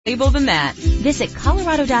valuable than that. Visit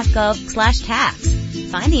colorado.gov/tax.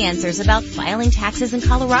 Find the answers about filing taxes in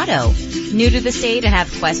Colorado. New to the state and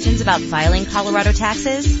have questions about filing Colorado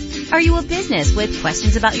taxes? Are you a business with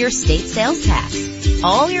questions about your state sales tax?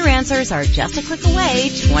 All your answers are just a click away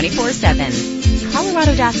 24/7.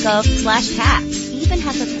 Colorado.gov/tax even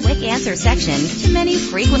has a quick answer section to many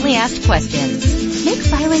frequently asked questions. Make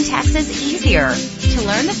filing taxes easier. To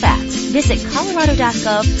learn the facts, visit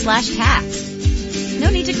colorado.gov/tax. No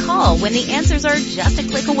need to call when the answers are just a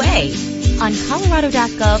click away. On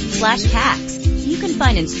colorado.gov/tax, you can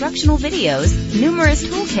find instructional videos, numerous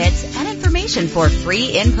toolkits, and information for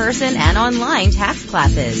free in-person and online tax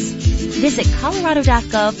classes. Visit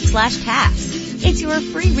colorado.gov/tax. It's your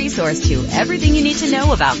free resource to everything you need to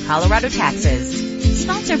know about Colorado taxes.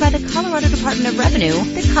 Sponsored by the Colorado Department of Revenue,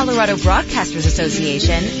 the Colorado Broadcasters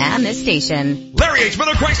Association, and this station. Larry H.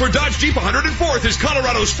 Miller Chrysler Dodge Jeep 104th is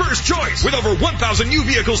Colorado's first choice. With over 1,000 new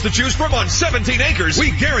vehicles to choose from on 17 acres, we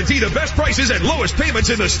guarantee the best prices and lowest payments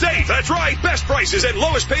in the state. That's right, best prices and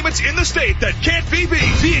lowest payments in the state that can't be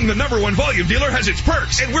beat. Being the #1 volume dealer has its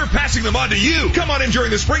perks, and we're passing them on to you. Come on in during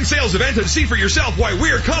the spring sales event and see for yourself why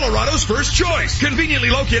we're Colorado's first choice. Conveniently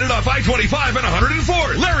located off I-25 and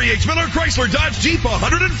 104th. Larry H. Miller Chrysler Dodge Jeep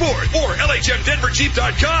 104th or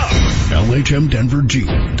LHMDenverJeep.com.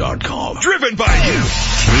 LHMDenverJeep.com. Driven by you.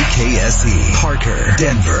 KKSE, Parker,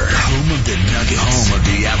 Denver, home of the Nuggets, home of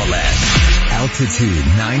the Avalanche. Altitude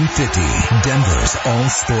 950, Denver's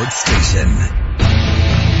all-sports station.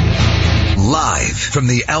 Live from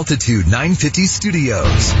the Altitude 950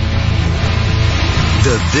 studios.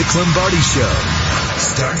 The Vic Lombardi Show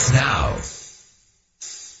starts now.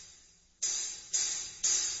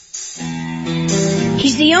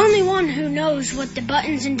 He's the only one who knows what the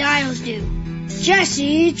buttons and dials do.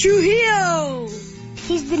 Jesse Trujillo.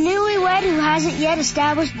 He's the newlywed who hasn't yet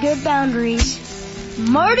established good boundaries.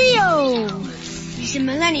 Marty-O. He's a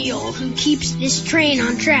millennial who keeps this train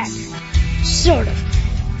on track. Sort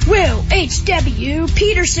of. Will H.W.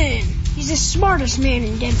 Peterson. He's the smartest man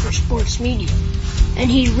in Denver sports media. And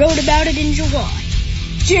he wrote about it in July.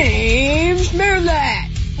 James Merlat.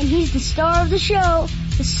 And he's the star of the show,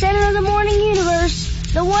 the center of the morning universe,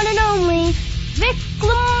 the one and only Vic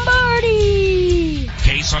Lombardi.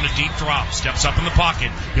 Case on a deep drop, steps up in the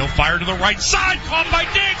pocket. He'll fire to the right side, caught by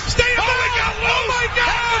Diggs. Stay up! Oh, got loose! Oh my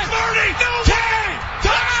God! Lombardi! No!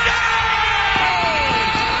 Touchdown!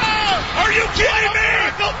 Are you kidding me?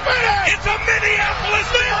 It's a Minneapolis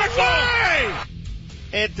miracle!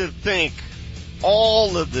 And to think,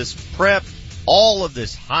 all of this prep, all of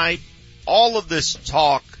this hype, all of this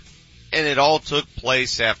talk, and it all took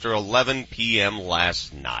place after 11 p.m.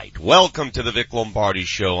 last night. Welcome to the Vic Lombardi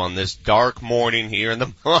Show on this dark morning here in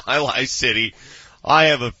the Mile City. I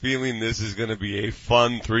have a feeling this is going to be a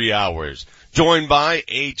fun 3 hours. Joined by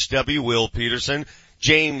H.W. Will Peterson,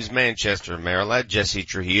 James Manchester Merlat, Jesse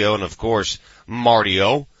Trujillo, and of course,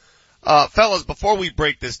 Marty-O. Fellas, before we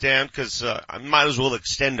break this down, because I might as well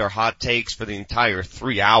extend our hot takes for the entire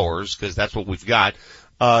 3 hours, because that's what we've got.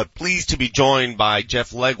 Pleased to be joined by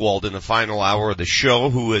Jeff Legwold in the final hour of the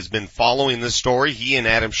show, who has been following this story. He and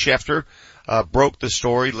Adam Schefter broke the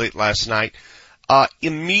story late last night.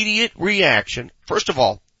 Immediate reaction. First of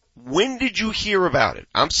all, when did you hear about it?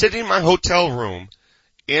 I'm sitting in my hotel room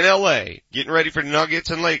in L.A., getting ready for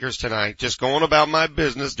Nuggets and Lakers tonight, just going about my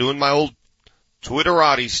business, doing my old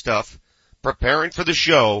Twitterati stuff, preparing for the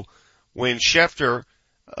show, when Schefter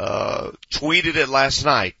tweeted it last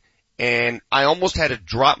night. And I almost had to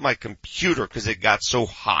drop my computer because it got so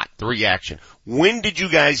hot, the reaction. When did you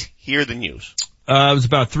guys hear the news? It was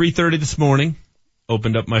about 3:30 this morning.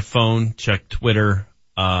 Opened up my phone, checked Twitter,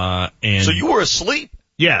 and... So you were asleep?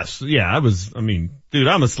 Yes, yeah, dude,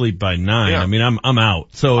 I'm asleep by 9. Yeah. I mean, I'm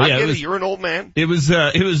out. So I yeah, get it. You're an old man. It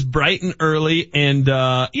was bright and early, and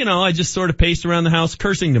I just sort of paced around the house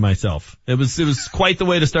cursing to myself. It was quite the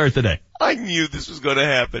way to start the day. I knew this was going to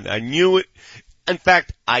happen. I knew it. In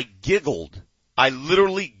fact, I giggled. I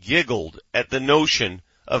literally giggled at the notion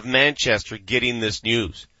of Manchester getting this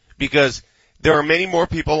news, because there are many more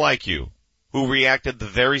people like you who reacted the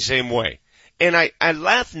very same way. And I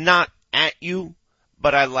laugh not at you,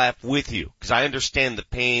 but I laugh with you, because I understand the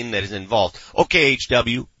pain that is involved. Okay,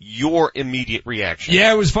 HW, your immediate reaction.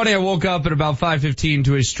 Yeah, it was funny. I woke up at about 5:15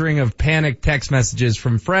 to a string of panicked text messages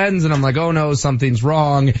from friends, and I'm like, oh no, something's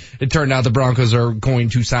wrong. It turned out the Broncos are going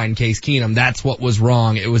to sign Case Keenum. That's what was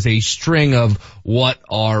wrong. It was a string of, what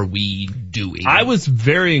are we doing? I was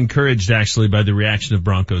very encouraged, actually, by the reaction of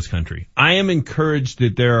Broncos country. I am encouraged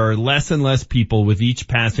that there are less and less people with each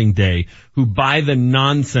passing day who buy the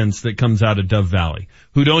nonsense that comes out of Dove Valley.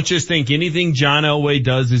 who don't just think anything John Elway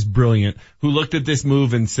does is brilliant, who looked at this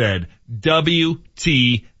move and said,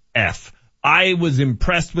 WTF. I was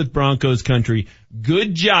impressed with Broncos country.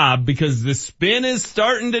 Good job, because the spin is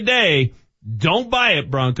starting today. Don't buy it,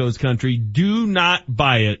 Broncos country. Do not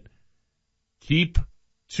buy it. Keep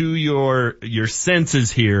to your senses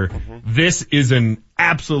here. This is an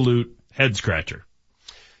absolute head scratcher.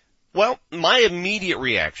 Well, my immediate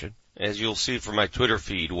reaction, as you'll see from my Twitter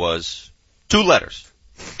feed, was 2 letters.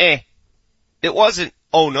 It wasn't,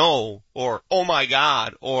 oh no, or oh my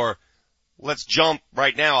God, or let's jump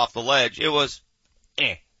right now off the ledge. It was,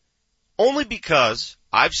 Only because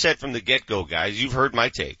I've said from the get-go, guys, you've heard my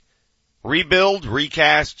take. Rebuild,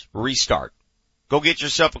 recast, restart. Go get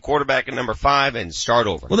yourself a quarterback at number 5 and start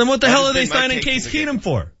over. Well, then what the hell are they signing Case Keenum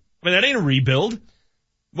for? I mean, that ain't a rebuild.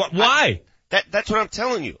 Why? That's what I'm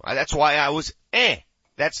telling you. That's why I was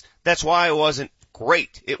That's why it wasn't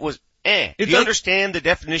great. It was Do you understand the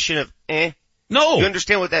definition of No. You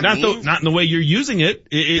understand what that means? Not in the way you're using it.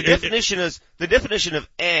 The definition of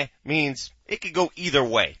means it could go either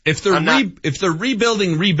way. If they're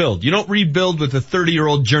rebuilding, rebuild. You don't rebuild with a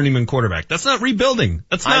 30-year-old journeyman quarterback. That's not rebuilding.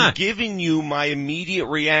 I'm giving you my immediate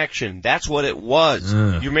reaction. That's what it was.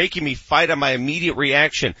 You're making me fight on my immediate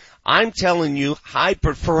reaction. I'm telling you, I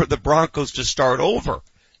prefer the Broncos to start over.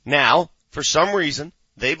 Now, for some reason,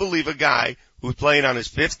 they believe a guy who's playing on his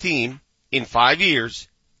 5th team in 5 years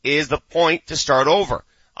is the point to start over.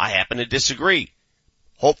 I happen to disagree.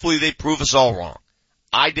 Hopefully they prove us all wrong.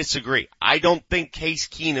 I disagree. I don't think Case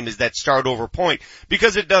Keenum is that start over point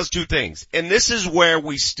because it does 2 things. And this is where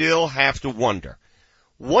we still have to wonder.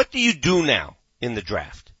 What do you do now in the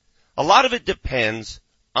draft? A lot of it depends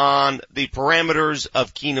on the parameters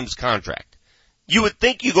of Keenum's contract. You would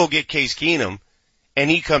think you go get Case Keenum and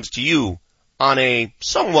he comes to you on a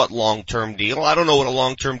somewhat long-term deal. I don't know what a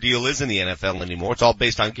long-term deal is in the NFL anymore. It's all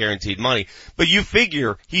based on guaranteed money. But you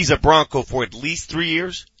figure he's a Bronco for at least 3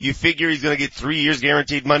 years. You figure he's going to get 3 years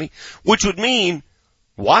guaranteed money, which would mean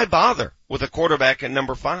why bother with a quarterback at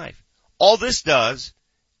number 5? All this does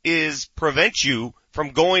is prevent you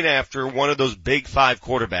from going after one of those big 5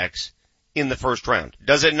 quarterbacks in the first round.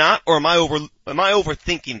 Does it not? Or am I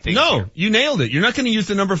overthinking things? No, here? You nailed it. You're not going to use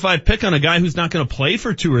the number 5 pick on a guy who's not going to play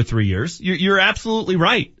for 2 or 3 years. You're absolutely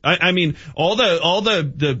right. I mean, all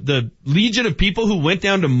the legion of people who went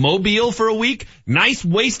down to Mobile for a week, nice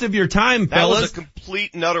waste of your time, fellas. That was a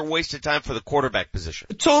complete and utter waste of time for the quarterback position.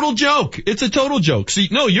 A total joke. It's a total joke. So,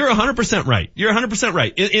 no, you're 100% right. You're 100%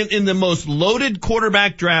 right. In the most loaded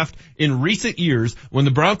quarterback draft in recent years, when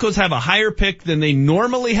the Broncos have a higher pick than they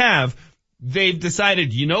normally have, they've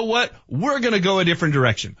decided, you know what? We're going to go a different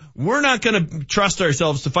direction. We're not going to trust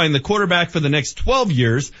ourselves to find the quarterback for the next 12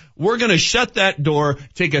 years. We're going to shut that door,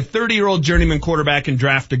 take a 30-year-old journeyman quarterback and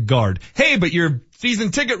draft a guard. Hey, but your season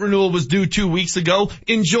ticket renewal was due 2 weeks ago.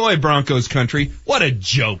 Enjoy, Broncos country. What a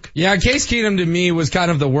joke. Yeah, Case Keenum to me was kind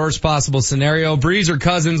of the worst possible scenario. Breeze or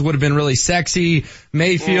Cousins would have been really sexy.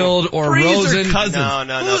 Mayfield or Breeze Rosen. Or Cousins.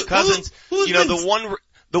 No. Cousins,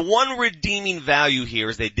 the one redeeming value here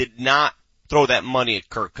is they did not throw that money at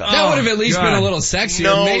Kirk Cousins. That would have at least been a little sexier.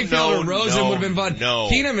 No, Mayfield or Rosen would have been fun. No.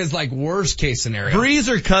 Keenum is like worst case scenario. Breeze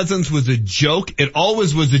or Cousins was a joke. It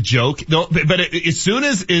always was a joke. No, but as soon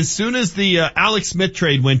as the Alex Smith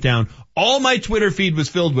trade went down, all my Twitter feed was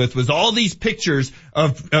filled with was all these pictures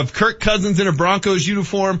of Kirk Cousins in a Broncos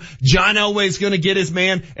uniform. John Elway's gonna get his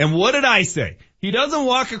man. And what did I say? He doesn't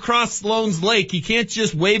walk across Sloan's Lake. He can't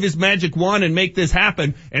just wave his magic wand and make this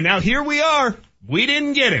happen. And now here we are. We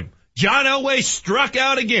didn't get him. John Elway struck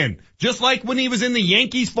out again, just like when he was in the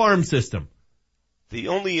Yankees farm system. The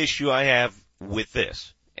only issue I have with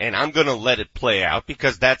this, and I'm going to let it play out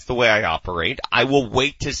because that's the way I operate. I will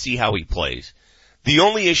wait to see how he plays. The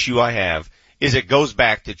only issue I have is it goes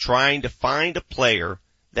back to trying to find a player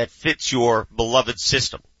that fits your beloved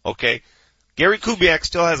system, okay? Gary Kubiak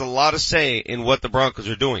still has a lot of say in what the Broncos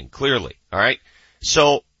are doing, clearly, all right?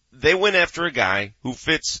 So they went after a guy who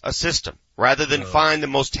fits a system rather than find the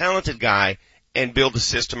most talented guy and build a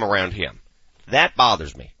system around him. That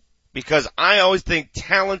bothers me because I always think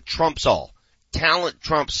talent trumps all. Talent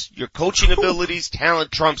trumps your coaching abilities.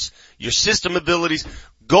 Talent trumps your system abilities.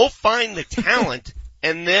 Go find the talent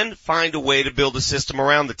and then find a way to build a system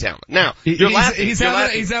around the talent. Now, he's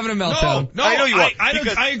having a meltdown. No, I know you are.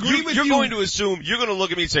 I agree with you. You're going to assume, you're going to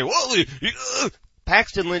look at me and say, well,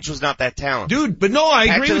 Paxton Lynch was not that talented. Dude, but no, I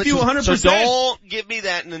agree with you 100%. So don't give me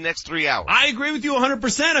that in the next 3 hours. I agree with you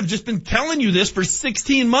 100%. I've just been telling you this for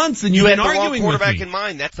 16 months and you you've been had the arguing wrong with me. quarterback in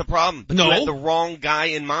mind. That's the problem. But No. You had the wrong guy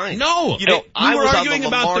in mind. No. You know, we were arguing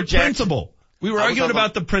about the principle. We were arguing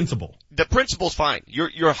about the principle. The principle's fine. You're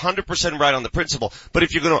 100% right on the principle. But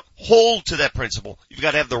if you're going to hold to that principle, you've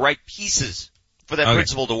got to have the right pieces for that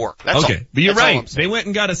principle to work. That's all. But you're That's right. They went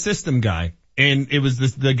and got a system guy, and it was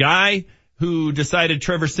the guy who decided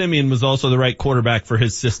Trevor Siemian was also the right quarterback for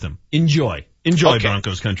his system. Enjoy,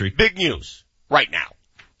 Broncos country. Big news right now.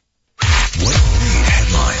 What made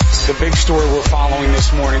headlines? The big story we're following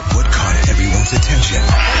this morning. What caught everyone's attention?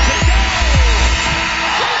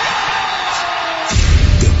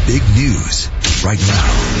 The big news right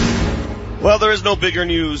now. Well, there is no bigger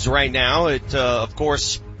news right now. It, of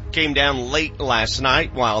course, came down late last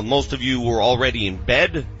night while most of you were already in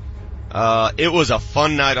bed. It was a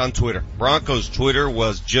fun night on Twitter. Broncos Twitter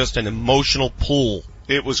was just an emotional pool.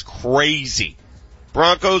 It was crazy.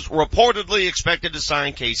 Broncos reportedly expected to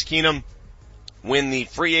sign Case Keenum when the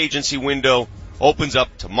free agency window opens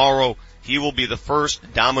up tomorrow. He will be the first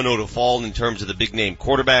domino to fall in terms of the big name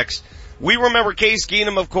quarterbacks. We remember Case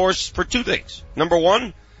Keenum, of course, for two things. Number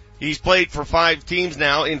one, he's played for 5 teams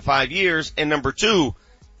now in 5 years. And number two,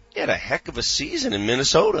 he had a heck of a season in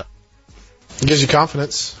Minnesota. It gives you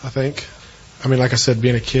confidence, I think. I mean, like I said,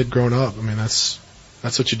 being a kid growing up, I mean, that's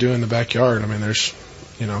what you do in the backyard. I mean, there's,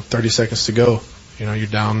 30 seconds to go. You're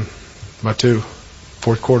down by 2.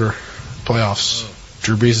 Fourth quarter, playoffs.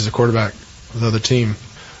 Drew Brees is a quarterback of the other team.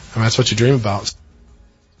 I mean, that's what you dream about.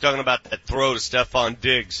 Talking about that throw to Stephon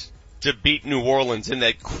Diggs to beat New Orleans in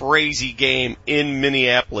that crazy game in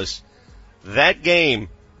Minneapolis. That game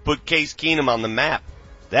put Case Keenum on the map.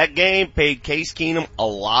 That game paid Case Keenum a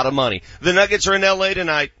lot of money. The Nuggets are in LA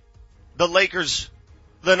tonight. The Lakers,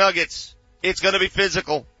 the Nuggets. It's going to be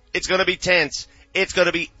physical. It's going to be tense. It's going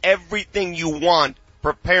to be everything you want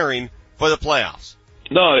preparing for the playoffs.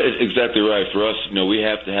 No, it's exactly right. For us, we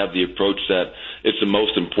have to have the approach that it's the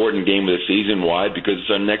most important game of the season. Why? Because it's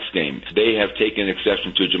our next game. They have taken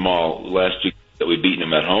exception to Jamal last week that we beat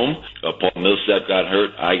him at home. Paul Millsap got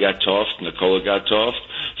hurt. I got tossed. Nicola got tossed.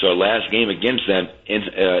 So our last game against them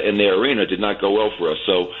in their arena did not go well for us.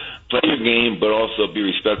 So play your game, but also be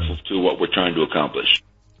respectful to what we're trying to accomplish.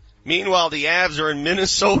 Meanwhile, the Avs are in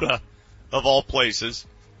Minnesota, of all places.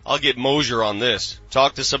 I'll get Mosier on this.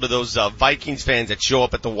 Talk to some of those Vikings fans that show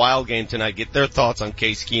up at the Wild game tonight, get their thoughts on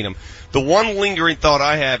Case Keenum. The one lingering thought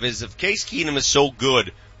I have is if Case Keenum is so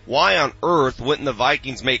good, why on earth wouldn't the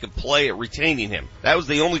Vikings make a play at retaining him? That was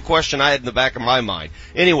the only question I had in the back of my mind.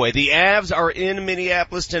 Anyway, the Avs are in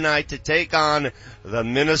Minneapolis tonight to take on the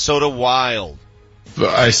Minnesota Wild.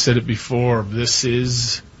 I said it before, this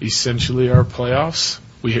is essentially our playoffs.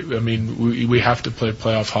 We have to play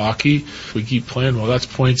playoff hockey. We keep playing well. That's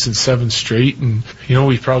points in 7 straight. And,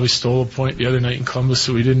 we probably stole a point the other night in Columbus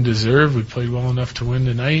that we didn't deserve. We played well enough to win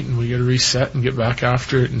tonight, and we got to reset and get back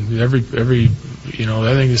after it. And I think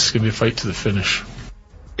this is going to be a fight to the finish.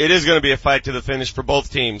 It is going to be a fight to the finish for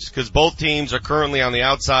both teams because both teams are currently on the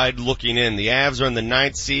outside looking in. The Avs are in the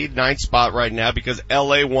 9th spot right now because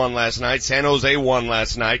LA won last night. San Jose won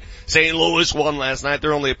last night. St. Louis won last night.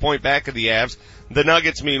 They're only a point back of the Avs. The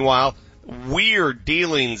Nuggets, meanwhile, weird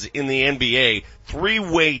dealings in the NBA.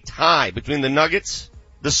 3-way tie between the Nuggets,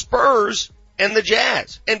 the Spurs, and the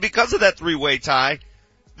Jazz. And because of that 3-way tie,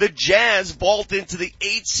 the Jazz vault into the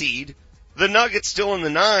 8th seed, the Nuggets still in the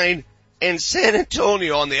 9, and San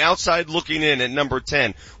Antonio on the outside looking in at number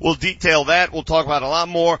 10. We'll detail that. We'll talk about a lot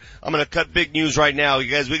more. I'm going to cut big news right now.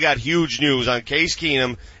 You guys, we got huge news on Case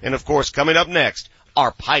Keenum. And, of course, coming up next,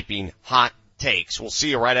 our piping hot takes. We'll see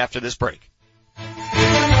you right after this break.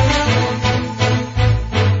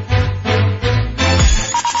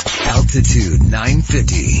 Altitude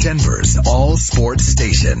 950, Denver's all sports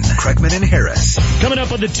station. Kreckman and Harris. Coming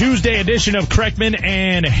up on the Tuesday edition of Kreckman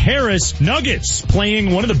and Harris, Nuggets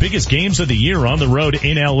playing one of the biggest games of the year on the road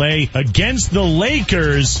in LA against the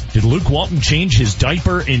Lakers. Did Luke Walton change his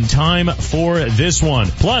diaper in time for this one?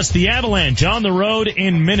 Plus, the Avalanche on the road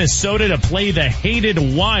in Minnesota to play the hated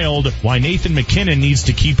Wild. Why Nathan McKinnon needs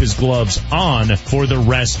to keep his gloves on for the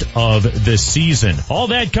rest of the season. All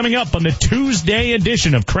that coming up on the Tuesday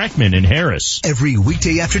edition of Kreckman and Harris. Every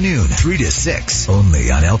weekday afternoon, 3 to 6, only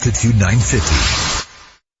on Altitude 950.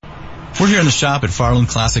 We're here in the shop at Farland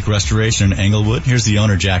Classic Restoration in Englewood. Here's the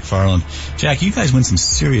owner, Jack Farland. Jack, you guys win some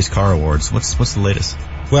serious car awards. What's the latest?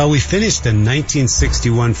 Well, we finished a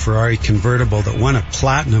 1961 Ferrari convertible that won a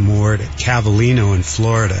Platinum Award at Cavallino in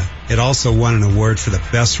Florida. It also won an award for the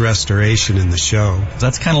best restoration in the show.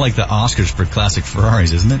 That's kind of like the Oscars for classic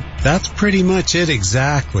Ferraris, isn't it? That's pretty much it,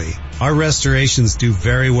 exactly. Our restorations do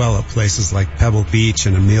very well at places like Pebble Beach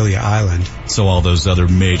and Amelia Island. So all those other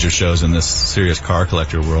major shows in this serious car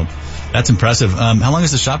collector world. That's impressive. How long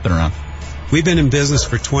has the shop been around? We've been in business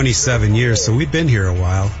for 27 years, so we've been here a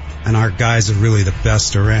while. and our guys are really the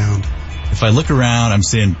best around. If I look around, I'm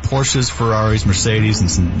seeing Porsches, Ferraris, Mercedes, and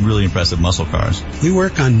some really impressive muscle cars. We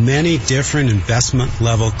work on many different investment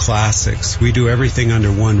level classics. We do everything under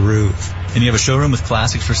one roof. And you have a showroom with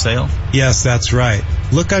classics for sale? Yes, that's right.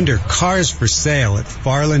 Look under Cars for Sale at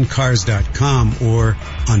farlandcars.com or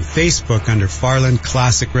on Facebook under Farland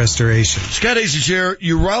Classic Restoration. Scott Hayes here.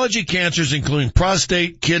 Urology cancers, including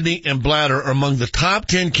prostate, kidney, and bladder, are among the top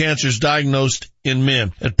 10 cancers diagnosed in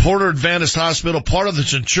men. At Porter Adventist Hospital, part of the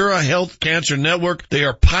Centura Health Cancer Network, they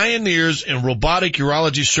are pioneers in robotic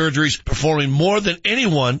urology surgeries, performing more than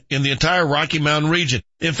anyone in the entire Rocky Mountain region.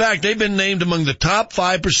 In fact, they've been named among the top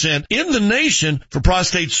 5% in the nation for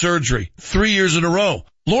prostate surgery 3 years in a row.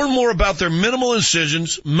 Learn more about their minimal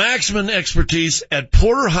incisions, maximum expertise at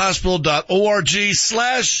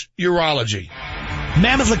porterhospital.org/urology.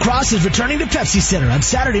 Mammoth Lacrosse is returning to Pepsi Center on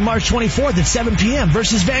Saturday, March 24th at 7 p.m.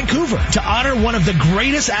 versus Vancouver to honor one of the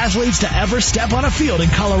greatest athletes to ever step on a field in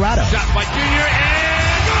Colorado. Shot by Junior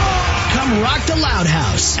and goal! Come rock the Loud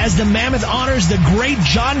House as the Mammoth honors the great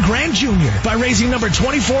John Grant Jr. by raising number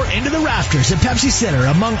 24 into the rafters at Pepsi Center,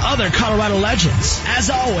 among other Colorado legends. As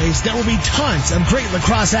always, there will be tons of great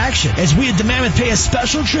lacrosse action as we at the Mammoth pay a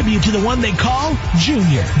special tribute to the one they call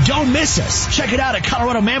Junior. Don't miss us. Check it out at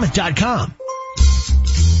coloradomammoth.com.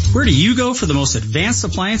 Where do you go for the most advanced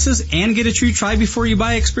appliances and get a true try before you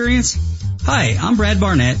buy experience? Hi, I'm Brad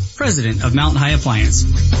Barnett, president of Mountain High Appliance.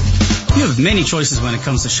 You have many choices when it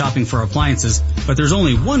comes to shopping for appliances, but there's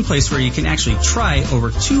only one place where you can actually try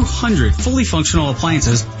over 200 fully functional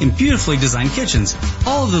appliances in beautifully designed kitchens.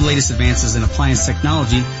 All of the latest advances in appliance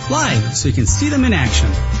technology live so you can see them in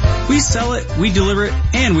action. We sell it, we deliver it,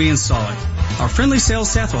 and we install it. Our friendly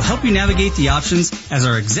sales staff will help you navigate the options as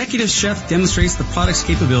our executive chef demonstrates the product's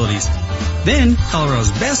capabilities. Then,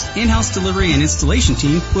 Colorado's best in-house delivery and installation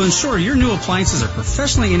team will ensure your new appliances are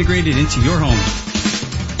professionally integrated into your home.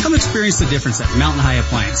 Come experience the difference at Mountain High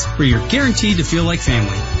Appliance, where you're guaranteed to feel like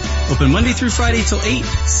family. Open Monday through Friday till 8,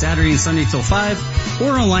 Saturday and Sunday till 5,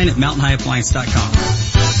 or online at mountainhighappliance.com.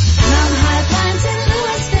 Mountain High Appliance in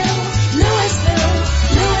Louisville,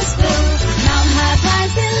 Mountain High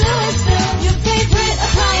Appliance in Louisville, your favorite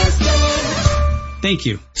appliance store. Thank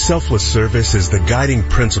you. Selfless service is the guiding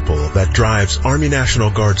principle that drives Army National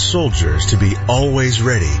Guard soldiers to be always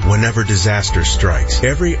ready whenever disaster strikes.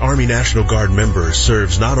 Every Army National Guard member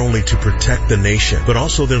serves not only to protect the nation, but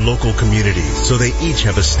also their local communities, so they each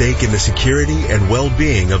have a stake in the security and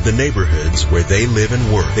well-being of the neighborhoods where they live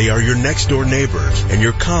and work. They are your next-door neighbors and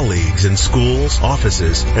your colleagues in schools,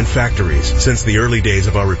 offices, and factories. Since the early days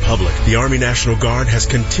of our republic, the Army National Guard has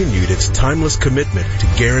continued its timeless commitment to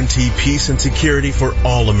guarantee peace and security for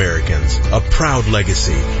all Americans, a proud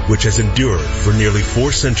legacy which has endured for nearly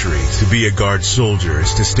 4 centuries. To be a Guard soldier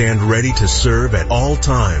is to stand ready to serve at all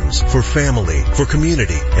times for family, for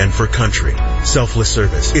community, and for country. Selfless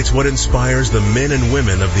service, it's what inspires the men and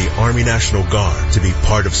women of the Army National Guard to be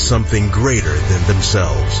part of something greater than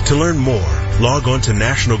themselves. To learn more, log on to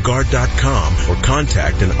NationalGuard.com or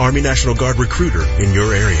contact an Army National Guard recruiter in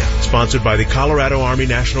your area. Sponsored by the Colorado Army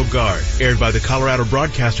National Guard. Aired by the Colorado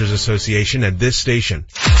Broadcasters Association and this station.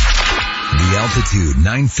 The Altitude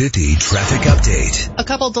 950 traffic update. A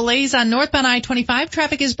couple delays on northbound I-25.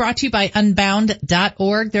 Traffic is brought to you by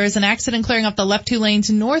Unbound.org. There is an accident clearing up the left 2 lanes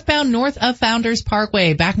northbound north of Founders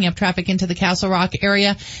Parkway, backing up traffic into the Castle Rock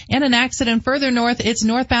area. And an accident further north. It's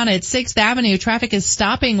northbound at 6th Avenue. Traffic is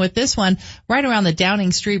stopping with this one right around the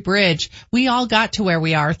Downing Street Bridge. We all got to where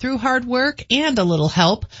we are through hard work and a little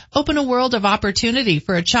help. Open a world of opportunity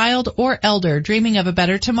for a child or elder dreaming of a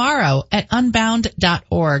better tomorrow at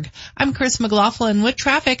Unbound.org. I'm Chris McLaughlin with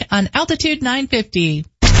traffic on Altitude 950.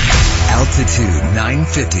 Altitude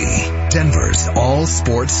 950, Denver's all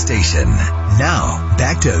sports station. Now,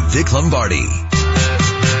 back to Vic Lombardi.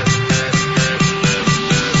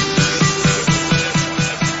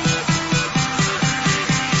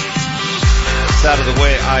 Out of the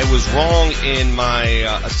way, I was wrong in my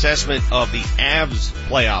assessment of the Avs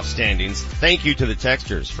playoff standings. Thank you to the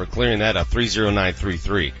texters for clearing that up.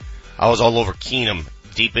 30933. I was all over Keenum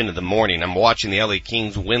deep into the morning. I'm watching the LA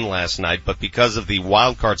Kings win last night, but because of the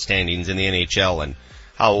wild card standings in the NHL and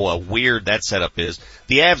how weird that setup is,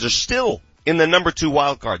 the Avs are still in the number 2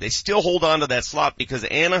 wild card. They still hold on to that slot because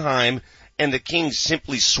Anaheim and the Kings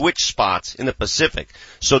simply switch spots in the Pacific.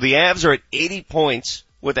 So the Avs are at 80 points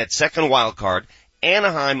with that second wild card.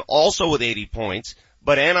 Anaheim also with 80 points,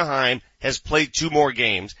 but Anaheim has played 2 more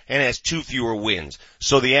games and has 2 fewer wins.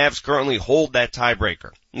 So the Avs currently hold that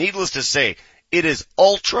tiebreaker. Needless to say, it is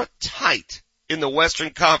ultra tight in the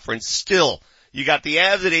Western Conference still. You got the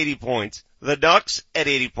Avs at 80 points, the Ducks at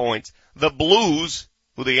 80 points, the Blues,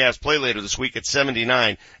 who the Avs play later this week, at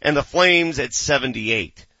 79, and the Flames at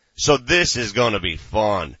 78. So this is going to be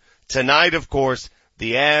fun. Tonight, of course,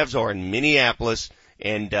 the Avs are in Minneapolis,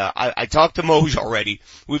 and I talked to Moj already.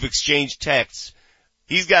 We've exchanged texts.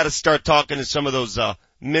 He's got to start talking to some of those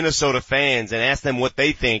Minnesota fans and ask them what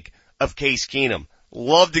they think of Case Keenum.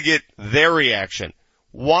 Love to get their reaction.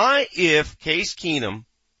 Why, if Case Keenum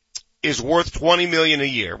is worth $20 million a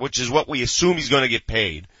year, which is what we assume he's going to get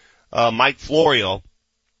paid, Mike Florio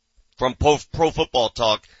from Pro Football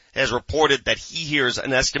Talk has reported that he hears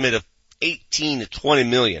an estimate of 18 to 20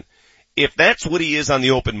 million. If that's what he is on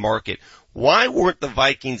the open market, why weren't the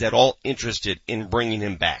Vikings at all interested in bringing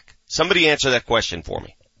him back? Somebody answer that question for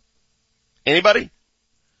me. Anybody?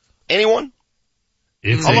 Anyone?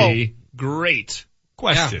 It's a great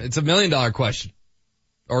question. Yeah, it's $1 million question.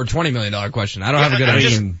 Or $20 million question. I don't have a good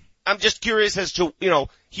idea. I'm just curious as to,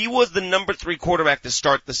 he was the number 3 quarterback to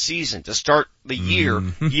start the season, to start the year.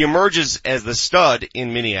 He emerges as the stud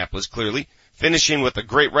in Minneapolis, clearly, finishing with a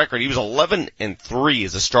great record. He was 11-3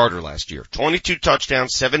 as a starter last year. 22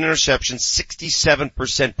 touchdowns, 7 interceptions,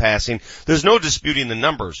 67% passing. There's no disputing the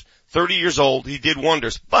numbers. 30 years old, he did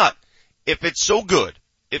wonders. But if it's so good,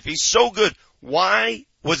 if he's so good, why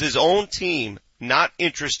was his own team not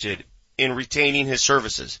interested in retaining his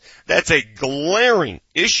services? That's a glaring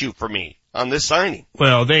issue for me on this signing.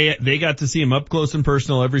 Well, they got to see him up close and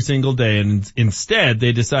personal every single day, and instead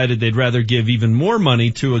they decided they'd rather give even more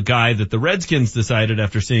money to a guy that the Redskins decided,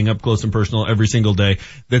 after seeing up close and personal every single day,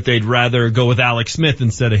 that they'd rather go with Alex Smith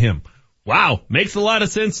instead of him. Wow, makes a lot of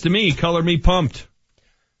sense to me. Color me pumped.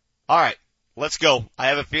 All right, let's go. I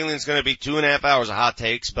have a feeling it's going to be 2.5 hours of hot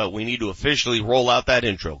takes, but we need to officially roll out that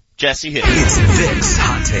intro. Jesse, hit it. It's Vic's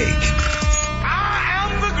Hot Take.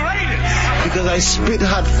 Because I spit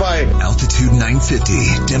hot fire. Altitude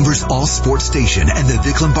 950, Denver's all sports station, and the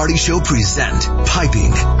Vic Lombardi Show present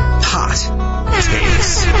Piping Hot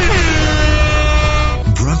Takes.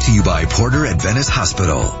 Brought to you by Porter Adventist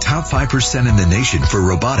Hospital. Top 5% in the nation for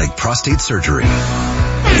robotic prostate surgery.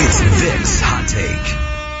 It's Vic's Hot Take.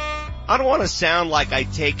 I don't want to sound like I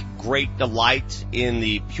take great delight in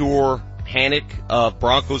the pure panic of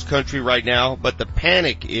Broncos country right now, but the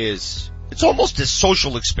panic is... it's almost a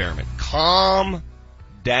social experiment. Calm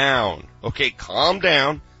down. Okay, calm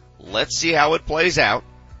down. Let's see how it plays out.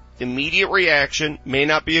 Immediate reaction may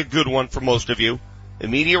not be a good one for most of you.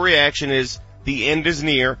 Immediate reaction is the end is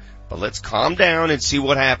near, but let's calm down and see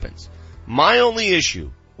what happens. My only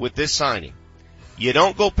issue with this signing, you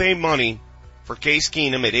don't go pay money for Case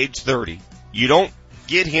Keenum at age 30. You don't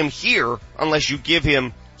get him here unless you give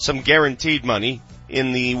him some guaranteed money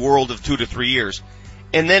in the world of 2 to 3 years,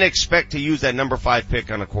 and then expect to use that number 5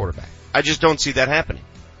 pick on a quarterback. I just don't see that happening.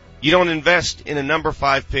 You don't invest in a number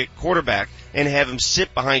 5 pick quarterback and have him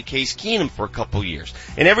sit behind Case Keenum for a couple years.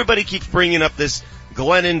 And everybody keeps bringing up this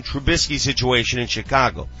Glennon Trubisky situation in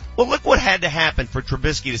Chicago. Well, look what had to happen for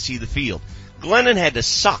Trubisky to see the field. Glennon had to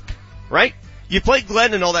suck, right? You played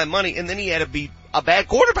Glennon all that money, and then he had to be a bad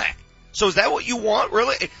quarterback. So is that what you want,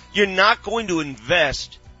 really? You're not going to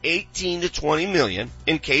invest 18 to 20 million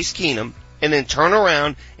in Case Keenum and then turn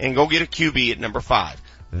around and go get a QB at number 5.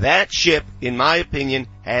 That ship, in my opinion,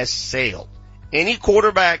 has sailed. Any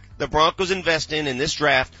quarterback the Broncos invest in this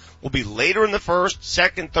draft will be later in the first,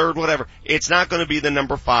 second, third, whatever. It's not going to be the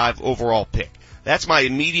number 5 overall pick. That's my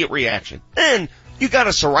immediate reaction. Then you got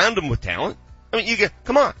to surround him with talent. I mean,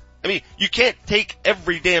 come on. I mean, you can't take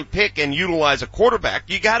every damn pick and utilize a quarterback.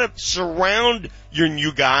 You got to surround your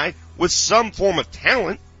new guy with some form of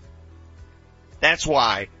talent. That's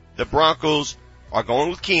why the Broncos are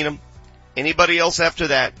going with Keenum. Anybody else after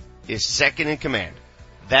that is second in command.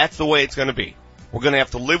 That's the way it's going to be. We're going to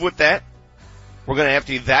have to live with that. We're going to have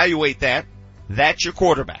to evaluate that. That's your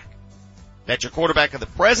quarterback. That's your quarterback of the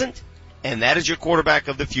present, and that is your quarterback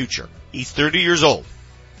of the future. He's 30 years old.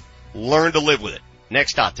 Learn to live with it.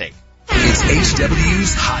 Next hot take. It's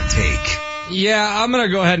HW's Hot Take. Yeah, I'm going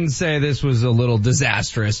to go ahead and say this was a little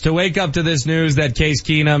disastrous. To wake up to this news that Case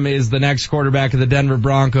Keenum is the next quarterback of the Denver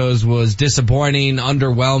Broncos was disappointing,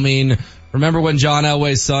 underwhelming. Remember when John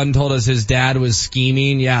Elway's son told us his dad was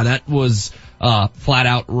scheming? Yeah, that was flat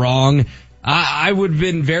out wrong. I would have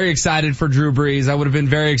been very excited for Drew Brees. I would have been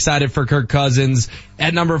very excited for Kirk Cousins.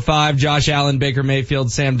 At number 5, Josh Allen, Baker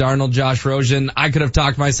Mayfield, Sam Darnold, Josh Rosen. I could have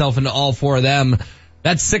talked myself into all 4 of them.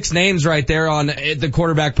 That's 6 names right there on the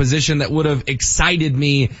quarterback position that would have excited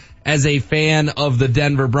me as a fan of the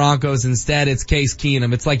Denver Broncos. Instead, it's Case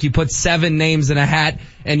Keenum. It's like you put 7 names in a hat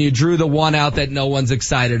and you drew the one out that no one's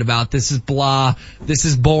excited about. This is blah. This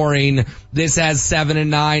is boring. This has 7-9,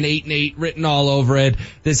 8-8 written all over it.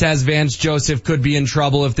 This has Vance Joseph could be in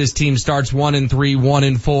trouble if this team starts 1-3,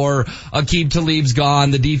 1-4. Aqib Talib's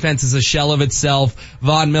gone. The defense is a shell of itself.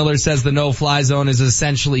 Von Miller says the no-fly zone is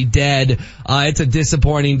essentially dead. It's a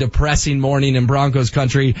disappointing, depressing morning in Broncos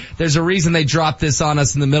country. There's a reason they dropped this on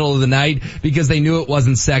us in the middle of the night, because they knew it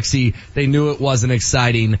wasn't sexy. They knew it wasn't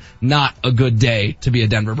exciting. Not a good day to be a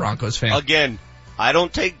Denver Broncos fan. Again, I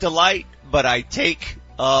don't take delight, but I take,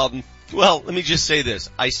 well, let me just say this.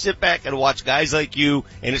 I sit back and watch guys like you,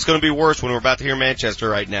 and it's going to be worse when we're about to hear Manchester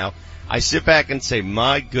right now. I sit back and say,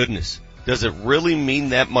 my goodness, does it really mean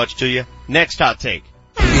that much to you? Next hot take.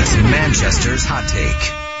 It's Manchester's Hot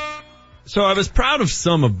Take. So I was proud of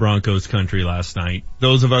some of Broncos country last night.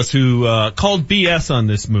 Those of us who called BS on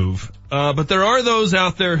this move. But there are those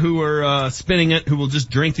out there who are spinning it, who will just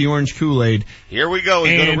drink the orange Kool-Aid. Here we go.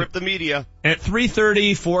 He's going to rip the media. At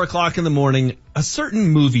 3:30, 4 o'clock in the morning, a certain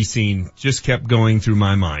movie scene just kept going through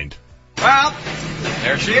my mind. Well,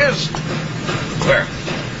 there she is. Where?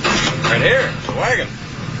 Right here. The wagon.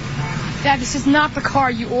 Dad, this is not the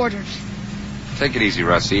car you ordered. Take it easy,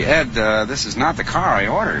 Rusty. Ed, this is not the car I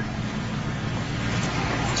ordered.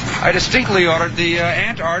 I distinctly ordered the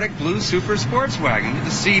Antarctic Blue Super Sports Wagon with the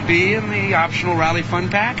CB and the optional Rally Fun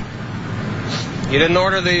Pack. You didn't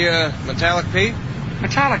order the Metallic P?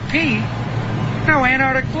 Metallic P? No,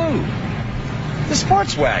 Antarctic Blue. The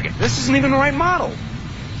sports wagon. This isn't even the right model.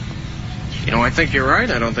 You know, I think you're right.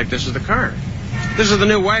 I don't think this is the car. This is the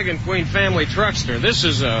new Wagon Queen family truckster. This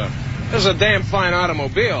is a damn fine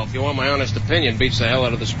automobile, if you want my honest opinion. Beats the hell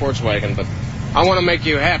out of the sports wagon, but I want to make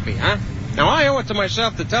you happy, huh? Now, I owe it to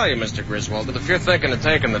myself to tell you, Mr. Griswold, that if you're thinking of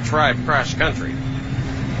taking the tribe cross-country,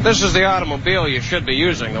 this is the automobile you should be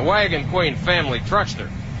using, the Wagon Queen family truckster.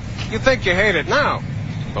 You think you hate it now,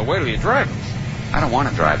 but wait till you drive it. I don't want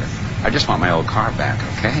to drive it. I just want my old car back,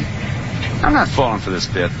 okay? I'm not falling for this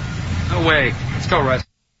bit. No way. Let's go, Russ.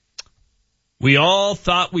 We all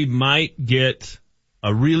thought we might get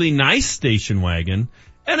a really nice station wagon,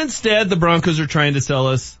 and instead the Broncos are trying to sell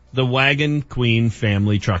us the Wagon Queen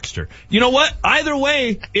family truckster. You know what? Either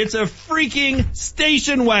way, it's a freaking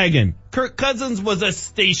station wagon. Kirk Cousins was a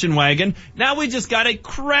station wagon. Now we just got a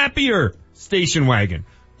crappier station wagon.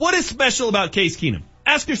 What is special about Case Keenum?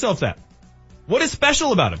 Ask yourself that. What is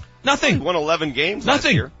special about him? Nothing. He won 11 games Nothing.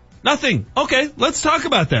 last year. Nothing. Okay, let's talk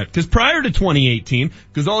about that. Because prior to 2018,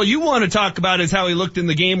 because all you want to talk about is how he looked in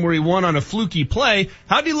the game where he won on a fluky play,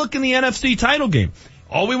 how did he look in the NFC title game?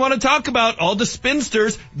 All we want to talk about, all the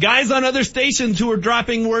spinsters, guys on other stations who are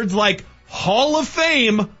dropping words like Hall of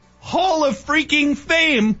Fame, Hall of freaking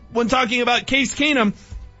Fame when talking about Case Keenum,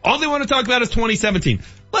 all they want to talk about is 2017.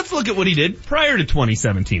 Let's look at what he did prior to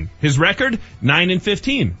 2017. His record,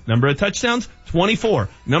 9-15. Number of touchdowns, 24.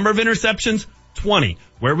 Number of interceptions, 20.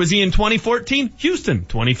 Where was he in 2014? Houston.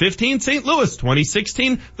 2015, St. Louis.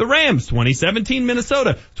 2016, the Rams. 2017,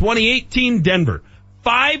 Minnesota. 2018, Denver.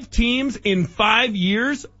 5 teams in 5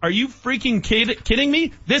 years? Are you freaking kidding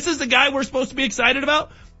me? This is the guy we're supposed to be excited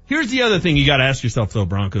about? Here's the other thing you gotta ask yourself though,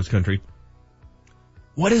 Broncos country.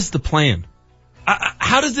 What is the plan?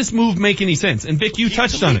 How does this move make any sense? And Vic, you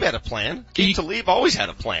touched on it. Aqib had a plan. Aqib Talib always had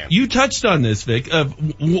a plan. You touched on this, Vic.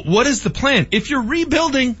 What is the plan? If you're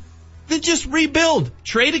rebuilding, then just rebuild.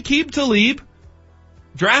 Trade Aqib Talib,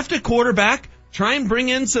 draft a quarterback, try and bring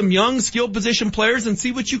in some young skill position players and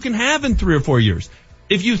see what you can have in 3 or 4 years.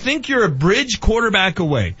 If you think you're a bridge quarterback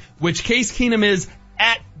away, which Case Keenum is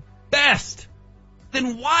at best,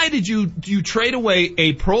 then why did you trade away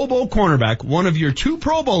a Pro Bowl cornerback, one of your 2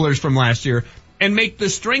 Pro Bowlers from last year, and make the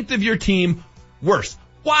strength of your team worse?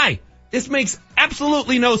 Why? This makes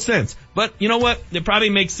absolutely no sense. But you know what? It probably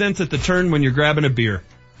makes sense at the turn when you're grabbing a beer.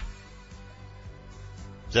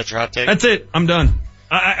 Is that your hot take? That's it. I'm done.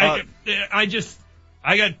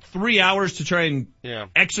 I got 3 hours to try and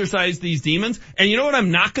exercise these demons. And you know what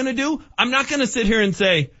I'm not going to do? I'm not going to sit here and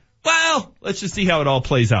say, well, let's just see how it all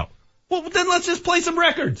plays out. Well, then let's just play some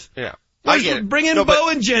records. Yeah. I get it. Bring in Bo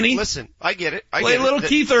and Jenny. Listen, I get it. Play a little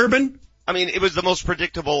Keith Urban. I mean, it was the most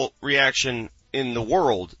predictable reaction in the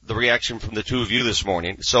world, the reaction from the two of you this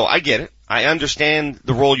morning. So I get it. I understand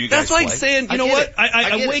the role you guys play. That's like saying, you know what?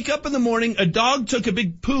 I wake up in the morning, a dog took a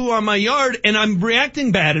big poo on my yard, and I'm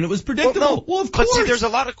reacting bad, and it was predictable. Well, of course. But see, there's a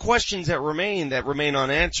lot of questions that remain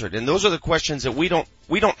unanswered, and those are the questions that we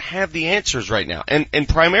don't have the answers right now. And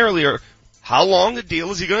primarily are, how long a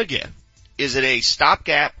deal is he going to get? Is it a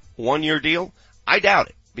stopgap 1-year deal? I doubt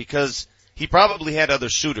it, because he probably had other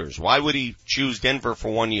suitors. Why would he choose Denver for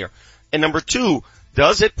 1 year? And number 2,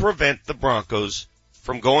 does it prevent the Broncos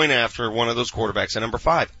from going after one of those quarterbacks at number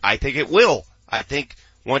 5. I think it will. I think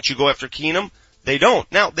once you go after Keenum, they don't.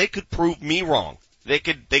 Now, they could prove me wrong. They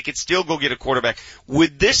could still go get a quarterback.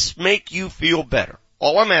 Would this make you feel better?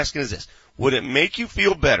 All I'm asking is this. Would it make you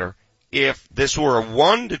feel better if this were a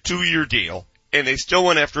 1 to 2 year deal and they still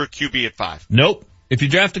went after a QB at 5? Nope. If you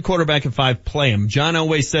draft a quarterback at 5, play him. John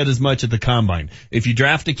Elway said as much at the combine. If you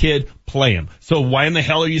draft a kid, play him. So why in the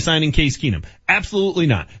hell are you signing Case Keenum? Absolutely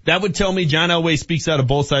not. That would tell me John Elway speaks out of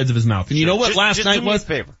both sides of his mouth. And you know what last night was?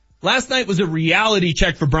 Last night was a reality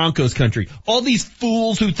check for Broncos country. All these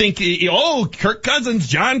fools who think, oh, Kirk Cousins,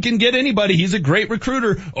 John can get anybody. He's a great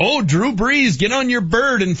recruiter. Oh, Drew Brees, get on your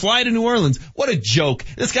bird and fly to New Orleans. What a joke.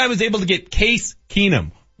 This guy was able to get Case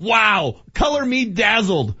Keenum. Wow. Color me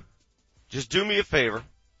dazzled. Just do me a favor.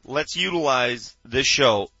 Let's utilize this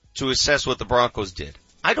show to assess what the Broncos did.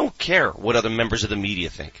 I don't care what other members of the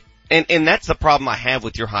media think. And that's the problem I have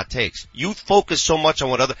with your hot takes. You focus so much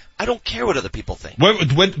on I don't care what other people think. When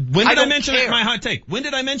did I mention that, my hot take? When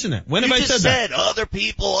did I mention that? When have I said that? You just said other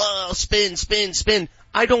people, spin.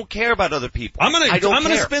 I don't care about other people. I'm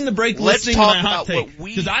gonna spin the break listening to my hot take.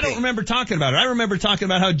 Because I don't remember talking about it. I remember talking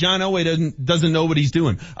about how John Elway doesn't know what he's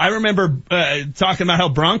doing. I remember, talking about how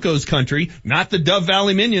Broncos country, not the Dove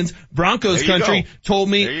Valley Minions, Broncos country told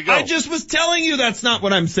me, I just was telling you that's not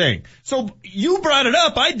what I'm saying. So you brought it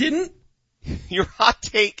up. I didn't. Your hot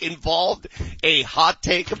take involved a hot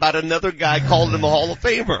take about another guy calling him a Hall of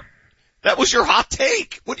Famer. That was your hot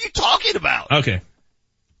take. What are you talking about? Okay.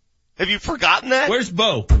 Have you forgotten that? Where's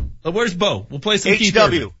Bo? We'll play some Keith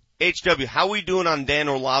Urban. HW, how are we doing on Dan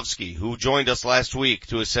Orlovsky, who joined us last week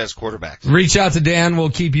to assess quarterbacks? Reach out to Dan. We'll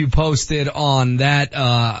keep you posted on that.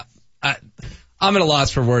 I'm at a loss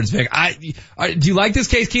for words, Vic. Do you like this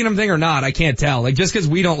Case Keenum thing or not? I can't tell. Like, just because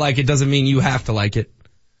we don't like it doesn't mean you have to like it.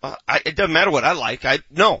 It doesn't matter what I like. I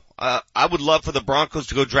would love for the Broncos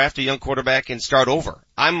to go draft a young quarterback and start over.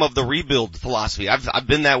 I'm of the rebuild philosophy. I've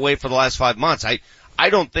been that way for the last 5 months. I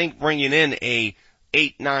don't think bringing in a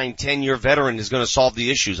 8, 9, 10-year veteran is going to solve the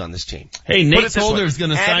issues on this team. Hey, Nate Solder is going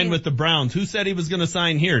to sign with the Browns. Who said he was going to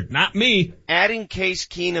sign here? Not me. Adding Case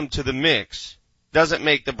Keenum to the mix doesn't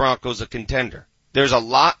make the Broncos a contender. There's a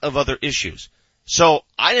lot of other issues. So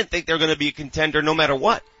I didn't think they were going to be a contender no matter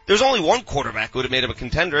what. There's only one quarterback who would have made him a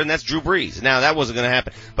contender, and that's Drew Brees. Now, that wasn't going to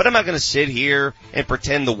happen. But I'm not going to sit here and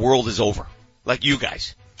pretend the world is over like you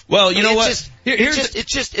guys. Well, you know what?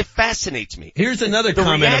 It fascinates me. Here's another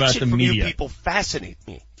comment about the media. The reaction from you people fascinates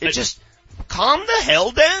me. Calm the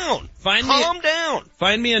hell down. Calm down.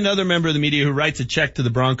 Find me another member of the media who writes a check to the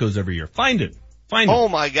Broncos every year. Find it. Oh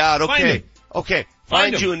my God. Okay.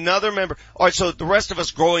 Find you another member. All right. So the rest of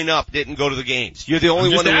us growing up didn't go to the games. You're the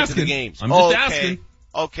only one who went to the games. I'm just asking.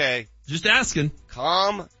 Okay. Just asking.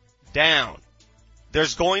 Calm down.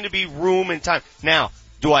 There's going to be room and time. Now,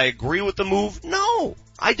 do I agree with the move? No,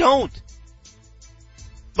 I don't.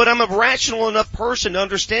 But I'm a rational enough person to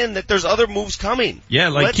understand that there's other moves coming. Yeah,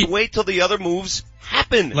 let's wait till the other moves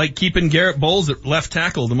happen. Like keeping Garrett Bowles at left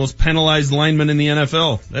tackle, the most penalized lineman in the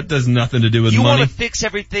NFL. That does nothing to do with money. You want to fix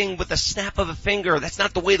everything with a snap of a finger. That's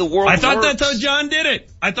not the way the world works. I thought that's how John did it.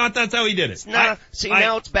 I thought that's how he did it. Now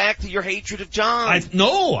it's back to your hatred of John. I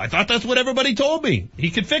thought that's what everybody told me. He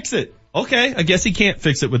could fix it. Okay, I guess he can't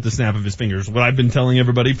fix it with the snap of his fingers, what I've been telling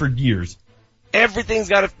everybody for years. Everything's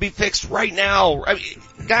got to be fixed right now. I mean,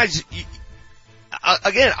 guys,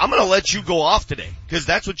 again, I'm going to let you go off today because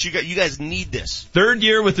that's what you got. You guys need this. Third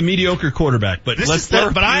year with a mediocre quarterback, but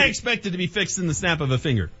I expect it to be fixed in the snap of a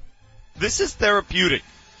finger. This is therapeutic.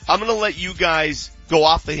 I'm going to let you guys go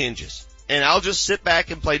off the hinges, and I'll just sit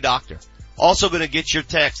back and play doctor. Also going to get your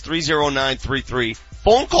text 30933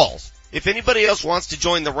 phone calls. If anybody else wants to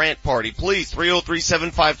join the rant party, please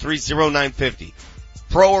 303-753-0950.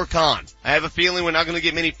 Pro or con? I have a feeling we're not going to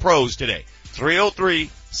get many pros today.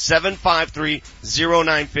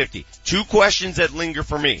 303-753-0950. 2 questions that linger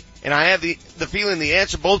for me. And I have the feeling the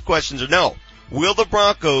answer to both questions are no. Will the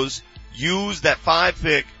Broncos use that 5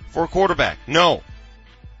 pick for a quarterback? No.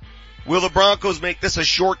 Will the Broncos make this a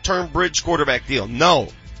short-term bridge quarterback deal? No.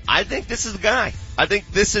 I think this is the guy. I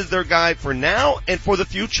think this is their guy for now and for the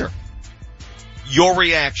future. Your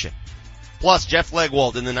reaction. Plus, Jeff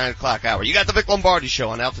Legwold in the 9 o'clock hour. You got the Vic Lombardi Show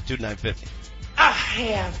on Altitude 950. I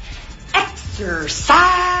have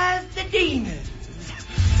exorcised the demons.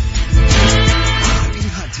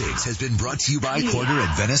 Hot Takes has been brought to you by Corder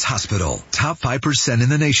at Venice Hospital. Top 5% in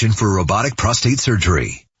the nation for robotic prostate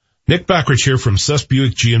surgery. Nick Backrich here from Suss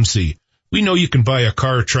Buick GMC. We know you can buy a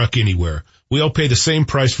car or truck anywhere. We all pay the same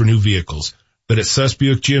price for new vehicles. But at Suss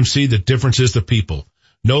Buick GMC, the difference is the people.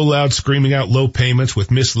 No loud screaming out low payments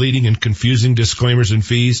with misleading and confusing disclaimers and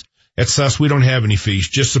fees. At Suss, we don't have any fees,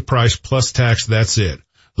 just the price plus tax, that's it.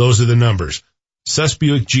 Those are the numbers. Suss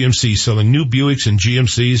Buick GMC, selling new Buicks and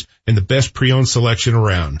GMCs and the best pre-owned selection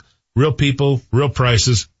around. Real people, real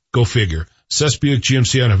prices, go figure. Suss Buick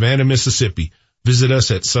GMC on Havana, Mississippi. Visit us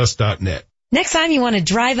at suss.net. Next time you want to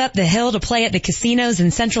drive up the hill to play at the casinos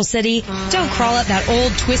in Central City, don't crawl up that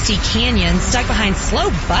old twisty canyon stuck behind slow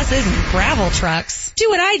buses and gravel trucks. Do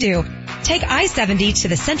what I do. Take I-70 to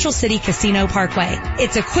the Central City Casino Parkway.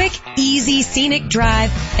 It's a quick, easy, scenic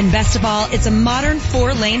drive, and best of all, it's a modern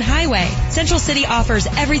 4-lane highway. Central City offers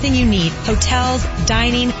everything you need. Hotels,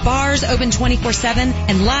 dining, bars open 24/7,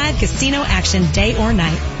 and live casino action day or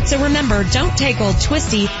night. So remember, don't take old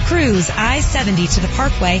twisty, cruise I-70 to the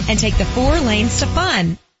Parkway and take the 4 lanes to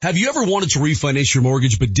fun. Have you ever wanted to refinance your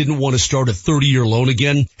mortgage but didn't want to start a 30-year loan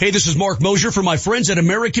again? Hey, this is Mark Mosier from my friends at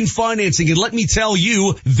American Financing, and let me tell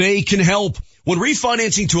you, they can help. When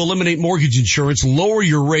refinancing to eliminate mortgage insurance, lower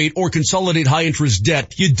your rate, or consolidate high-interest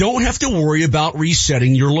debt, you don't have to worry about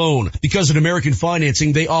resetting your loan. Because at American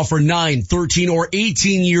Financing, they offer 9, 13, or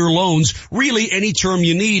 18-year loans, really any term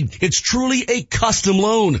you need. It's truly a custom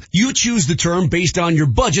loan. You choose the term based on your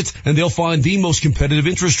budget, and they'll find the most competitive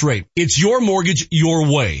interest rate. It's your mortgage, your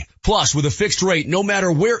way. Plus, with a fixed rate, no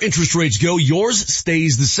matter where interest rates go, yours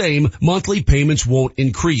stays the same. Monthly payments won't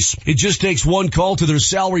increase. It just takes one call to their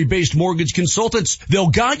salary-based mortgage consultants.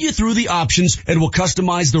 They'll guide you through the options and will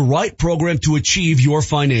customize the right program to achieve your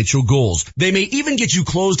financial goals. They may even get you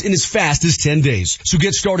closed in as fast as 10 days. So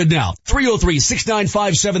get started now.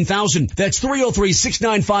 303-695-7000. That's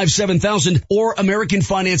 303-695-7000 or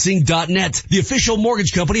AmericanFinancing.net, the official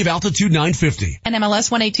mortgage company of Altitude 950.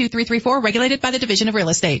 NMLS 182334, regulated by the Division of Real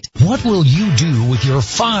Estate. What will you do with your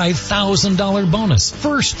 $5,000 bonus?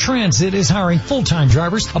 First Transit is hiring full-time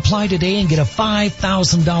drivers. Apply today and get a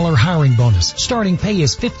 $5,000 hiring bonus. Starting pay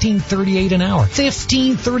is $15.38 an hour.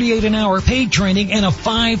 $15.38 an hour, paid training, and a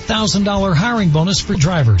 $5,000 hiring bonus for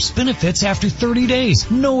drivers. Benefits after 30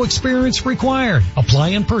 days. No experience required. Apply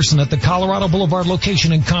in person at the Colorado Boulevard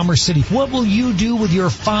location in Commerce City. What will you do with your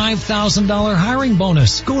 $5,000 hiring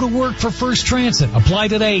bonus? Go to work for First Transit. Apply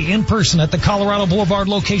today in person at the Colorado Boulevard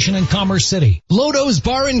location in Commerce City. Lodo's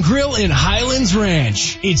Bar and Grill in Highlands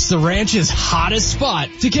Ranch. It's the ranch's hottest spot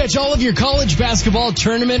to catch all of your college basketball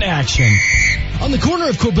tournament action. On the corner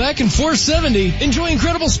of Quebec and 470, enjoy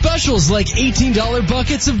incredible specials like $18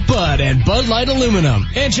 buckets of Bud and Bud Light aluminum.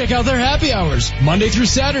 And check out their happy hours, Monday through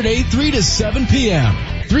Saturday, 3 to 7 p.m.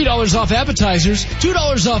 $3 off appetizers,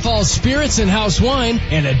 $2 off all spirits and house wine,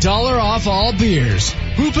 and $1 off all beers.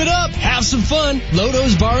 Hoop it up, have some fun.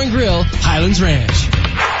 Lodo's Bar and Grill, Highlands Ranch.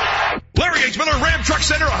 Larry H. Miller Ram Truck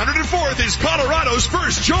Center 104th is Colorado's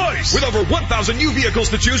first choice. With over 1,000 new vehicles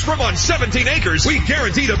to choose from on 17 acres, we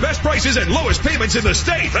guarantee the best prices and lowest payments in the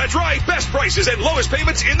state. That's right, best prices and lowest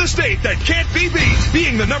payments in the state that can't be beat.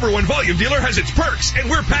 Being the #1 volume dealer has its perks, and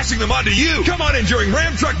we're passing them on to you. Come on in during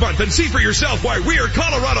Ram Truck Month and see for yourself why we're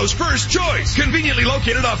Colorado's first choice. Conveniently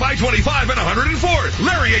located off I-25 and 104th.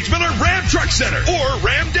 Larry H. Miller Ram Truck Center or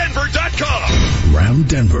RamDenver.com.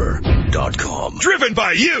 RamDenver.com. Driven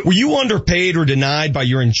by you. Were you underpaid or denied by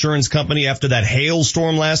your insurance company after that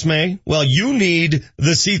hailstorm last May? Well, you need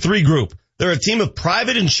the C3 Group. They're a team of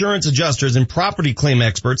private insurance adjusters and property claim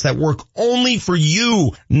experts that work only for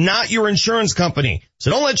you, not your insurance company. So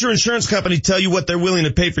don't let your insurance company tell you what they're willing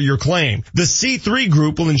to pay for your claim. The C3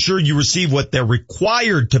 Group will ensure you receive what they're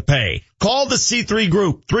required to pay. Call the C3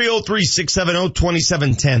 Group,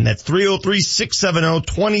 303-670-2710. That's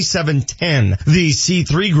 303-670-2710. The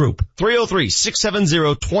C3 Group,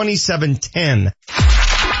 303-670-2710.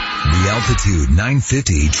 The Altitude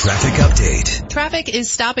 950 traffic update. Traffic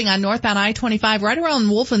is stopping on northbound I-25 right around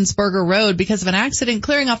Wolfensberger Road because of an accident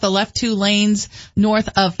clearing off the left 2 lanes north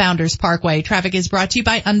of Founders Parkway. Traffic is brought to you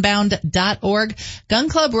by Unbound.org. Gun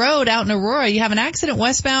Club Road out in Aurora. You have an accident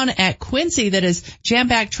westbound at Quincy that is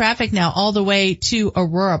jam-packed traffic now all the way to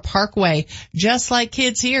Aurora Parkway. Just like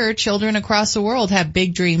kids here, children across the world have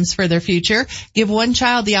big dreams for their future. Give one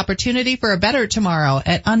child the opportunity for a better tomorrow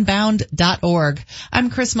at Unbound.org.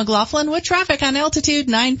 I'm Chris McLaughlin with traffic on Altitude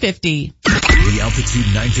 950. The Altitude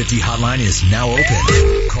 950 hotline is now open.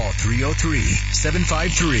 Call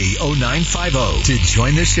 303-753-0950 to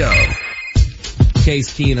join the show.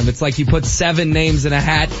 Case Keenum. It's like you put 7 names in a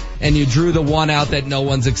hat and you drew the one out that no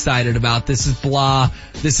one's excited about. This is blah.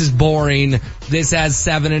 This is boring. This has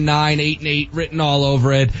 7-9, 8-8 written all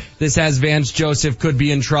over it. This has Vance Joseph could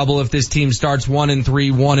be in trouble if this team starts 1-3,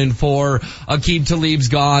 1-4. Aqib Talib's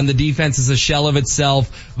gone. The defense is a shell of itself.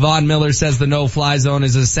 Von Miller says the no-fly zone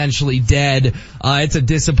is essentially dead. It's a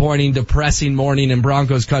disappointing, depressing morning in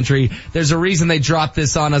Broncos country. There's a reason they dropped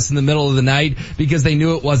this on us in the middle of the night, because they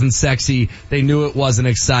knew it wasn't sexy. They knew it wasn't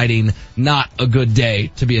exciting. Not a good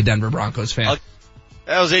day to be a Denver Broncos fan.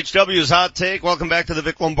 That was HW's Hot Take. Welcome back to the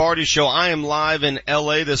Vic Lombardi Show. I am live in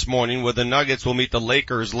LA this morning where the Nuggets will meet the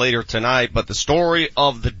Lakers later tonight. But the story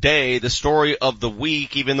of the day, the story of the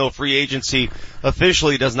week, even though free agency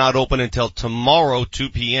officially does not open until tomorrow, 2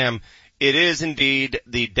 p.m., it is indeed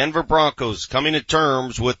the Denver Broncos coming to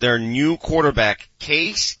terms with their new quarterback,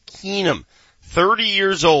 Case Keenum, 30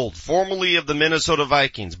 years old, formerly of the Minnesota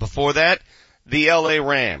Vikings. Before that, the LA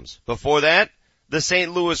Rams. Before that, the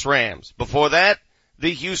St. Louis Rams. Before that,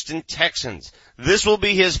 the Houston Texans. This will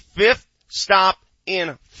be his 5th stop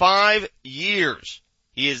in 5 years.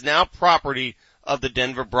 He is now property of the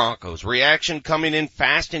Denver Broncos. Reaction coming in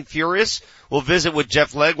fast and furious. We'll visit with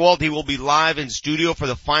Jeff Legwold. He will be live in studio for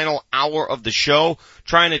the final hour of the show,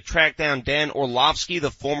 trying to track down Dan Orlovsky, the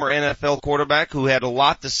former NFL quarterback, who had a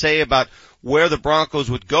lot to say about where the Broncos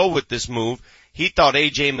would go with this move. He thought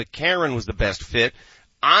A.J. McCarron was the best fit.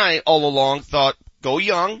 I, all along, thought, go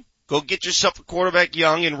young. Go get yourself a quarterback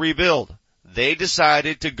young and rebuild. They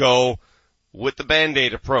decided to go with the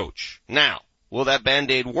Band-Aid approach. Now, will that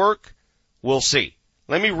Band-Aid work? We'll see.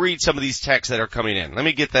 Let me read some of these texts that are coming in. Let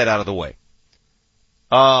me get that out of the way.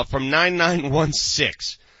 From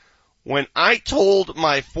 9916. When I told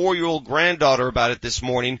my 4-year-old granddaughter about it this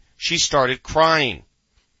morning, she started crying.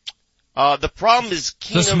 The problem is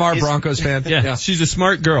Keenum the smart Broncos fan. Yeah, she's a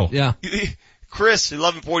smart girl. Yeah. Chris,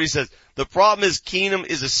 1140 says, the problem is Keenum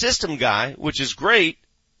is a system guy, which is great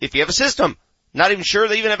if you have a system. Not even sure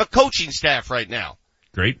they even have a coaching staff right now.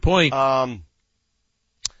 Great point.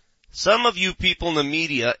 Some of you people in the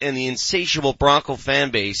media and the insatiable Bronco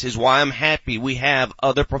fan base is why I'm happy we have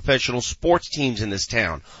other professional sports teams in this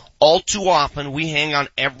town. All too often we hang on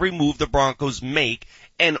every move the Broncos make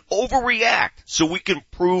and overreact so we can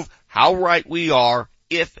prove how right we are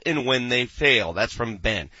if and when they fail. That's from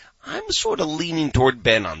Ben. I'm sort of leaning toward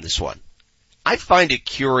Ben on this one. I find it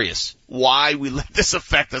curious why we let this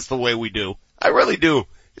affect us the way we do. I really do.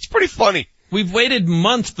 It's pretty funny. We've waited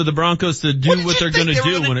months for the Broncos to do what they're going to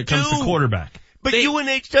do when it comes to quarterback. But you and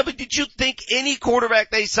HW, did you think any quarterback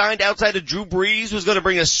they signed outside of Drew Brees was going to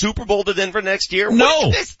bring a Super Bowl to Denver next year? No. What did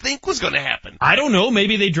you guys think was going to happen? I don't know.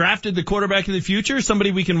 Maybe they drafted the quarterback of the future, somebody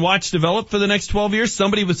we can watch develop for the next 12 years,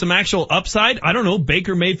 somebody with some actual upside. I don't know.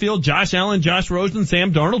 Baker Mayfield, Josh Allen, Josh Rosen,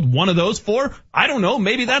 Sam Darnold, one of those 4. I don't know.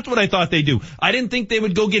 Maybe that's what I thought they'd do. I didn't think they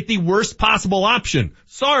would go get the worst possible option.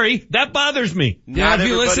 Sorry, that bothers me. Yeah, if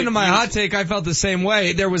you listen to my hot take, I felt the same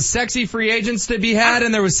way. There was sexy free agents to be had,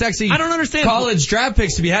 and there was sexy I don't understand. college draft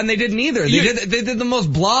picks to be had, and they didn't either. They did the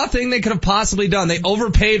most blah thing they could have possibly done. They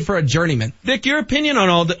overpaid for a journeyman. Vic, your opinion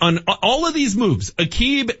on all of these moves,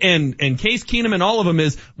 Aqib and Case Keenum and all of them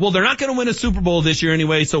is, well, they're not going to win a Super Bowl this year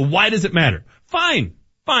anyway, so why does it matter? Fine.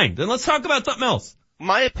 Then let's talk about something else.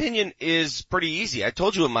 My opinion is pretty easy. I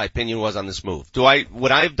told you what my opinion was on this move.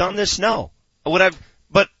 Would I have done this? No.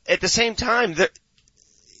 But at the same time,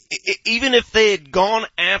 even if they had gone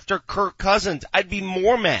after Kirk Cousins, I'd be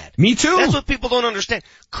more mad. Me too. That's what people don't understand.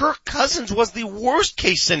 Kirk Cousins was the worst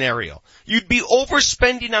case scenario. You'd be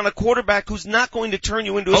overspending on a quarterback who's not going to turn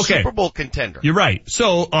you into a Super Bowl contender. You're right.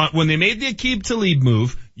 So, when they made the Aqib Talib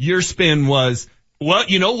move, your spin was, well,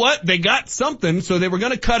 you know what? They got something, so they were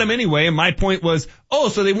going to cut him anyway. And my point was,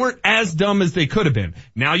 so they weren't as dumb as they could have been.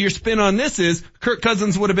 Now your spin on this is Kirk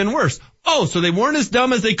Cousins would have been worse. So they weren't as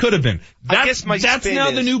dumb as they could have been. That's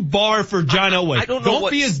now the new bar for John Elway. Don't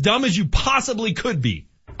be as dumb as you possibly could be.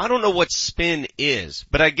 I don't know what spin is,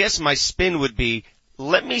 but I guess my spin would be,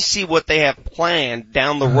 let me see what they have planned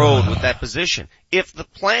down the road with that position. If the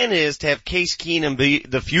plan is to have Case Keenum be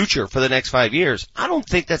the future for the next 5 years, I don't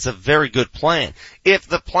think that's a very good plan. If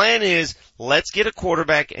the plan is, let's get a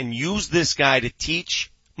quarterback and use this guy to teach,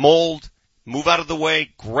 mold, move out of the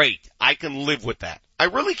way, great. I can live with that. I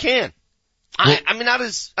really can. I'm not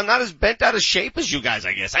as bent out of shape as you guys,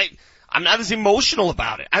 I guess. I'm not as emotional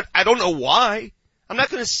about it. I don't know why. I'm not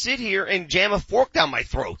going to sit here and jam a fork down my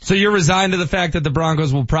throat. So you're resigned to the fact that the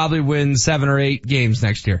Broncos will probably win 7 or 8 games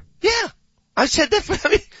next year? Yeah. I said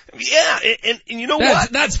that Yeah, and you know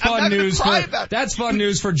what? That's fun news. That's fun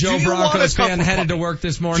news for Joe Broncos fan headed to work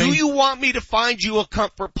this morning. Do you want me to find you a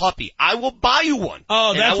comfort puppy? I will buy you one.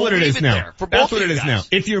 Oh, that's what it is now. That's what it is now.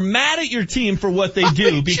 If you're mad at your team for what they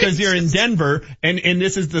do because you're in Denver and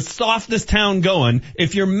this is the softest town going,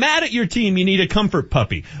 if you're mad at your team, you need a comfort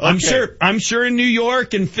puppy. Okay. I'm sure in New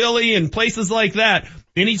York and Philly and places like that,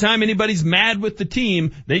 anytime anybody's mad with the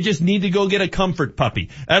team, they just need to go get a comfort puppy.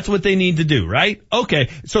 That's what they need to do, right? Okay.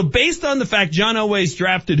 So based on the fact John Elway's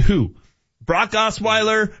drafted who? Brock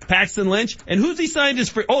Osweiler, Paxton Lynch, and who's he signed as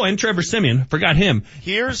free? Oh, and Trevor Siemian. Forgot him.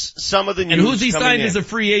 Here's some of the news. And who's he signed as a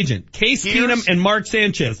free agent? Case Keenum and Mark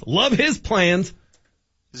Sanchez. Love his plans.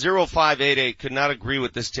 0588 could not agree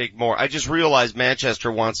with this take more. I just realized Manchester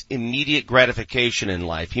wants immediate gratification in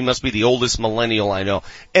life. He must be the oldest millennial I know.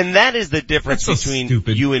 And that is the difference between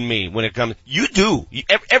you and me when it comes. You do.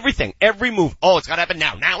 Everything. Every move. Oh, it's gotta happen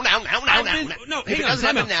now. Now. No, hang on.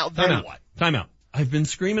 Time out. I've been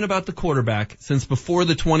screaming about the quarterback since before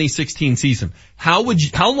the 2016 season. How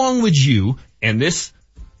long would you and this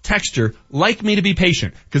texture like me to be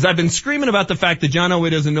patient? Because I've been screaming about the fact that John Elway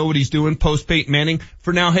doesn't know what he's doing post Peyton Manning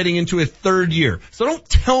for now heading into his third year. So don't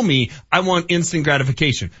tell me I want instant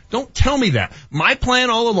gratification. Don't tell me that. My plan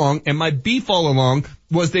all along and my beef all along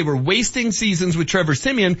was they were wasting seasons with Trevor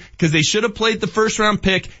Siemian because they should have played the first round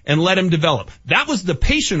pick and let him develop. That was the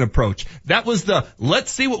patient approach. That was the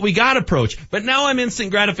let's see what we got approach. But now I'm instant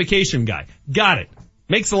gratification guy. Got it.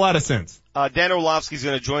 Makes a lot of sense. Dan Orlovsky's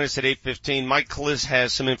going to join us at 8:15. Mike Klis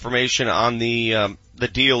has some information on the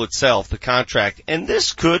deal itself, the contract, and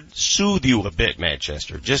this could soothe you a bit,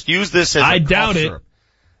 Manchester. Just use this as I doubt it.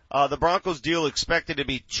 The Broncos deal expected to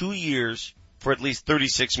be 2 years for at least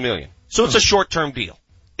 $36 million. So it's a short-term deal.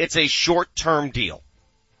 It's a short-term deal.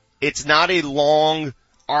 It's not a long,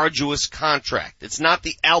 arduous contract. It's not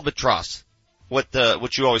the albatross. What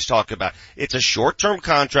you always talk about. It's a short-term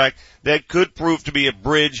contract that could prove to be a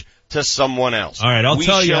bridge to someone else. All right, I'll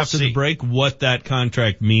tell you after the break what that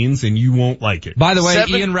contract means, and you won't like it. By the way,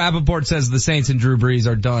 Ian Rappaport says the Saints and Drew Brees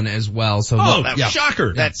are done as well. So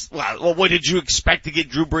shocker. Well, what did you expect to get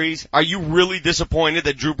Drew Brees? Are you really disappointed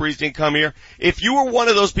that Drew Brees didn't come here? If you were one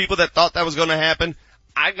of those people that thought that was going to happen,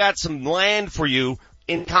 I got some land for you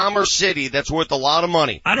in Commerce City that's worth a lot of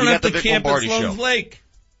money. I don't have to camp at Sloan's Lake.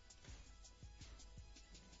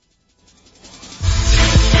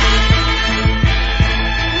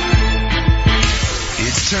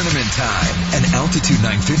 It's tournament time, and Altitude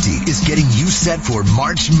 950 is getting you set for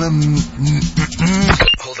March.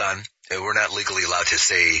 Hold on. We're not legally allowed to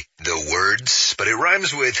say the words, but it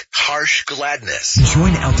rhymes with harsh gladness.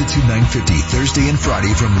 Join Altitude 950 Thursday and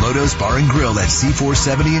Friday from Lodo's Bar and Grill at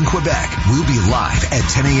C470 in Quebec. We'll be live at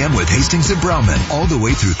 10 a.m. with Hastings and Browman all the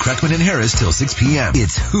way through Kreckman and Harris till 6 p.m.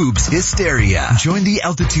 It's Hoops Hysteria. Join the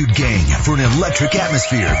Altitude gang for an electric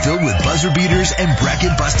atmosphere filled with buzzer beaters and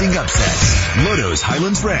bracket-busting upsets. Lodo's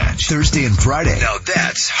Highlands Ranch, Thursday and Friday. Now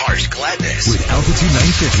that's harsh gladness with Altitude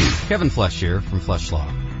 950. Kevin Flesh here from Flesh Law.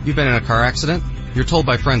 You've been in a car accident? You're told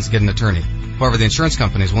by friends to get an attorney. However, the insurance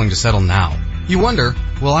company is willing to settle now. You wonder,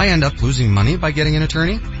 will I end up losing money by getting an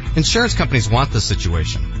attorney? Insurance companies want this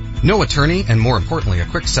situation. No attorney, and more importantly, a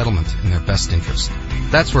quick settlement in their best interest.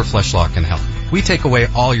 That's where Flesh Law can help. We take away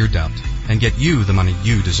all your doubt and get you the money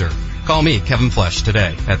you deserve. Call me, Kevin Flesh,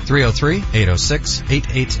 today at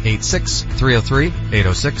 303-806-8886,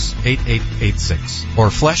 303-806-8886, or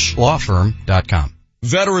fleshlawfirm.com.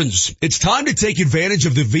 Veterans, it's time to take advantage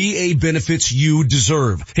of the VA benefits you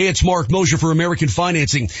deserve. Hey, it's Mark Mosier for American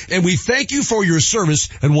Financing, and we thank you for your service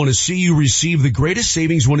and want to see you receive the greatest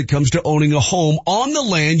savings when it comes to owning a home on the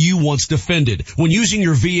land you once defended. When using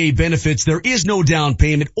your VA benefits, there is no down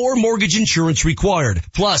payment or mortgage insurance required.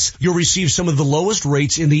 Plus, you'll receive some of the lowest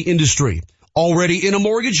rates in the industry. Already in a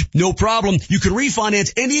mortgage? No problem. You can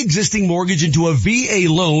refinance any existing mortgage into a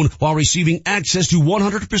VA loan while receiving access to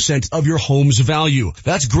 100% of your home's value.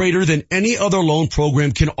 That's greater than any other loan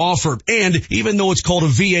program can offer. And even though it's called a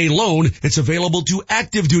VA loan, it's available to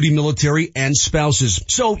active duty military and spouses.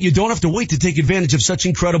 So you don't have to wait to take advantage of such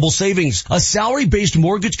incredible savings. A salary-based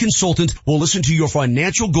mortgage consultant will listen to your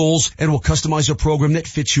financial goals and will customize a program that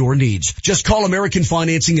fits your needs. Just call American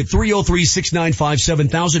Financing at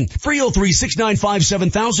 303-695-7000, 303-695-7000,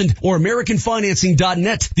 or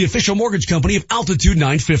AmericanFinancing.net, the official mortgage company of Altitude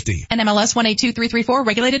 950. NMLS 182334,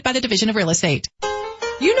 regulated by the Division of Real Estate.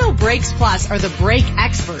 You know Brakes Plus are the brake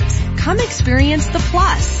experts. Come experience the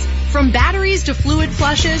plus. From batteries to fluid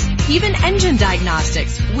flushes, even engine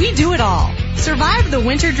diagnostics, we do it all. Survive the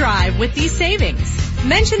winter drive with these savings.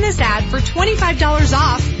 Mention this ad for $25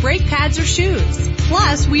 off brake pads or shoes.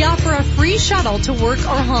 Plus, we offer a free shuttle to work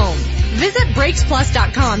or home. Visit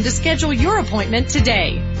BrakesPlus.com to schedule your appointment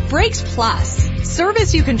today. Brakes Plus.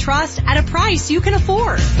 Service you can trust at a price you can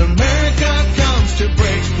afford. America comes to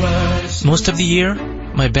Brakes Plus. Most of the year,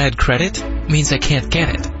 my bad credit means I can't get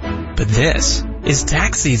it. But this is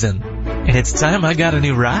tax season, and it's time I got a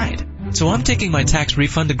new ride. So I'm taking my tax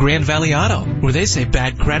refund to Grand Valley Auto, where they say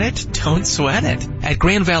bad credit, don't sweat it. At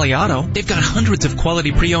Grand Valley Auto, they've got hundreds of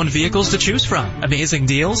quality pre-owned vehicles to choose from. Amazing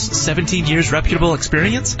deals, 17 years reputable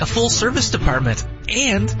experience, a full service department,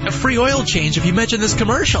 and a free oil change if you mention this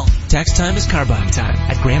commercial. Tax time is car buying time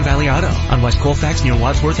at Grand Valley Auto on West Colfax near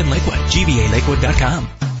Wadsworth and Lakewood. GVALakewood.com.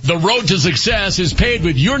 The road to success is paved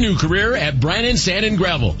with your new career at Brannan Sand and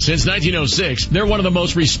Gravel. Since 1906, they're one of the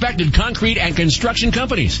most respected concrete and construction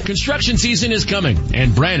companies. Construction season is coming,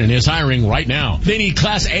 and Brannan is hiring right now. They need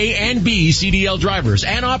Class A and B CDL drivers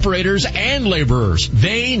and operators and laborers.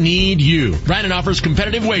 They need you. Brannan offers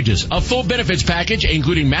competitive wages, a full benefits package,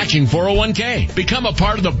 including matching 401k. Become a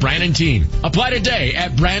part of the Brannan team. Apply today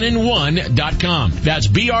at Brannan1.com. That's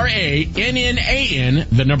BRANNAN,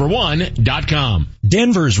 the number 1.com.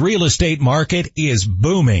 Denver's real estate market is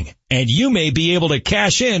booming, and you may be able to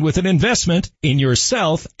cash in with an investment in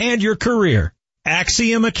yourself and your career.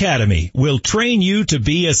 Axiom Academy will train you to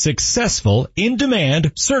be a successful,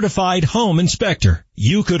 in-demand, certified home inspector.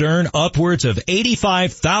 You could earn upwards of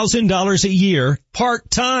 $85,000 a year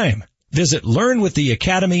part-time. Visit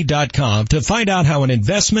learnwiththeacademy.com to find out how an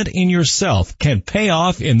investment in yourself can pay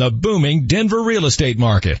off in the booming Denver real estate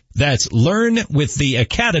market. That's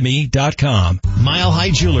learnwiththeacademy.com. Mile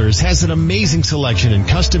High Jewelers has an amazing selection in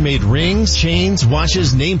custom-made rings, chains,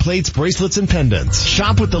 watches, nameplates, bracelets, and pendants.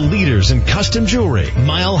 Shop with the leaders in custom jewelry.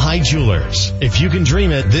 Mile High Jewelers. If you can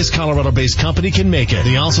dream it, this Colorado-based company can make it.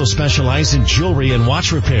 They also specialize in jewelry and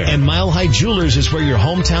watch repair. And Mile High Jewelers is where your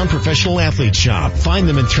hometown professional athletes shop. Find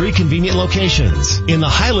them in 3 convenient locations. In the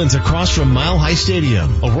Highlands across from Mile High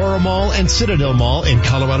Stadium, Aurora Mall, and Citadel Mall in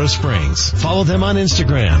Colorado Springs. Follow them on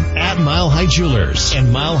Instagram at Mile High Jewelers and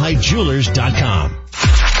milehighjewelers.com.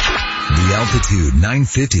 The Altitude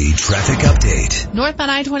 950 traffic update.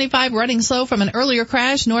 Northbound I-25 running slow from an earlier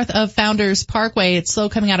crash north of Founders Parkway. It's slow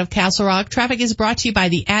coming out of Castle Rock. Traffic is brought to you by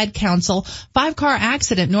the Ad Council. 5-car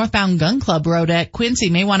accident northbound Gun Club Road at Quincy.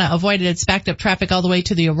 May want to avoid it. It's backed up traffic all the way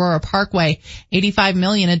to the Aurora Parkway. 85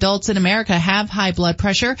 million adults in America have high blood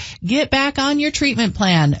pressure. Get back on your treatment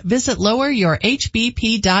plan. Visit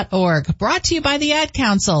loweryourhbp.org. Brought to you by the Ad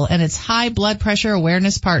Council and its high blood pressure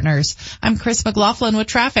awareness partners. I'm Chris McLaughlin with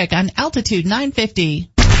traffic on Altitude 950.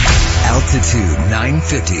 Altitude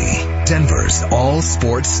 950, Denver's all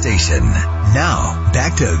sports station. Now,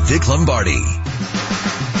 back to Vic Lombardi.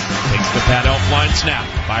 Takes the pad elf line snap.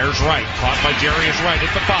 Fires right. Caught by Darius Wright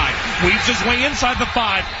at the 5. Weaves his way inside the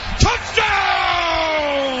 5.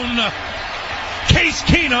 Touchdown! Case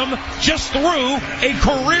Keenum just threw a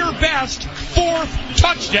career best 4th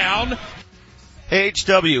touchdown. Hey,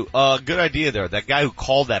 HW, good idea there. That guy who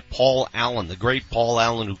called that, Paul Allen, the great Paul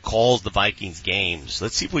Allen who calls the Vikings games.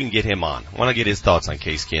 Let's see if we can get him on. I want to get his thoughts on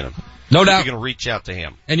Case Keenum. No doubt. We're going to reach out to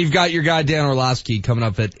him. And you've got your guy Dan Orlovsky coming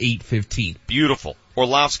up at 8:15. Beautiful.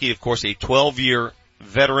 Orlovsky, of course, a 12-year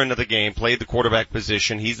veteran of the game, played the quarterback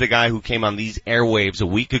position. He's the guy who came on these airwaves a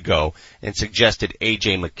week ago and suggested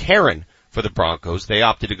A.J. McCarron for the Broncos. They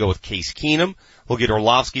opted to go with Case Keenum. We'll get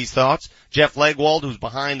Orlovsky's thoughts. Jeff Legwold, who's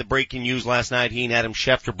behind the breaking news last night, he and Adam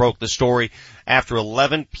Schefter broke the story after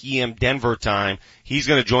 11 p.m. Denver time. He's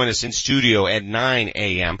going to join us in studio at 9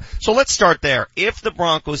 a.m. So let's start there. If the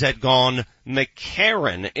Broncos had gone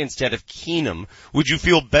McCarron instead of Keenum, would you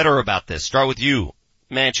feel better about this? Start with you,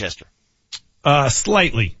 Manchester.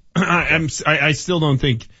 Slightly. I still don't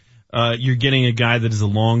think you're getting a guy that is a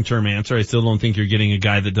long-term answer. I still don't think you're getting a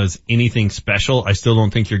guy that does anything special. I still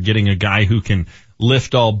don't think you're getting a guy who can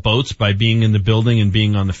lift all boats by being in the building and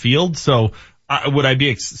being on the field. So would I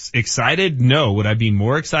be excited? No. Would I be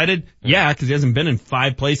more excited? Yeah, because he hasn't been in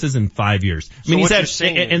 5 places in 5 years. I mean, he's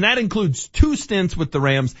had, and that includes 2 stints with the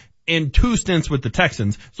Rams and 2 stints with the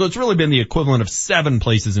Texans. So it's really been the equivalent of 7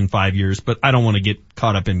 places in 5 years, but I don't want to get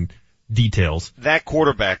caught up in details. That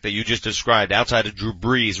quarterback that you just described outside of Drew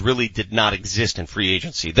Brees really did not exist in free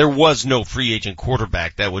agency. There was no free agent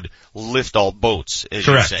quarterback that would lift all boats, as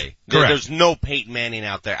Correct. you say. Correct. There's no Peyton Manning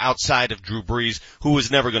out there outside of Drew Brees who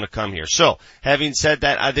was never going to come here. So, having said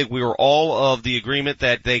that, I think we were all of the agreement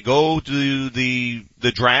that they go to the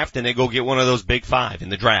draft and they go get one of those big 5 in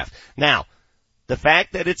the draft. Now, the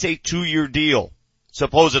fact that it's a 2-year deal,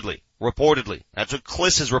 supposedly, reportedly, that's what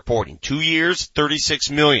Kliss is reporting. 2 years,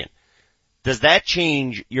 $36 million. Does that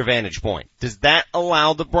change your vantage point? Does that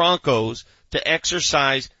allow the Broncos to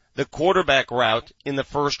exercise the quarterback route in the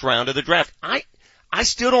first round of the draft? I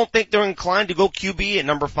still don't think they're inclined to go QB at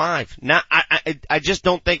number 5. I just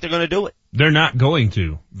don't think they're going to do it. They're not going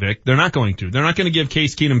to, Vic. They're not going to. They're not going to give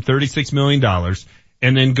Case Keenum $36 million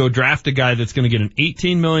and then go draft a guy that's going to get an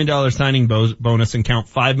 $18 million signing bonus and count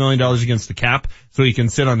 $5 million against the cap so he can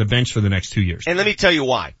sit on the bench for the next 2 years. And let me tell you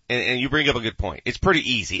why. And you bring up a good point. It's pretty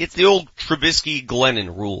easy. It's the old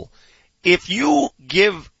Trubisky-Glennon rule. If you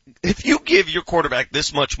give your quarterback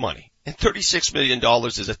this much money, and $36 million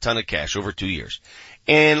is a ton of cash over 2 years,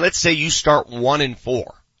 and let's say you start 1-4,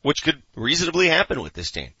 which could reasonably happen with this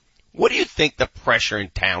team. What do you think the pressure in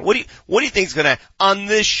town? What do you think's gonna on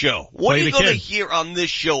this show? What are you gonna hear on this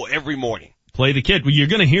show every morning? Play the kid. Well, you're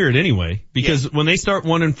gonna hear it anyway because when they start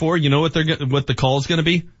 1-4, you know what what the call's gonna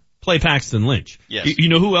be? Play Paxton Lynch. Yes. You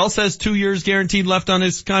know who else has 2 years guaranteed left on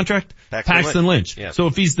his contract? Paxton Lynch. Yes. So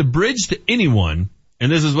if he's the bridge to anyone,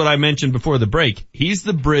 and this is what I mentioned before the break, he's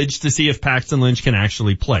the bridge to see if Paxton Lynch can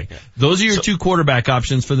actually play. Yeah. Those are your 2 quarterback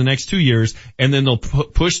options for the next 2 years, and then they'll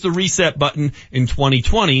push the reset button in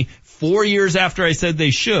 2020, 4 years after I said they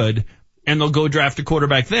should, and they'll go draft a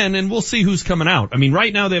quarterback then, and we'll see who's coming out. I mean,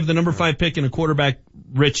 right now they have the number 5 pick in a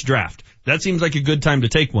quarterback-rich draft. That seems like a good time to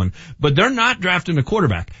take one. But they're not drafting a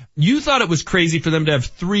quarterback. You thought it was crazy for them to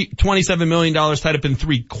have $27 million tied up in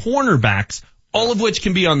 3 cornerbacks, all of which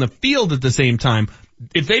can be on the field at the same time.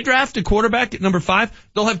 If they draft a quarterback at number 5,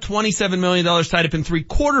 they'll have $27 million tied up in 3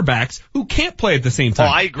 quarterbacks who can't play at the same time.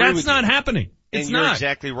 Oh, I agree with you. That's not happening. And you're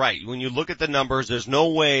exactly right. When you look at the numbers, there's no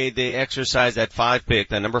way they exercise that 5 pick,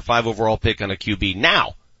 that number 5 overall pick on a QB.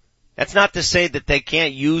 Now, that's not to say that they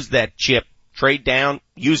can't use that chip, trade down,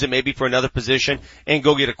 use it maybe for another position, and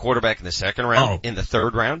go get a quarterback in the 2nd round, in the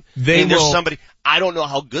 3rd round. There's somebody, I don't know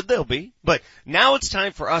how good they'll be, but now it's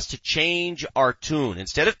time for us to change our tune.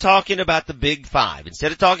 Instead of talking about the Big 5,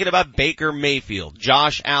 instead of talking about Baker Mayfield,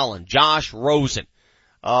 Josh Allen, Josh Rosen,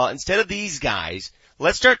 instead of these guys,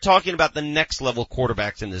 let's start talking about the next level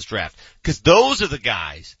quarterbacks in this draft. Because those are the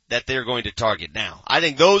guys that they're going to target now. I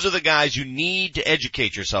think those are the guys you need to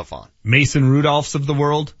educate yourself on. Mason Rudolphs of the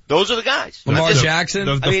world. Those are the guys. Lamar Jackson.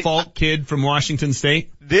 The default kid from Washington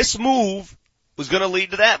State. This move was going to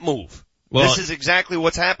lead to that move. Well, this is exactly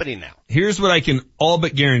what's happening now. Here's what I can all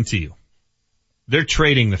but guarantee you. They're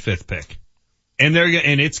trading the 5th pick. And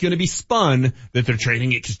it's going to be spun that they're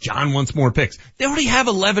trading it because John wants more picks. They already have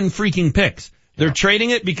 11 freaking picks. They're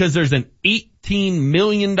trading it because there's an $18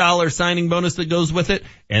 million signing bonus that goes with it,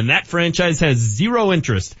 and that franchise has zero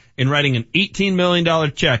interest in writing an $18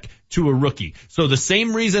 million check to a rookie. So the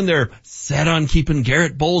same reason they're set on keeping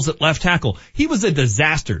Garrett Bowles at left tackle. He was a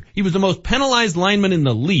disaster. He was the most penalized lineman in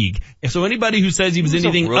the league. So anybody who says he was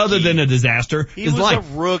anything other than a disaster is lying. He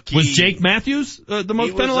was a rookie. Was Jake Matthews the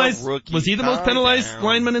most penalized? Was he the most penalized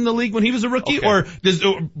lineman in the league when he was a rookie? Okay.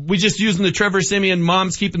 Or we just using the Trevor Siemian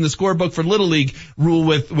mom's keeping the scorebook for Little League rule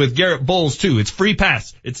with Garrett Bowles too? It's free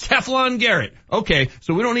pass. It's Teflon Garrett. Okay,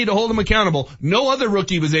 so we don't need to hold him accountable. No other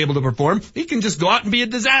rookie was able to perform. He can just go out and be a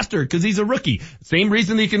disaster because he's a rookie. Same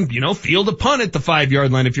reason he can, field a punt at the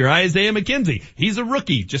 5-yard line if you're Isaiah McKenzie. He's a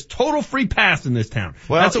rookie. Just total free pass in this town.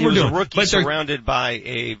 Well, that's what we're doing. A rookie surrounded by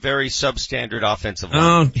a very substandard offensive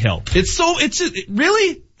line. Oh, hell. It's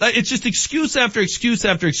just excuse after excuse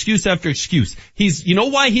after excuse after excuse. You know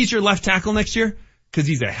why he's your left tackle next year? Because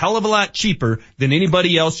he's a hell of a lot cheaper than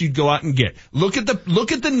anybody else you'd go out and get. Look at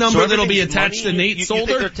the number that'll be attached to Nate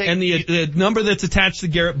Solder and the number that's attached to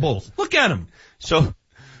Garrett Bowles. Look at him.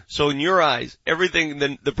 So in your eyes, everything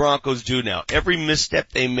the Broncos do now, every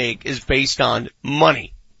misstep they make is based on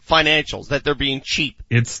money, financials, that they're being cheap.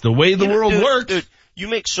 It's the way the world works. Dude, you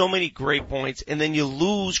make so many great points and then you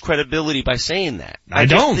lose credibility by saying that. I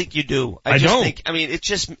don't think you do.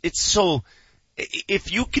 It's so,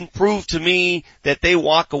 if you can prove to me that they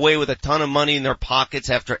walk away with a ton of money in their pockets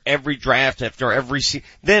after every draft, after every season,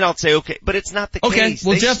 then I'll say okay, but it's not the case. Okay,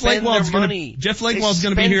 well, Jeff Legwald's going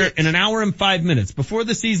to be here in an hour and 5 minutes. Before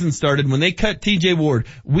the season started, when they cut TJ Ward,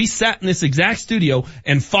 we sat in this exact studio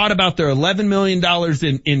and fought about their $11 million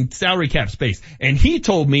in salary cap space. And he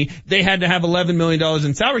told me they had to have $11 million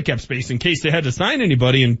in salary cap space in case they had to sign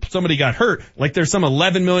anybody and somebody got hurt, like there's some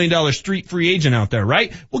 $11 million street free agent out there,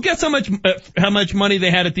 right? Well, guess how much money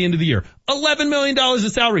they had at the end of the year. $11 million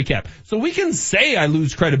of salary cap. So we can say I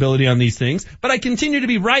lose credibility on these things, but I continue to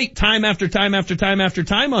be right time after time after time after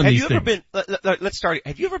time on these things. Let's start.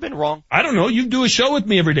 Have you ever been wrong? I don't know. You do a show with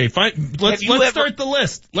me every day. Fine. Let's start the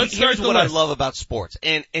list. Here's what I love about sports.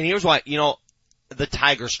 And here's why, the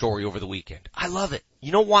Tiger story over the weekend. I love it.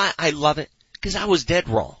 You know why I love it? Because I was dead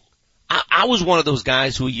wrong. I was one of those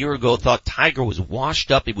guys who a year ago thought Tiger was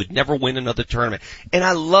washed up. He would never win another tournament. And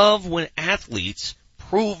I love when athletes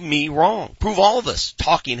prove me wrong. Prove all of us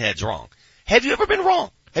talking heads wrong. Have you ever been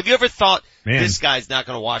wrong? Have you ever thought, Man. this guy's not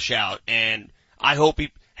going to wash out, and I hope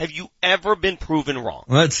have you ever been proven wrong?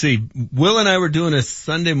 Let's see. Will and I were doing a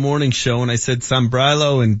Sunday morning show, and I said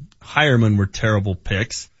Sambrilo and Hireman were terrible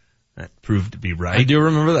picks. That proved to be right. I do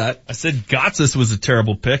remember that. I said Gotsis was a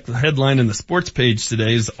terrible pick. The headline in the sports page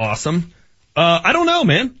today is awesome. I don't know,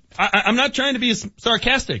 man. I'm not trying to be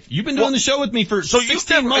sarcastic. You've been doing the show with me for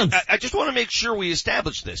 16 months. I just want to make sure we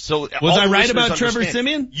establish this. So was I right about Trevor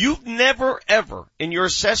Siemian? You've never ever, in your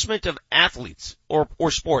assessment of athletes or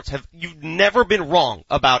sports, you've never been wrong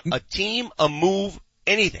about a team, a move,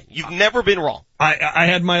 anything. You've never been wrong. I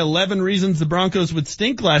had my 11 reasons the Broncos would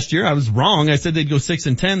stink last year. I was wrong. I said they'd go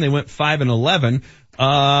 6-10. They went 5-11.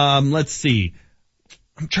 Let's see.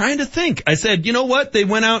 I'm trying to think. I said, you know what? They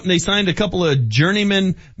went out and they signed a couple of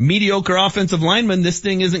journeyman, mediocre offensive linemen. This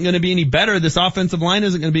thing isn't going to be any better. This offensive line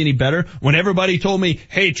isn't going to be any better. When everybody told me,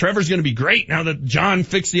 hey, Trevor's going to be great now that John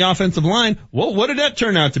fixed the offensive line. Well, what did that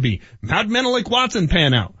turn out to be? How'd Menelik Watson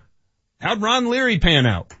pan out? How'd Ron Leary pan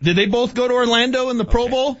out? Did they both go to Orlando in the Pro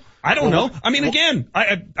Bowl? I don't know. I mean, again,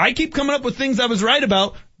 I keep coming up with things I was right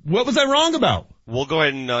about. What was I wrong about? We'll go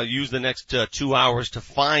ahead and use the next 2 hours to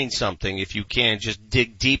find something. If you can, just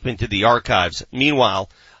dig deep into the archives. Meanwhile,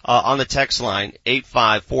 on the text line,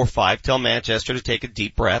 8545, tell Manchester to take a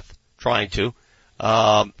deep breath. Trying to.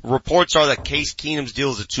 Reports are that Case Keenum's deal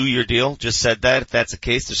is a 2-year deal. Just said that. If that's the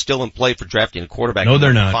case, they're still in play for drafting a quarterback. No,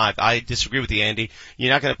 they're not. 5. I disagree with you, Andy.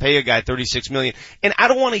 You're not going to pay a guy $36 million. And I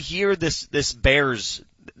don't want to hear this Bears,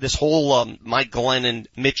 this whole Mike Glennon,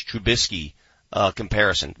 Mitch Trubisky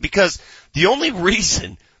comparison, because the only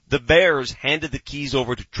reason the Bears handed the keys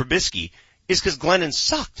over to Trubisky is because Glennon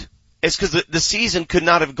sucked. It's because the season could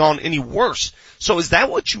not have gone any worse. So is that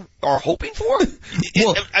what you are hoping for?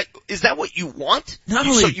 Well, is that what you want? Not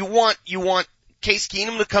only, so you want Case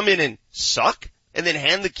Keenum to come in and suck and then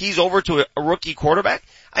hand the keys over to a rookie quarterback?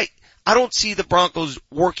 I don't see the Broncos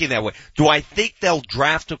working that way. Do I think they'll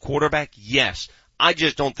draft a quarterback? Yes. I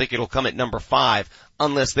just don't think it'll come at number 5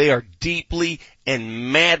 unless they are deeply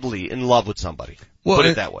and madly in love with somebody. Well, put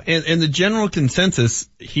it that way. And the general consensus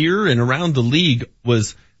here and around the league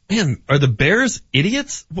was, man, are the Bears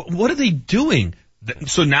idiots? What are they doing?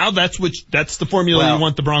 So now that's the formula you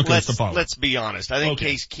want the Broncos to follow. Let's be honest. I think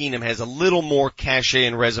Case Keenum has a little more cachet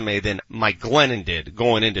and resume than Mike Glennon did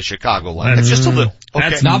going into Chicago. That's just a little. Okay.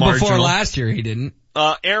 That's not marginal. Before last year he didn't.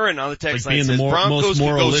 Aaron on the text line says Broncos could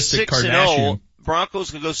go 6-0. Broncos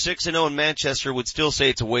could go 6-0 and Manchester would still say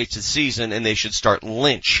it's a wasted season and they should start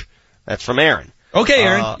Lynch. That's from Aaron. Okay,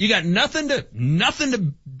 Aaron, you got nothing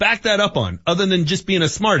to back that up on other than just being a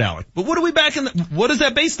smart aleck. But what are we what is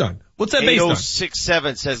that based on? What's that based on?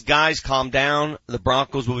 8067 says, guys, calm down. The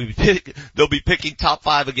Broncos they'll be picking top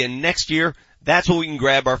 5 again next year. That's when we can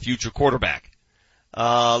grab our future quarterback.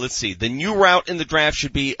 Let's see. The new route in the draft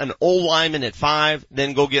should be an old lineman at 5,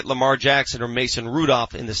 then go get Lamar Jackson or Mason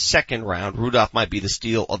Rudolph in the second round. Rudolph might be the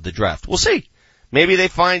steal of the draft. We'll see. Maybe they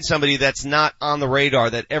find somebody that's not on the radar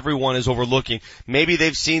that everyone is overlooking. Maybe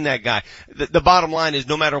they've seen that guy. The bottom line is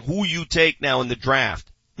no matter who you take now in the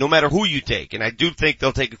draft, no matter who you take, and I do think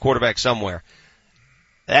they'll take a quarterback somewhere,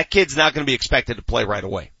 that kid's not going to be expected to play right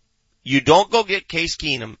away. You don't go get Case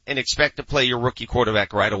Keenum and expect to play your rookie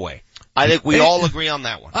quarterback right away. I think we all agree on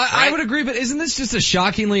that one. I would agree, but isn't this just a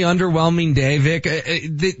shockingly underwhelming day, Vic?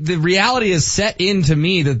 The reality is set in to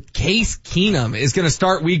me that Case Keenum is going to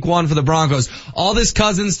start week 1 for the Broncos. All this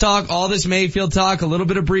Cousins talk, all this Mayfield talk, a little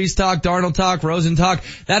bit of Breeze talk, Darnold talk, Rosen talk,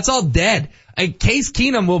 that's all dead. Case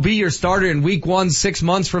Keenum will be your starter in week 1, 6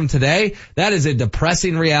 months from today. That is a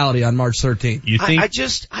depressing reality on March 13th. You think?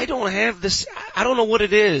 I don't have this, I don't know what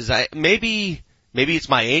it is. Maybe it's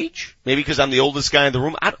my age. Maybe because I'm the oldest guy in the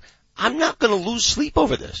room. I'm not going to lose sleep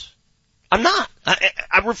over this. I'm not.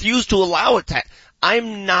 I refuse to allow it to.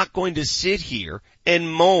 I'm not going to sit here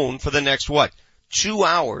and moan for the next, 2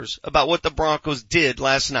 hours about what the Broncos did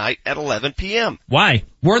last night at 11 p.m. Why?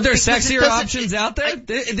 Were there sexier options out there?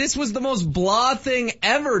 This was the most blah thing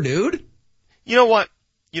ever, dude. You know what?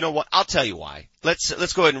 I'll tell you why.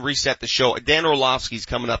 Let's go ahead and reset the show. Dan Orlovsky's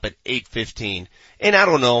coming up at 8:15. And I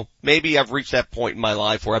don't know, maybe I've reached that point in my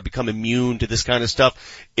life where I've become immune to this kind of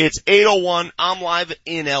stuff. It's 8:01. I'm live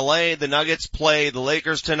in LA. The Nuggets play the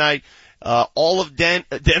Lakers tonight. All of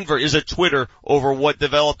Denver is a Twitter over what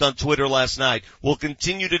developed on Twitter last night. We'll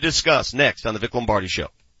continue to discuss next on the Vic Lombardi Show.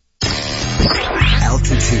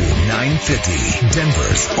 Altitude 950,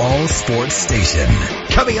 Denver's all sports station.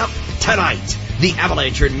 Coming up tonight, the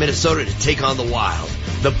Avalanche are in Minnesota to take on the Wild.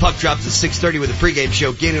 The puck drops at 6:30 with a pregame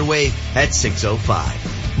show, Gaining Wave at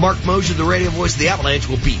 6:05. Mark Mosier, the radio voice of the Avalanche,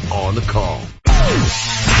 will be on the call.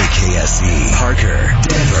 The KSE, Parker,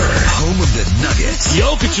 Denver, home of the Nuggets.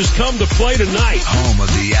 Jokic has come to play tonight. Home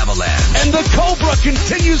of the Avalanche. And the Cobra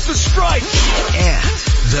continues to strike. And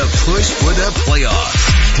the push for the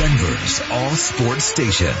playoffs. Denver's all-sports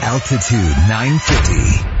station, Altitude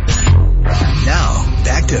 950. Now,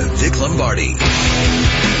 back to Vic Lombardi.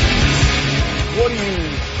 What do you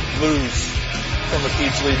lose from a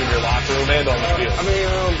Keats leaving your locker room and on the field? I mean,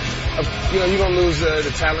 you're going to lose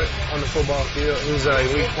the talent on the football field. He's an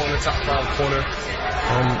elite corner, top 5 corner.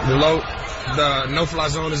 The no-fly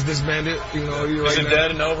zone is disbanded. Is it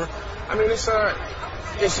dead and over? I mean, it's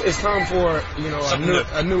time for,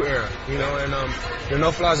 a new era, and the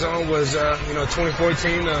no-fly zone was,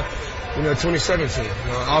 2014 2017.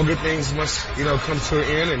 All good things must, come to an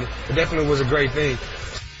end, and it definitely was a great thing.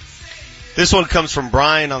 This one comes from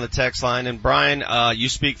Brian on the text line, and Brian, you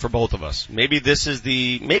speak for both of us. Maybe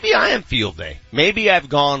I am field day. Maybe I've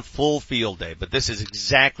gone full field day, but this is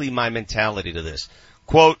exactly my mentality to this.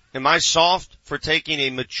 Quote, am I soft for taking a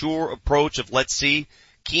mature approach of let's see?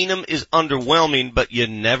 Keenum is underwhelming, but you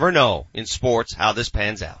never know in sports how this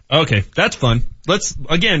pans out. Okay, that's fun. Let's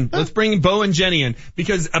bring Bo and Jenny in,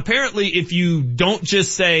 because apparently if you don't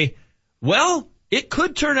just say, well, it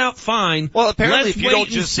could turn out fine. Well, apparently if you don't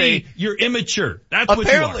just say you're immature. That's what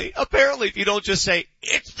you are. Apparently if you don't just say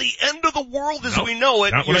it's the end of the world as we know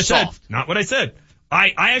it, you're soft. Not what I said.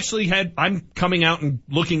 I'm coming out and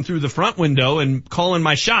looking through the front window and calling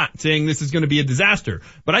my shot, saying this is going to be a disaster.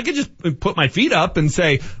 But I could just put my feet up and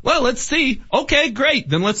say, well, let's see. Okay, great.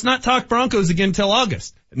 Then let's not talk Broncos again till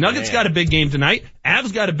August. Nuggets got a big game tonight.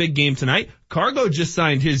 Avs got a big game tonight. Cargo just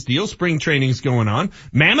signed his deal. Spring training's going on.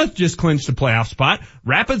 Mammoth just clinched a playoff spot.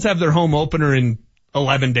 Rapids have their home opener in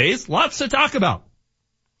 11 days. Lots to talk about.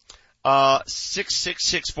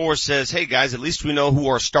 6664 says, hey guys, at least we know who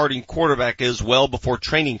our starting quarterback is well before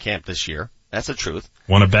training camp this year. That's the truth.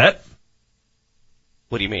 Want to bet?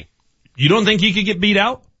 What do you mean? You don't think he could get beat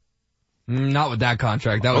out? Not with that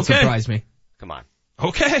contract. That would surprise me. Come on.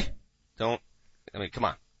 Okay. Come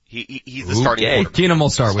on. He's the starting quarterback. Keenum will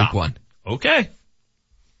start week 1. Okay.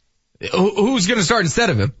 Who's going to start instead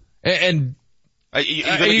of him? And are you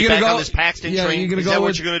going to get back on this Paxton train? Is that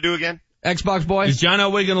what you're going to do again? Xbox boy? Is John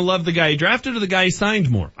Elway going to love the guy he drafted or the guy he signed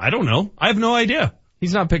more? I don't know. I have no idea.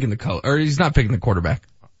 He's not picking he's not picking the quarterback.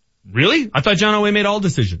 Really? I thought John Elway made all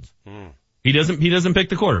decisions. He doesn't pick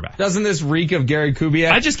the quarterback. Doesn't this reek of Gary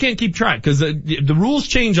Kubiak? I just can't keep track because the rules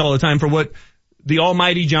change all the time for what the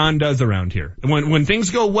almighty John does around here. When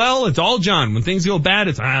things go well, it's all John. When things go bad,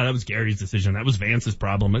 it's, that was Gary's decision. That was Vance's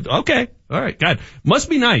problem. Okay. All right. God.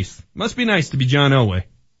 Must be nice. Must be nice to be John Elway.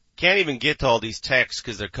 Can't even get to all these texts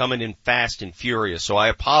because they're coming in fast and furious. So I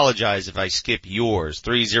apologize if I skip yours.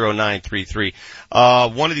 30933.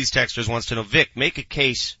 One of these texters wants to know, Vic, make a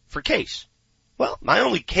case for Case. Well, my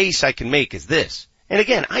only case I can make is this. And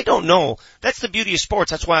again, I don't know. That's the beauty of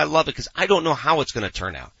sports. That's why I love it, because I don't know how it's going to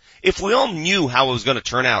turn out. If we all knew how it was going to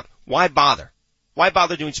turn out, why bother? Why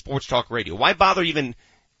bother doing sports talk radio? Why bother even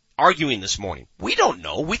arguing this morning? We don't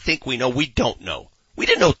know. We think we know. We don't know. We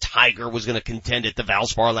didn't know Tiger was going to contend at the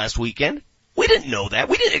Valspar last weekend. We didn't know that.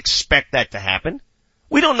 We didn't expect that to happen.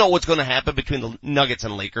 We don't know what's going to happen between the Nuggets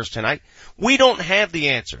and Lakers tonight. We don't have the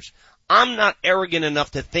answers. I'm not arrogant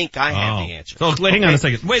enough to think I have the answers. So hang on a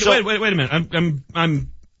second. Wait a minute.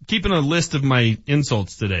 I'm keeping a list of my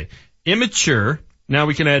insults today. Immature. Now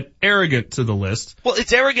we can add arrogant to the list. Well,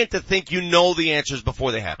 it's arrogant to think you know the answers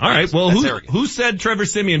before they happen. All right. Well, who said Trevor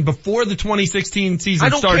Siemian before the 2016 season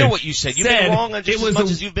started? I don't care what you said. You've been wrong on just as much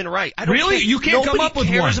as you've been right. I don't really? care. You can't come up with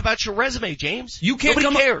one. Nobody cares about your resume, James. You can't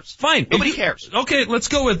Nobody cares. Fine. Nobody cares. Okay, let's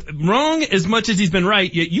go with wrong as much as he's been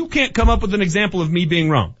right, yet you can't come up with an example of me being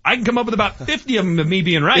wrong. I can come up with about 50 of them of me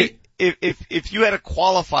being right. If you had a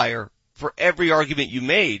qualifier for every argument you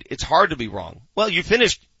made, it's hard to be wrong. Well,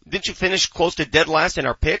 didn't you finish close to dead last in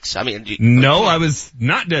our picks? I mean, no, I was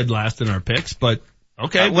not dead last in our picks, but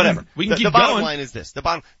okay, whatever. We can keep going. The bottom going. line is this.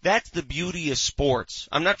 That's the beauty of sports.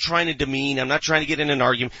 I'm not trying to demean. I'm not trying to get in an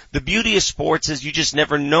argument. The beauty of sports is you just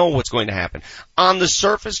never know what's going to happen. On the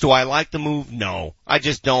surface, do I like the move? No, I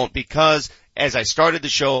just don't, because as I started the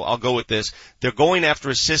show, I'll go with this. They're going after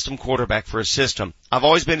a system quarterback for a system. I've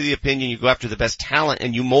always been of the opinion you go after the best talent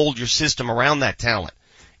and you mold your system around that talent.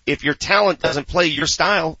 If your talent doesn't play your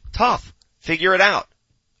style, tough. Figure it out.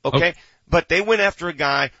 Okay? But they went after a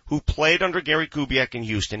guy who played under Gary Kubiak in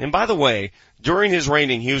Houston. And by the way, during his reign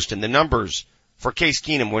in Houston, the numbers for Case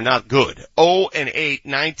Keenum were not good. 0-8,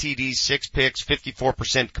 9 TDs, 6 picks,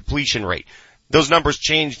 54% completion rate. Those numbers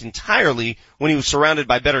changed entirely when he was surrounded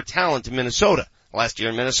by better talent in Minnesota. Last year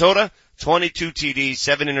in Minnesota, 22 TDs,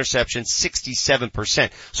 7 interceptions,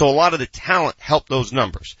 67%. So a lot of the talent helped those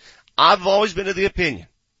numbers. I've always been of the opinion,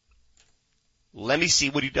 let me see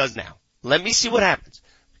what he does now. Let me see what happens.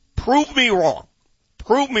 Prove me wrong.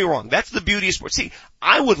 Prove me wrong. That's the beauty of sports. See,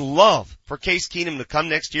 I would love for Case Keenum to come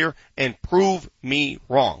next year and prove me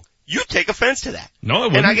wrong. You take offense to that. No, I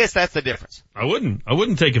wouldn't. And I guess that's the difference. I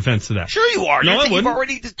wouldn't take offense to that. Sure you are. No, I wouldn't. You've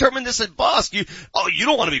already determined this is bust. You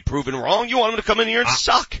don't want to be proven wrong. You want him to come in here and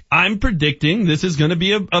suck. I'm predicting this is going to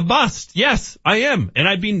be a bust. Yes, I am. And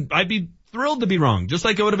I'd be thrilled to be wrong. Just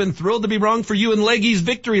like I would have been thrilled to be wrong for you and Leggy's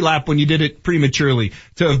victory lap when you did it prematurely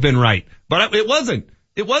to have been right. But it wasn't.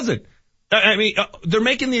 It wasn't. I mean, they're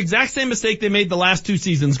making the exact same mistake they made the last 2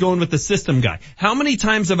 seasons going with the system guy. How many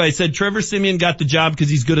times have I said Trevor Siemian got the job because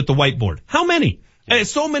he's good at the whiteboard? How many? Yeah.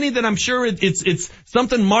 So many that I'm sure it's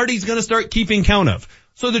something Marty's going to start keeping count of.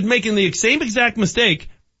 So they're making the same exact mistake,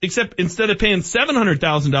 except instead of paying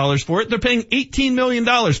 $700,000 for it, they're paying $18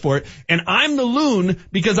 million for it. And I'm the loon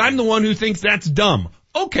because I'm the one who thinks that's dumb.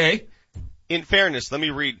 Okay. In fairness, let me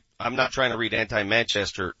read. I'm not trying to read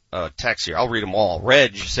anti-Manchester texts here. I'll read them all.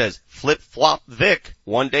 Reg says, flip-flop Vic.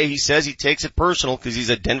 One day he says he takes it personal because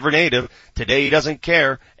he's a Denver native. Today he doesn't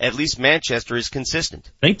care. At least Manchester is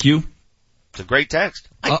consistent. Thank you. It's a great text.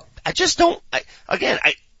 I just don't,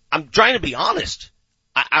 I'm trying to be honest.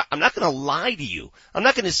 I'm not going to lie to you. I'm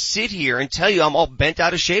not going to sit here and tell you I'm all bent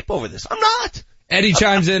out of shape over this. I'm not. Eddie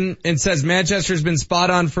chimes in and says Manchester's been spot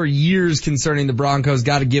on for years concerning the Broncos.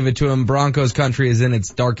 Got to give it to him. Broncos country is in its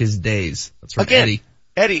darkest days. That's from Eddie.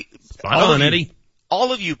 Eddie. Spot on, Eddie.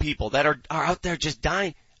 All of you people that are out there just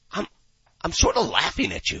dying, I'm sort of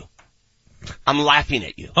laughing at you. I'm laughing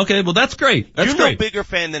at you. Okay, well that's great. That's You're great. no bigger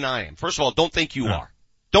fan than I am. First of all, don't think you are.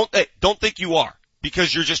 Don't think you are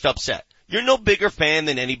because you're just upset. You're no bigger fan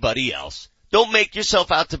than anybody else. Don't make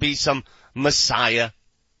yourself out to be some messiah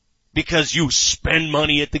because you spend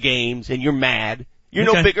money at the games and you're mad. You're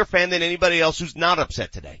no bigger fan than anybody else who's not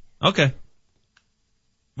upset today. Okay.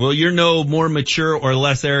 Well, you're no more mature or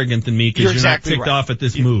less arrogant than me because you're not ticked off at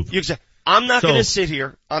this move. I'm not going to sit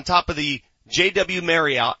here on top of the JW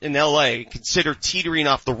Marriott in LA consider teetering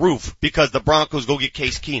off the roof because the Broncos go get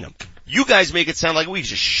Case Keenum. You guys make it sound like we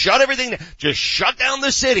just shut everything down. Just shut down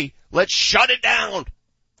the city. Let's shut it down.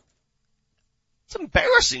 It's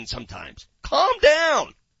embarrassing sometimes. Calm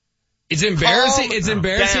down. It's embarrassing. It's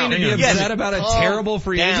embarrassing to be upset about a terrible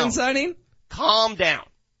free agent signing. Calm down.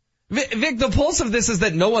 Vic, the pulse of this is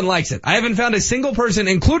that no one likes it. I haven't found a single person,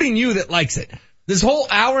 including you, that likes it. This whole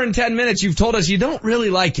hour and 10 minutes you've told us you don't really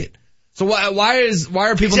like it. So why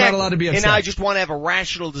are people not allowed to be upset? And I just want to have a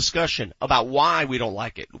rational discussion about why we don't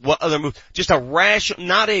like it. What other moves? Just a rational,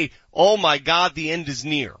 not a, oh my God, the end is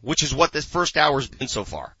near, which is what this first hour's been so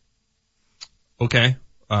far. Okay.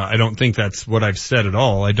 I don't think that's what I've said at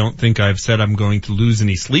all. I don't think I've said I'm going to lose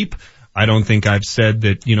any sleep. I don't think I've said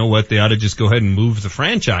that, you know what, they ought to just go ahead and move the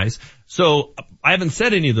franchise. So I haven't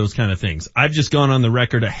said any of those kind of things. I've just gone on the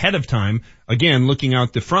record ahead of time, again, looking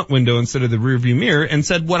out the front window instead of the rearview mirror and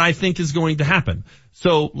said what I think is going to happen.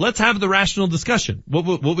 So let's have the rational discussion.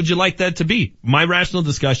 What would you like that to be? My rational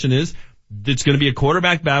discussion is it's going to be a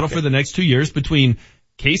quarterback battle for the next 2 years between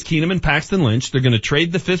Case Keenum and Paxton Lynch. They're going to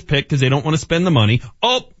trade the 5th pick because they don't want to spend the money.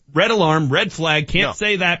 Oh, red alarm, red flag. Can't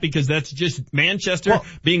say that because that's just Manchester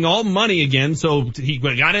being all money again. So he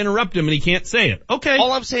got to interrupt him and he can't say it. Okay.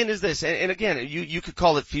 All I'm saying is this, and again, you could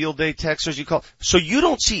call it field day texters. So you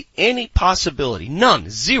don't see any possibility, none,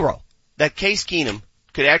 zero, that Case Keenum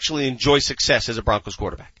could actually enjoy success as a Broncos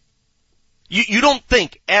quarterback. You don't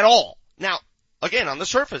think at all. Now, again, on the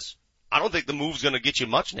surface, I don't think the move's going to get you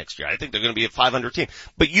much next year. I think they're going to be a 500 team.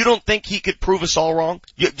 But you don't think he could prove us all wrong?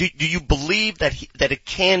 Do you believe that it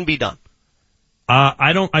can be done?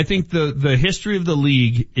 I don't. I think the history of the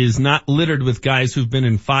league is not littered with guys who've been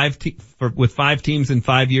in with 5 teams in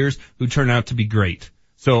 5 years who turn out to be great.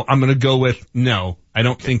 So I'm going to go with no. I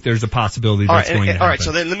don't think there's a possibility that's going to happen. All right.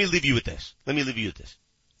 So then let me leave you with this.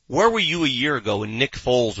 Where were you a year ago when Nick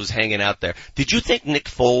Foles was hanging out there? Did you think Nick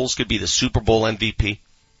Foles could be the Super Bowl MVP?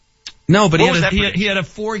 No, but he had a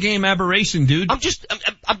 4-game aberration, dude. I'm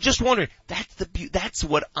just wondering. That's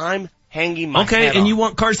what I'm hanging my hat on. Okay, and you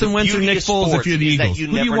want Carson Wentz or Nick Foles if you're the Eagles? Who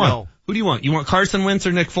do you want? Who do you want? You want Carson Wentz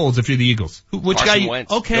or Nick Foles if you're the Eagles? Which Carson guy?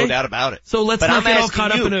 Wentz, okay, no doubt about it. So let's not get all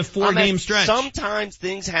caught up in a 4-game stretch. Sometimes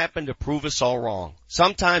things happen to prove us all wrong.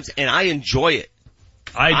 Sometimes, and I enjoy it.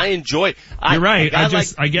 I enjoy it. You're right. I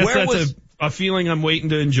guess that's a feeling I'm waiting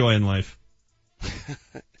to enjoy in life.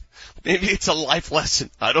 Maybe it's a life lesson.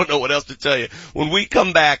 I don't know what else to tell you. When we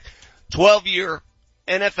come back, 12-year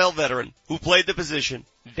NFL veteran who played the position,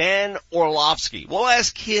 Dan Orlovsky. We'll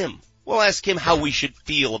ask him We'll ask him how we should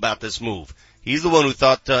feel about this move. He's the one who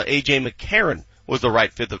thought A.J. McCarron was the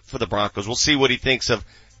right fit for the Broncos. We'll see what he thinks of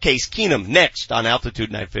Case Keenum next on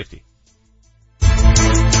Altitude 950.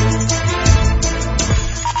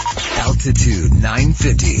 Altitude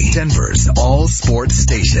 950, Denver's all sports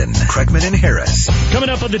station. Kreckman and Harris. Coming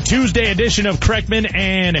up on the Tuesday edition of Kreckman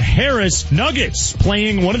and Harris, Nuggets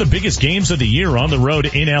playing one of the biggest games of the year on the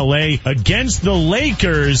road in LA against the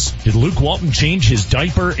Lakers. Did Luke Walton change his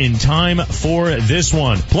diaper in time for this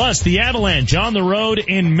one? Plus, the Avalanche on the road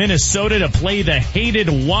in Minnesota to play the hated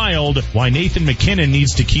Wild. Why Nathan McKinnon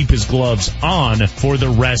needs to keep his gloves on for the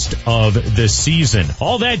rest of the season.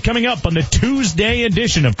 All that coming up on the Tuesday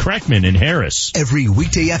edition of Kreckman and Harris. Every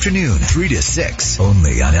weekday afternoon, 3 to 6,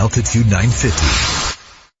 only on Altitude 950.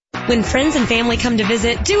 When friends and family come to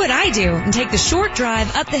visit, do what I do and take the short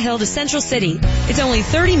drive up the hill to Central City. It's only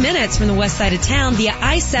 30 minutes from the west side of town via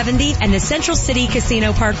I-70 and the Central City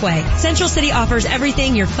Casino Parkway. Central City offers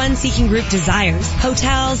everything your fun-seeking group desires.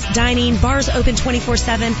 Hotels, dining, bars open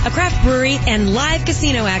 24/7, a craft brewery, and live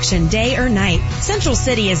casino action day or night. Central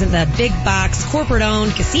City isn't the big box,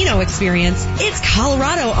 corporate-owned casino experience. It's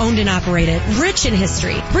Colorado-owned and operated, rich in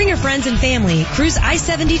history. Bring your friends and family, cruise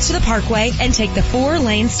I-70 to the Parkway, and take the 4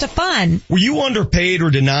 lanes to fun. Were you underpaid or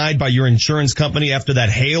denied by your insurance company after that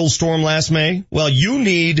hailstorm last May? Well, you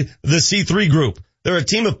need the C3 Group. They're a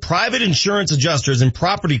team of private insurance adjusters and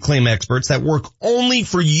property claim experts that work only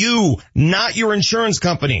for you, not your insurance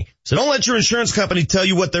company. So don't let your insurance company tell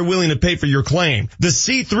you what they're willing to pay for your claim. The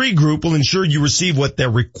C3 Group will ensure you receive what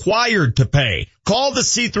they're required to pay. Call the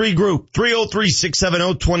C3 Group,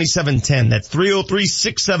 303-670-2710. That's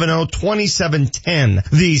 303-670-2710.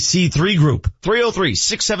 The C3 Group,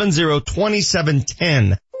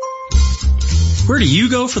 303-670-2710. Where do you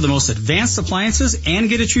go for the most advanced appliances and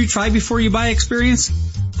get a true try before you buy experience?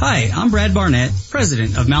 Hi, I'm Brad Barnett,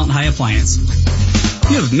 president of Mountain High Appliance.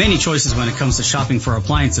 You have many choices when it comes to shopping for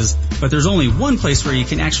appliances, but there's only one place where you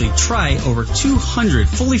can actually try over 200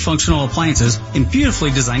 fully functional appliances in beautifully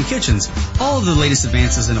designed kitchens. All of the latest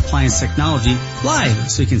advances in appliance technology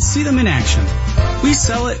live so you can see them in action. We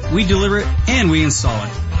sell it, we deliver it, and we install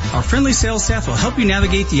it. Our friendly sales staff will help you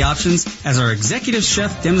navigate the options as our executive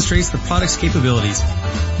chef demonstrates the product's capabilities.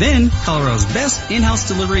 Then, Colorado's best in-house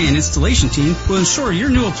delivery and installation team will ensure your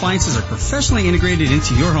new appliances are professionally integrated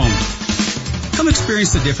into your home. Come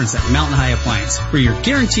experience the difference at Mountain High Appliance, where you're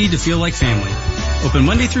guaranteed to feel like family. Open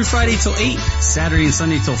Monday through Friday till 8, Saturday and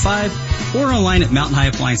Sunday till 5, or online at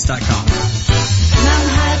mountainhighappliance.com. Mountain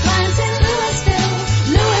High Appliance in Louisville.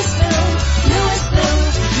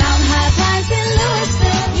 Mountain High Appliance in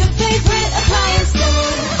Louisville. Your favorite appliance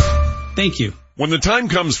store. Thank you. When the time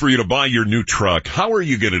comes for you to buy your new truck, how are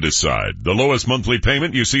you going to decide? The lowest monthly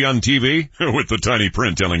payment you see on TV? With the tiny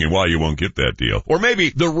print telling you why you won't get that deal. Or maybe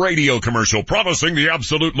the radio commercial promising the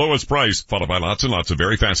absolute lowest price, followed by lots and lots of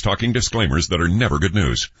very fast-talking disclaimers that are never good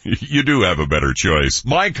news. You do have a better choice.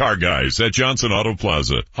 My Car Guys at Johnson Auto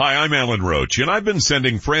Plaza. Hi, I'm Alan Roach, and I've been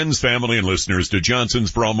sending friends, family, and listeners to Johnson's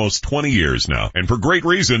for almost 20 years now. And for great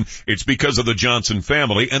reason, it's because of the Johnson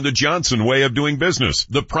family and the Johnson way of doing business.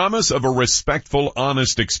 The promise of a respectful,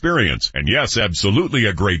 honest experience. And yes, absolutely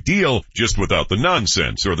a great deal, just without the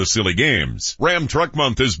nonsense or the silly games. Ram Truck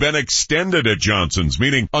Month has been extended at Johnson's,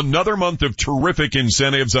 meaning another month of terrific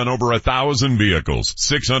incentives on over 1,000 vehicles,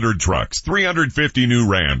 600 trucks, 350 new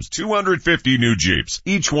Rams, 250 new Jeeps,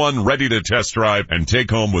 each one ready to test drive and take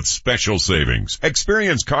home with special savings.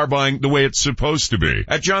 Experience car buying the way it's supposed to be.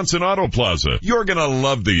 At Johnson Auto Plaza, you're gonna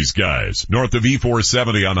love these guys. North of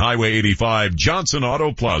E470 on Highway 85,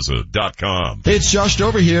 johnsonautoplaza.com. It's Josh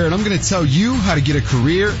Dover here, and I'm going to tell you how to get a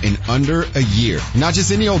career in under a year. Not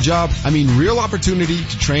just any old job, I mean real opportunity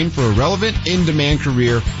to train for a relevant, in-demand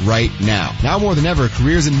career right now. Now more than ever,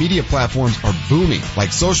 careers in media platforms are booming,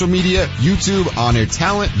 like social media, YouTube, on-air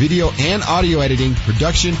talent, video and audio editing,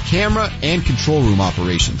 production, camera, and control room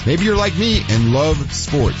operations. Maybe you're like me and love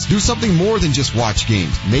sports. Do something more than just watch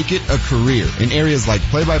games. Make it a career in areas like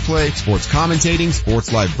play-by-play, sports commentating,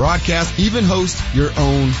 sports live broadcast, even host your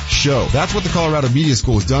own show. That's what the Colorado Media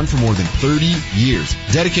School has done for more than 30 years,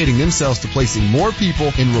 dedicating themselves to placing more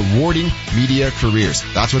people in rewarding media careers.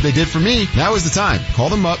 That's what they did for me. Now is the time. Call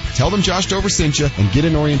them up, tell them Josh Dover sent you, and get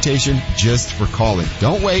an orientation just for calling.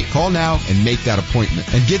 Don't wait. Call now and make that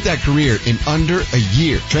appointment and get that career in under a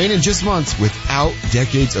year. Train in just months without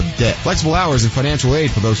decades of debt. Flexible hours and financial aid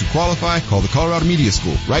for those who qualify. Call the Colorado Media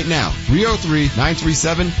School right now.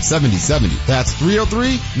 303-937-7070. That's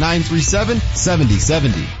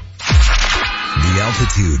 303-937-7070. The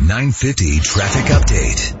Altitude 950 traffic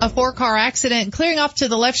update. A 4-car accident clearing off to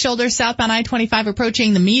the left shoulder southbound I-25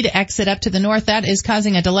 approaching the Meade exit up to the north. That is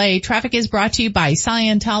causing a delay. Traffic is brought to you by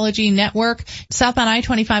Scientology Network. Southbound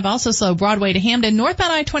I-25 also slow Broadway to Hamden.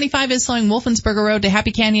 Northbound I-25 is slowing Wolfensberger Road to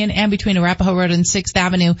Happy Canyon and between Arapahoe Road and 6th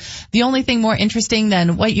Avenue. The only thing more interesting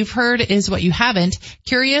than what you've heard is what you haven't.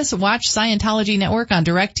 Curious? Watch Scientology Network on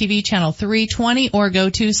DirecTV channel 320 or go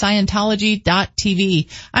to Scientology.tv.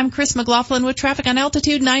 I'm Chris McLaughlin with traffic on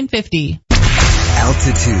Altitude 950.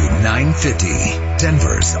 Altitude 950,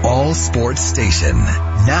 Denver's all sports station.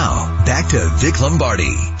 Now, back to Vic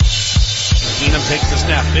Lombardi. Keenum takes the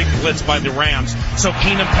snap. Big blitz by the Rams. So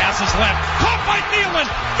Keenum passes left. Caught by Thielen.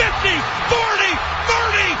 50, 40,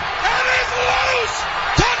 30, and is loose.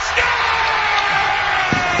 Touchdown!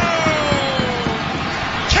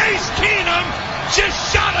 Case Keenum just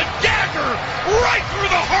shot a dagger right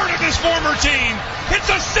through the heart of his former team. It's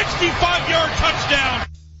a 65-yard touchdown.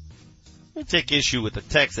 Let me take issue with the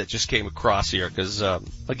text that just came across here because,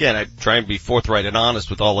 again, I try and be forthright and honest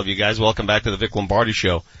with all of you guys. Welcome back to the Vic Lombardi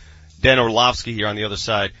Show. Dan Orlovsky here on the other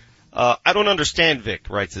side. I don't understand, Vic,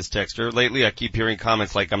 writes this texter. Lately, I keep hearing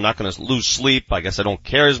comments like, I'm not going to lose sleep. I guess I don't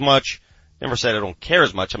care as much. Never said I don't care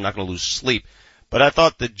as much. I'm not going to lose sleep. But I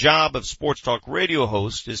thought the job of sports talk radio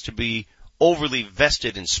host is to be overly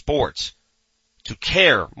vested in sports, to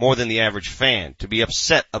care more than the average fan, to be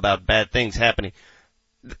upset about bad things happening.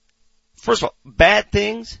 First of all, bad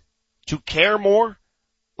things? To care more?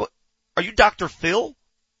 Are you Dr. Phil?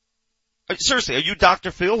 Seriously, are you Dr.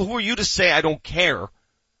 Phil? Who are you to say I don't care?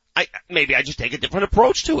 Maybe I just take a different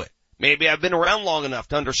approach to it. Maybe I've been around long enough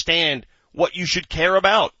to understand what you should care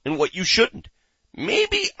about and what you shouldn't.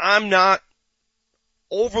 Maybe I'm not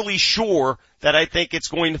overly sure that I think it's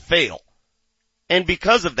going to fail. And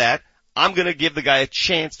because of that, I'm going to give the guy a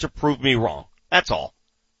chance to prove me wrong. That's all.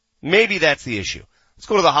 Maybe that's the issue. Let's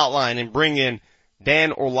go to the hotline and bring in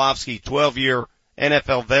Dan Orlovsky, 12-year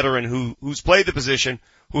NFL veteran who's played the position,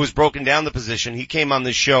 who has broken down the position. He came on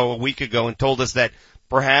this show a week ago and told us that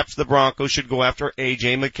perhaps the Broncos should go after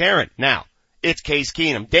A.J. McCarron. Now, it's Case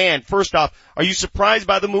Keenum. Dan, first off, are you surprised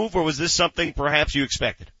by the move, or was this something perhaps you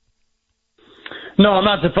expected? No, I'm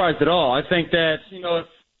not surprised at all. I think that,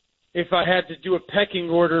 if I had to do a pecking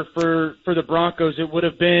order for the Broncos, it would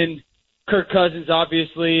have been Kirk Cousins,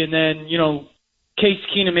 obviously, and then, Case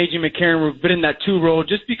Keenum, A.J. McCarron would have been in that 2 role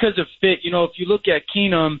just because of fit. If you look at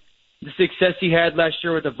Keenum, the success he had last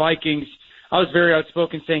year with the Vikings, I was very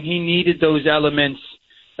outspoken saying he needed those elements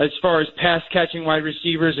as far as pass-catching wide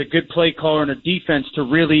receivers, a good play caller, and a defense to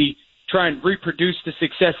really try and reproduce the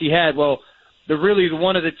success he had. Well,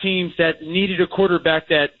 one of the teams that needed a quarterback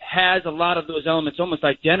that has a lot of those elements almost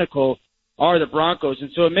identical are the Broncos. And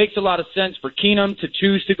so it makes a lot of sense for Keenum to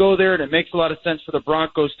choose to go there, and it makes a lot of sense for the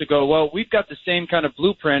Broncos to go, well, we've got the same kind of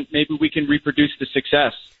blueprint. Maybe we can reproduce the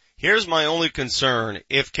success. Here's my only concern.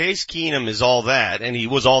 If Case Keenum is all that, and he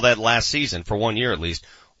was all that last season for 1 year at least,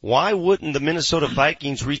 why wouldn't the Minnesota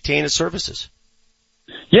Vikings retain his services?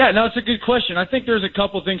 Yeah, no, it's a good question. I think there's a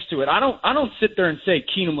couple things to it. I don't sit there and say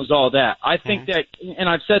Keenum was all that. I think that, and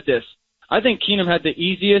I've said this, I think Keenum had the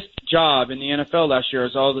easiest job in the NFL last year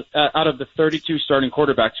out of the 32 starting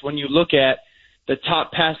quarterbacks. When you look at the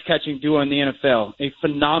top pass-catching duo in the NFL, a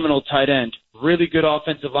phenomenal tight end, really good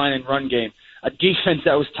offensive line and run game, a defense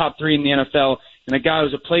that was top 3 in the NFL, and a guy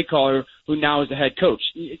who's a play caller who now is a head coach.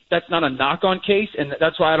 That's not a knock on Case, and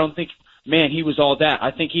that's why I don't think, he was all that.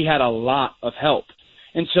 I think he had a lot of help.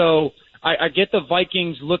 And so I get the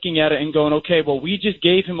Vikings looking at it and going, okay, well, we just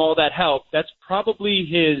gave him all that help. That's probably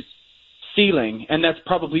his ceiling, and that's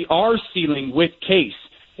probably our ceiling with Case.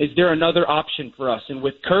 Is there another option for us? And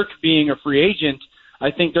with Kirk being a free agent,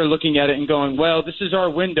 I think they're looking at it and going, well, this is our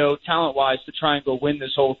window talent-wise to try and go win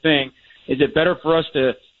this whole thing. Is it better for us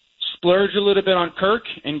to splurge a little bit on Kirk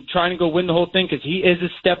and try and go win the whole thing because he is a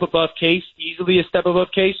step above Case, easily a step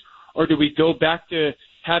above Case, or do we go back to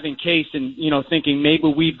having Case and, thinking maybe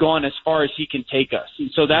we've gone as far as he can take us? And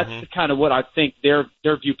so that's kind of what I think their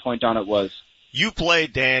viewpoint on it was. You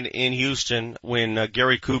played, Dan, in Houston when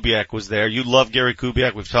Gary Kubiak was there. You love Gary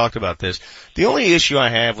Kubiak. We've talked about this. The only issue I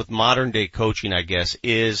have with modern-day coaching, I guess,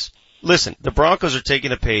 is, listen, the Broncos are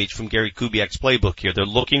taking a page from Gary Kubiak's playbook here. They're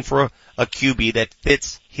looking for a QB that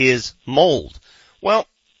fits his mold. Well,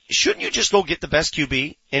 shouldn't you just go get the best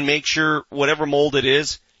QB and make sure whatever mold it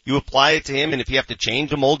is, you apply it to him, and if you have to change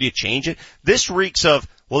the mold, you change it? This reeks of,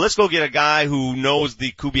 well, let's go get a guy who knows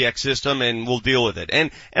the Kubiak system and we'll deal with it.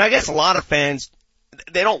 And I guess a lot of fans,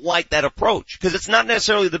 they don't like that approach because it's not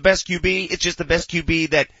necessarily the best QB. It's just the best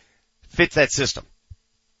QB that fits that system.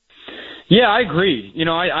 Yeah, I agree.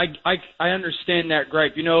 I understand that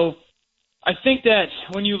gripe. I I think that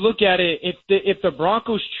when you look at it, if the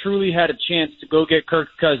Broncos truly had a chance to go get Kirk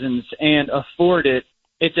Cousins and afford it,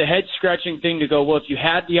 it's a head-scratching thing to go, well, if you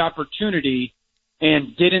had the opportunity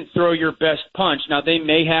and didn't throw your best punch, now they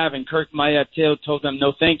may have, and Kirk might have told them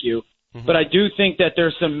no thank you, but I do think that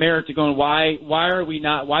there's some merit to going, why did we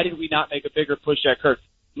not make a bigger push at Kirk?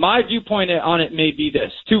 My viewpoint on it may be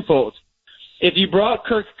this, twofold. If you brought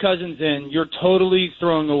Kirk Cousins in, you're totally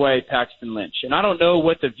throwing away Paxton Lynch. And I don't know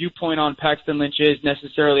what the viewpoint on Paxton Lynch is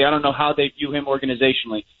necessarily. I don't know how they view him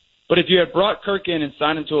organizationally. But if you had brought Kirk in and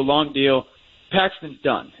signed him to a long deal, Paxton's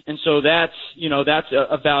done. And so that's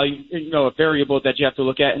a value, a variable that you have to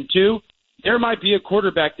look at. And two, there might be a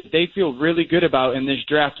quarterback that they feel really good about in this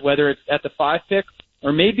draft, whether it's at the 5 pick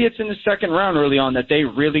or maybe it's in the second round early on that they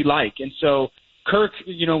really like. And so Kirk,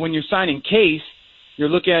 when you're signing Case, you're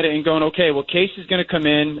looking at it and going, okay, well, Case is going to come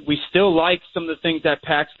in. We still like some of the things that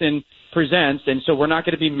Paxton presents, and so we're not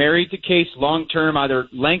going to be married to Case long-term, either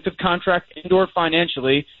length of contract and or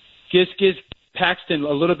financially. Gives Paxton a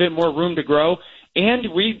little bit more room to grow. And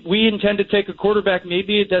we intend to take a quarterback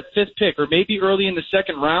maybe at that 5th pick or maybe early in the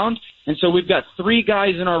second round. And so we've got 3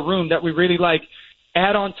 guys in our room that we really like,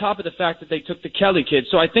 add on top of the fact that they took the Kelly kid.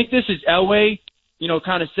 So I think this is Elway,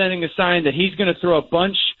 kind of sending a sign that he's going to throw a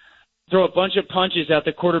bunch of punches at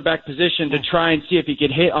the quarterback position to try and see if he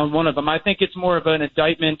could hit on one of them. I think it's more of an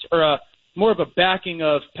indictment or more of a backing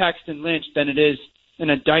of Paxton Lynch than it is an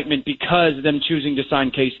indictment because of them choosing to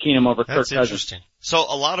sign Case Keenum over Kirk Cousins. That's interesting. So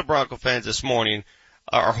a lot of Bronco fans this morning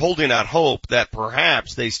are holding out hope that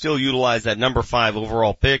perhaps they still utilize that number 5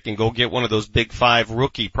 overall pick and go get one of those big 5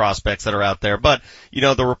 rookie prospects that are out there. But,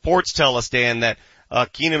 the reports tell us, Dan, that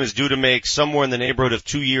Keenum is due to make somewhere in the neighborhood of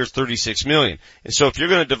 2 years, $36 million. And so if you're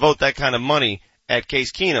going to devote that kind of money at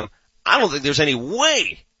Case Keenum, I don't think there's any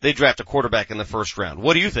way they draft a quarterback in the first round.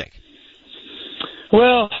 What do you think?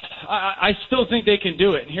 Well, I still think they can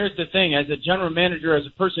do it. And here's the thing. As a general manager, as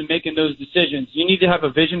a person making those decisions, you need to have a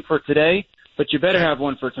vision for today, but you better have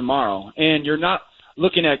one for tomorrow. And you're not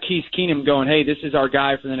looking at Case Keenum going, hey, this is our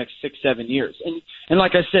guy for the next 6-7 years. And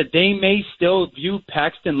like I said, they may still view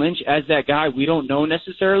Paxton Lynch as that guy. We don't know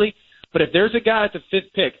necessarily. But if there's a guy at the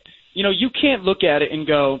 5th pick, you can't look at it and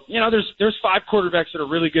go, there's 5 quarterbacks that are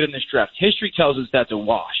really good in this draft. History tells us that's a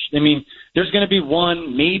wash. I mean, there's going to be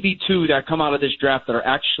 1, maybe 2 that come out of this draft that are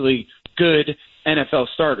actually good NFL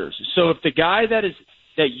starters. So if the guy that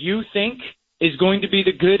you think is going to be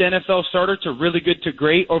the good NFL starter to really good to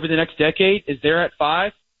great over the next decade is there at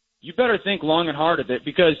 5, you better think long and hard of it,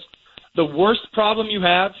 because the worst problem you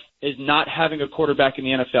have is not having a quarterback in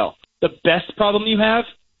the NFL. The best problem you have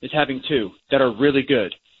is having 2 that are really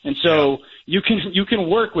good. And so you can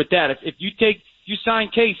work with that. If you sign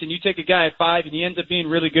Case and you take a guy at 5 and he ends up being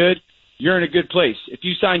really good, you're in a good place. If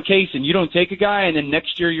you sign Case and you don't take a guy and then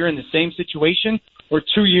next year you're in the same situation, or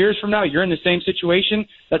 2 years from now you're in the same situation,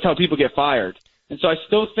 that's how people get fired. And so I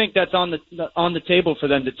still think that's on the table for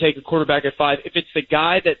them to take a quarterback at 5 if it's the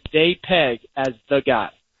guy that they peg as the guy.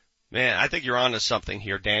 Man, I think you're onto something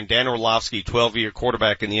here, Dan. Dan Orlovsky, 12-year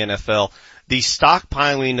quarterback in the NFL. The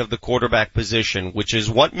stockpiling of the quarterback position, which is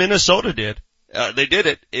what Minnesota did. They did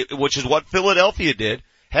it, which is what Philadelphia did.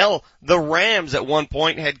 Hell, the Rams at one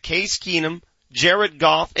point had Case Keenum, Jared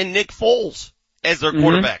Goff, and Nick Foles as their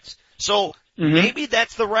quarterbacks. So maybe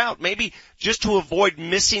that's the route. Maybe just to avoid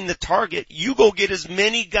missing the target, you go get as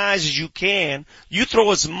many guys as you can. You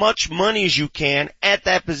throw as much money as you can at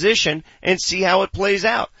that position and see how it plays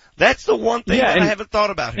out. That's the one thing that I haven't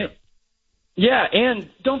thought about here. Yeah, and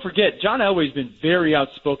don't forget, John Elway's been very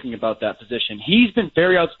outspoken about that position. He's been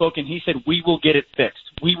very outspoken. He said, we will get it fixed.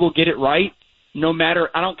 We will get it right. No matter,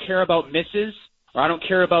 I don't care about misses, or I don't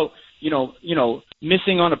care about,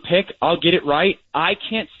 missing on a pick. I'll get it right. I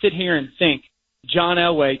can't sit here and think John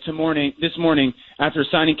Elway this morning after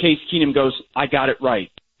signing Case Keenum goes, I got it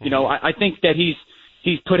right. I think that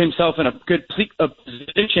he's put himself in a good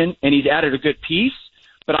position and he's added a good piece.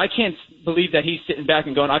 But I can't believe that he's sitting back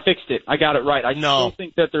and going, I fixed it. I got it right. I still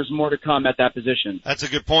think that there's more to come at that position. That's a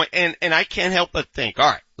good point. And I can't help but think, all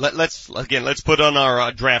right, let's put on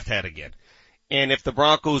our draft hat again. And if the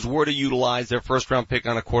Broncos were to utilize their first round pick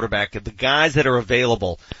on a quarterback, if the guys that are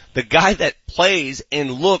available, the guy that plays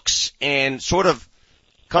and looks and sort of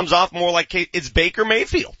comes off more like it's Baker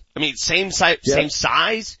Mayfield. I mean, same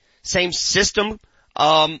size, same system.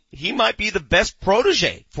 He might be the best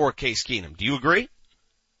protege for Case Keenum. Do you agree?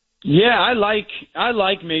 Yeah, I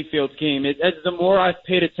like Mayfield's game. As the more I've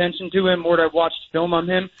paid attention to him, more I've watched film on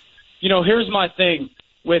him. Here's my thing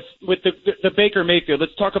with the Baker Mayfield.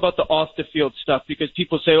 Let's talk about the off the field stuff, because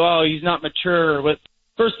people say, "Oh, he's not mature."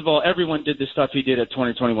 first of all, everyone did the stuff he did at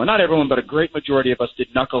 2021. Not everyone, but a great majority of us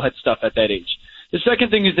did knucklehead stuff at that age. The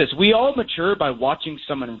second thing is this. We all mature by watching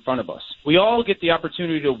someone in front of us. We all get the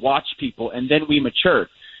opportunity to watch people, and then we mature.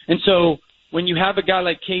 And so when you have a guy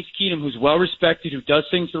like Case Keenum who's well-respected, who does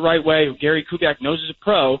things the right way, who Gary Kubiak knows is a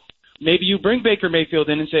pro, maybe you bring Baker Mayfield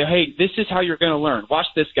in and say, hey, this is how you're going to learn. Watch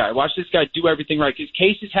this guy. Watch this guy do everything right. Because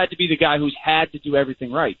Case has had to be the guy who's had to do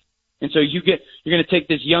everything right. And so you're going to take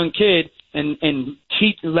this young kid and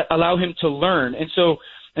allow him to learn. And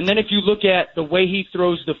then if you look at the way he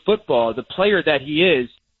throws the football, the player that he is,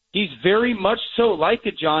 he's very much so like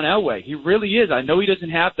a John Elway. He really is. I know he doesn't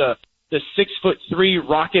have the 6'3"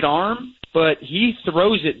 rocket arm, but he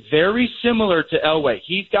throws it very similar to Elway.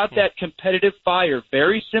 He's got that competitive fire,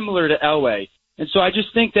 very similar to Elway. And so I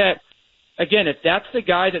just think that, again, if that's the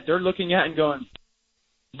guy that they're looking at and going,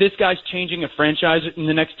 this guy's changing a franchise in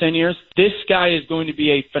the next 10 years, this guy is going to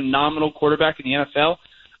be a phenomenal quarterback in the NFL,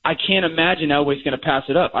 I can't imagine Elway's going to pass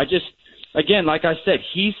it up. Again, like I said,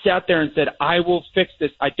 he sat there and said, I will fix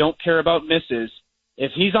this. I don't care about misses.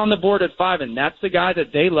 If he's on the board at 5 and that's the guy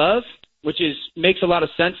that they love, which makes a lot of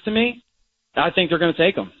sense to me, I think they're going to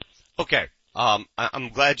take him. Okay. I'm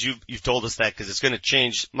glad you've told us that because it's going to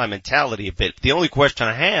change my mentality a bit. The only question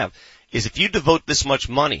I have is if you devote this much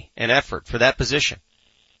money and effort for that position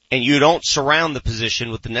and you don't surround the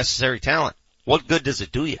position with the necessary talent, what good does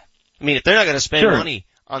it do you? I mean, if they're not going to spend money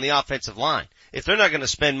on the offensive line, if they're not going to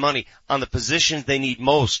spend money on the positions they need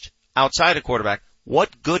most outside of quarterback,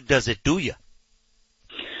 what good does it do you?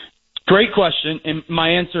 Great question, and my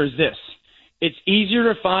answer is this. It's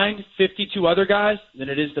easier to find 52 other guys than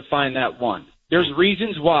it is to find that one. There's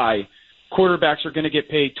reasons why quarterbacks are going to get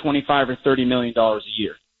paid $25 or $30 million a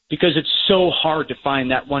year because it's so hard to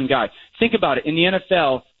find that one guy. Think about it. In the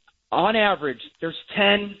NFL, on average, there's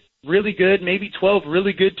 10 really good, maybe 12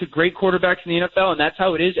 really good to great quarterbacks in the NFL, and that's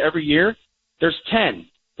how it is every year. There's 10.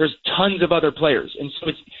 There's tons of other players. And so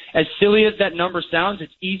it's, as silly as that number sounds,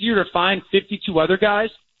 it's easier to find 52 other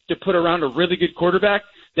guys to put around a really good quarterback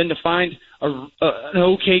than to find an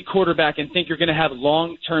okay quarterback and think you're going to have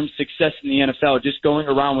long-term success in the NFL just going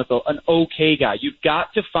around with an okay guy. You've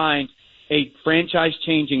got to find a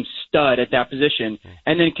franchise-changing stud at that position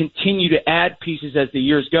and then continue to add pieces as the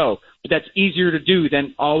years go. But that's easier to do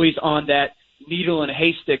than always on that needle and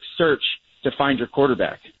haystack search to find your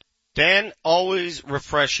quarterback. Dan, always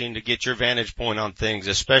refreshing to get your vantage point on things,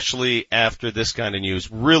 especially after this kind of news.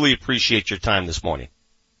 Really appreciate your time this morning.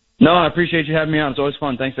 No, I appreciate you having me on. It's always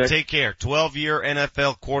fun. Thanks, Vic. Take care. 12-year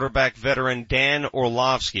NFL quarterback veteran Dan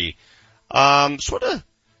Orlovsky. Sort of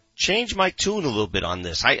changed my tune a little bit on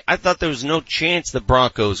this. I thought there was no chance the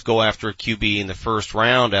Broncos go after a QB in the first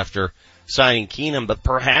round after signing Keenum, but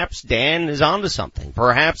perhaps Dan is onto something.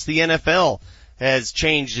 Perhaps the NFL has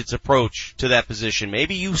changed its approach to that position.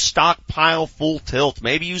 Maybe you stockpile full tilt.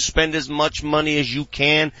 Maybe you spend as much money as you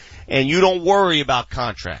can and you don't worry about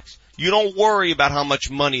contracts. You don't worry about how much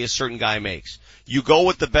money a certain guy makes. You go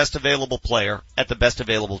with the best available player at the best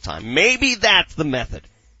available time. Maybe that's the method.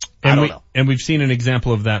 I don't know. And we've seen an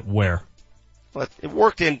example of that where? But it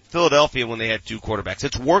worked in Philadelphia when they had 2 quarterbacks.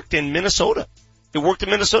 It's worked in Minnesota. It worked in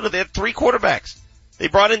Minnesota. They had 3 quarterbacks. They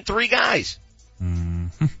brought in 3 guys.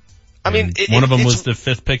 Mm-hmm. I mean, one of them was the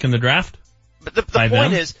 5th pick in the draft. But the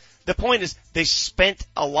point is they spent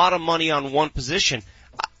a lot of money on one position.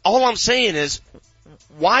 All I'm saying is,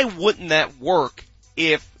 why wouldn't that work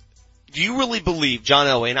do you really believe John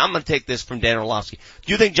Elway, and I'm going to take this from Dan Orlovsky,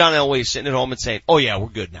 do you think John Elway is sitting at home and saying, oh yeah, we're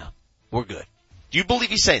good now. We're good. Do you believe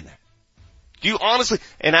he's saying that? Do you honestly,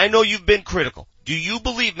 and I know you've been critical, do you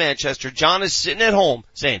believe, Manchester, John is sitting at home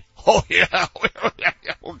saying, oh yeah,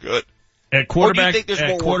 we're good? At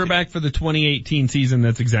quarterback for the 2018 season,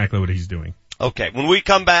 that's exactly what he's doing. Okay, when we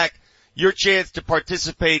come back, your chance to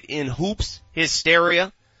participate in Hoops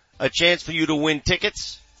Hysteria, a chance for you to win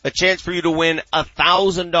tickets, a chance for you to win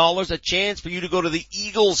 $1,000, a chance for you to go to the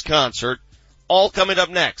Eagles concert, all coming up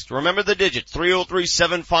next. Remember the digits,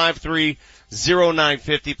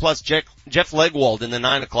 303-753-0950, plus Jeff Legwold in the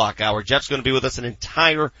 9 o'clock hour. Jeff's going to be with us an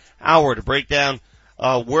entire hour to break down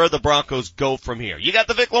where the Broncos go from here. You got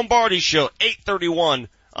the Vic Lombardi Show, 8:31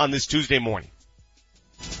 on this Tuesday morning.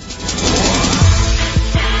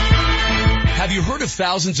 Have you heard of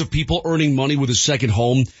thousands of people earning money with a second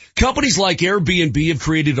home? Companies like Airbnb have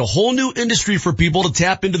created a whole new industry for people to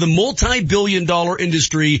tap into the multi-billion-dollar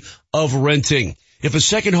industry of renting. If a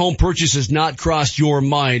second home purchase has not crossed your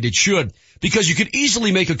mind, it should, because you could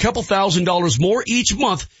easily make a couple $1,000s more each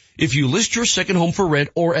month if you list your second home for rent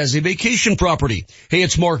or as a vacation property. Hey,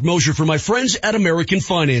 it's Mark Mosier for my friends at American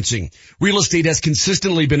Financing. Real estate has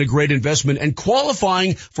consistently been a great investment, and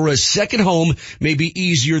qualifying for a second home may be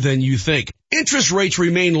easier than you think. Interest rates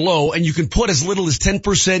remain low, and you can put as little as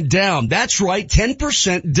 10% down. That's right,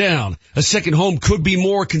 10% down. A second home could be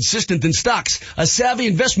more consistent than stocks. A savvy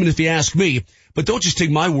investment if you ask me. But don't just take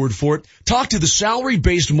my word for it. Talk to the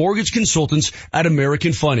salary-based mortgage consultants at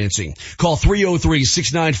American Financing. Call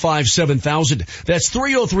 303-695-7000. That's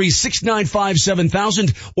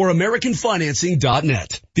 303-695-7000 or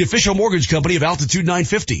AmericanFinancing.net. The official mortgage company of Altitude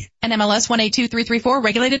 950. NMLS 182334,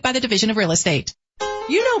 regulated by the Division of Real Estate.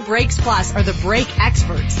 You know Brakes Plus are the brake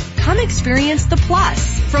experts. Come experience the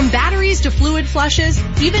Plus. From batteries to fluid flushes,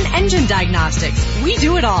 even engine diagnostics, we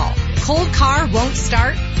do it all. Cold car won't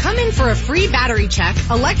start? Come in for a free battery check,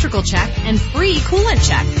 electrical check, and free coolant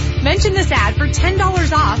check. Mention this ad for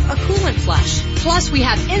 $10 off a coolant flush. Plus, we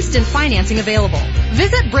have instant financing available.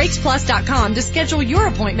 Visit BrakesPlus.com to schedule your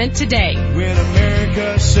appointment today. When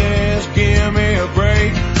America says, give me a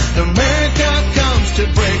break, America comes to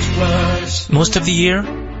Brakes Plus. Most of the year,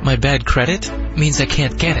 my bad credit means I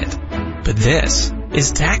can't get it. But this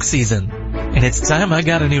is tax season, and it's time I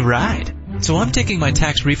got a new ride. So I'm taking my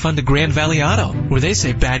tax refund to Grand Valley Auto, where they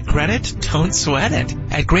say bad credit, don't sweat it.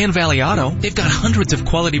 At Grand Valley Auto, they've got hundreds of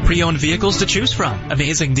quality pre-owned vehicles to choose from.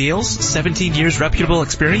 Amazing deals, 17 years reputable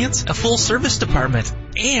experience, a full service department,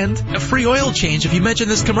 and a free oil change if you mention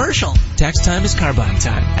this commercial. Tax time is car buying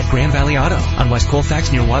time at Grand Valley Auto on West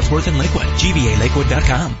Colfax near Wadsworth and Lakewood.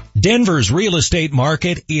 GVALakewood.com. Denver's real estate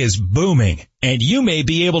market is booming, and you may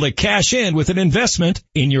be able to cash in with an investment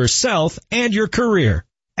in yourself and your career.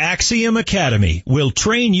 Axiom Academy will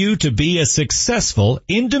train you to be a successful,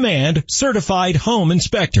 in-demand, certified home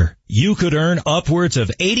inspector. You could earn upwards of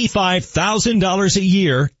 $85,000 a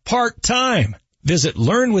year part-time. Visit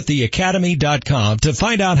learnwiththeacademy.com to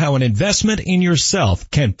find out how an investment in yourself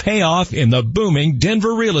can pay off in the booming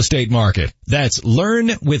Denver real estate market. That's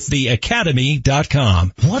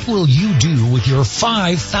learnwiththeacademy.com. What will you do with your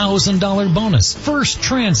 $5,000 bonus? First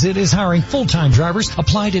Transit is hiring full-time drivers.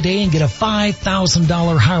 Apply today and get a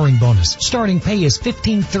 $5,000 hiring bonus. Starting pay is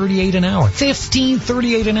 $15.38 an hour.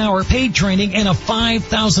 $15.38 an hour, paid training, and a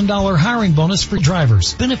 $5,000 hiring bonus for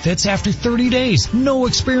drivers. Benefits after 30 days. No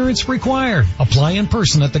experience required. Apply in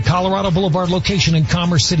person at the Colorado Boulevard location in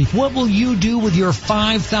Commerce City. What will you do with your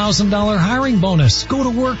 $5,000 hiring bonus? Go to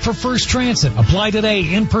work for First Transit. Apply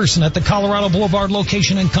today in person at the Colorado Boulevard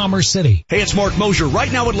location in Commerce City. Hey, it's Mark Mosier.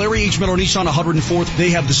 Right now at Larry H. Miller Nissan 104th, they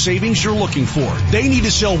have the savings you're looking for. They need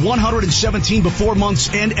to sell 117 before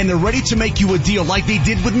month's end, and they're ready to make you a deal like they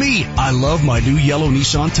did with me. I love my new yellow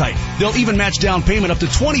Nissan Type. They'll even match down payment up to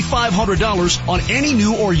 $2,500 on any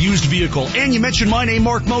new or used vehicle. And you mention my name,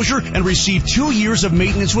 Mark Mosier, and receive 2 years of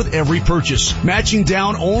maintenance with every purchase. Matching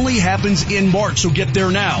down only happens in March, so get there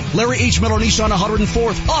now. Larry H. Miller Nissan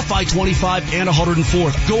 104th, off I-25 and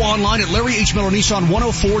 104th. Go online at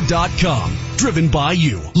LarryHMillerNissan104.com. Driven by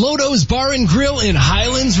you. Lodo's Bar and Grill in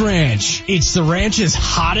Highlands Ranch. It's the ranch's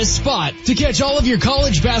hottest spot to catch all of your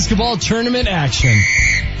college basketball tournament action.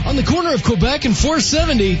 On the corner of Quebec and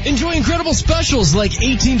 470, enjoy incredible specials like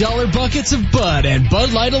 $18 buckets of Bud and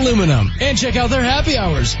Bud Light Aluminum. And check out their happy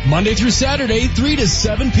hours, Monday through Saturday, 3 to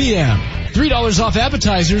 7 p.m. $3 off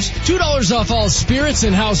appetizers, $2 off all spirits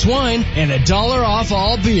and house wine, and $1 off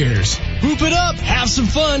all beers. Hoop it up, have some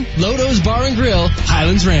fun. Lodo's Bar and Grill,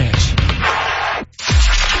 Highlands Ranch.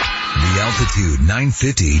 The Altitude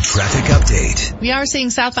 950 traffic update. We are seeing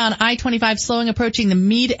southbound I-25 slowing approaching the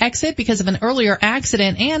Meade exit because of an earlier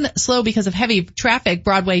accident and slow because of heavy traffic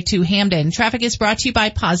Broadway to Hamden. Traffic is brought to you by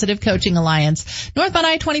Positive Coaching Alliance. Northbound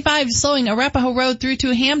I-25 slowing Arapahoe Road through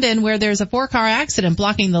to Hamden where there's a 4-car accident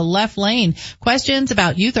blocking the left lane. Questions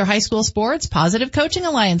about youth or high school sports? Positive Coaching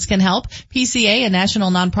Alliance can help. PCA, a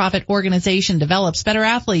national nonprofit organization, develops better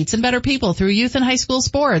athletes and better people through youth and high school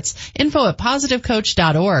sports. Info at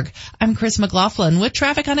positivecoach.org. I'm Chris McLaughlin with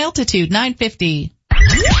traffic on Altitude 950.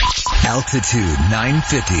 Altitude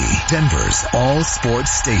 950, Denver's all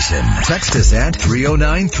sports station. Text us at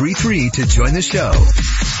 30933 to join the show.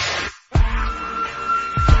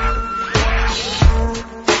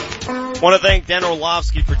 Want to thank Dan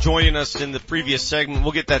Orlovsky for joining us in the previous segment.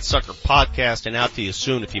 We'll get that sucker podcast and out to you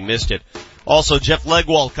soon if you missed it. Also, Jeff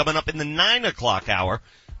Legwald coming up in the 9 o'clock hour.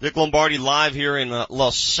 Vic Lombardi live here in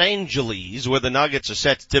Los Angeles, where the Nuggets are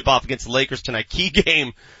set to tip off against the Lakers tonight. Key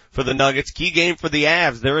game for the Nuggets, key game for the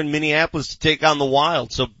Avs. They're in Minneapolis to take on the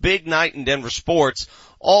Wild. So big night in Denver sports.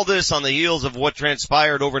 All this on the heels of what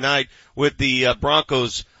transpired overnight with the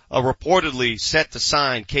Broncos reportedly set to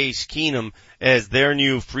sign Case Keenum as their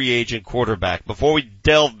new free agent quarterback. Before we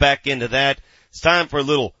delve back into that, it's time for a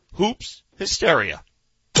little Hoops Hysteria.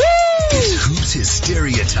 It's Hoops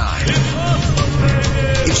Hysteria time.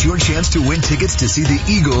 It's your chance to win tickets to see the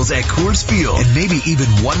Eagles at Coors Field and maybe even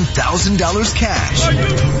 $1,000 cash.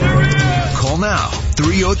 Call now,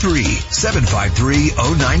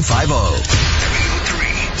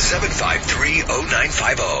 303-753-0950.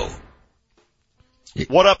 303-753-0950.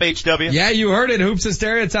 What up, HW? Yeah, you heard it. Hoops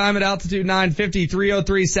Hysteria time at Altitude 950,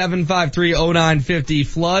 303-753-0950.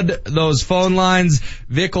 Flood those phone lines.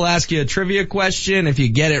 Vic will ask you a trivia question. If you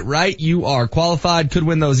get it right, you are qualified. Could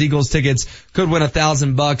win those Eagles tickets. Could win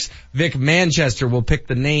 $1,000. Vic Manchester will pick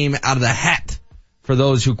the name out of the hat for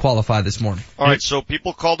those who qualify this morning. All right, so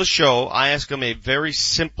people call the show. I ask them a very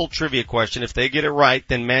simple trivia question. If they get it right,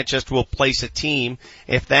 then Manchester will place a team.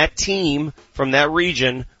 If that team from that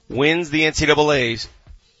region wins the NCAAs,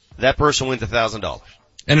 that person wins $1,000.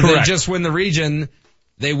 And if Correct. they just win the region,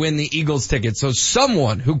 they win the Eagles ticket. So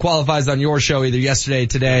someone who qualifies on your show either yesterday,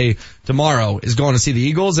 today, tomorrow is going to see the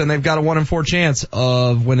Eagles, and they've got a 1 in 4 chance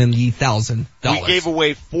of winning the $1,000. We gave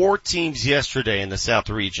away 4 teams yesterday in the South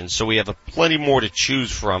region, so we have plenty more to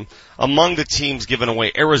choose from. Among the teams given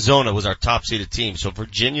away, Arizona was our top seeded team. So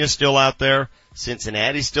Virginia's still out there,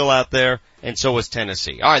 Cincinnati's still out there, and so is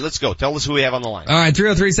Tennessee. All right, let's go. Tell us who we have on the line. All right,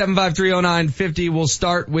 303-753-0950. We'll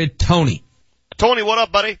start with Tony. Tony, what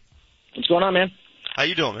up, buddy? What's going on, man? How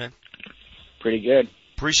you doing, man? Pretty good.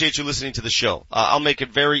 Appreciate you listening to the show. I'll make it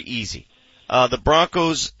very easy. The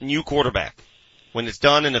Broncos' new quarterback, when it's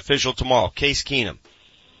done and official tomorrow, Case Keenum.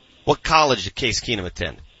 What college did Case Keenum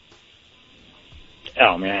attend?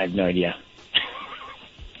 Oh, man, I have no idea.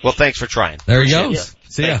 Well, thanks for trying. There he Appreciate goes. it.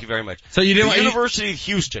 See ya. Thank you very much. So you didn't the University of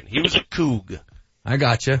Houston. He was a Coug. I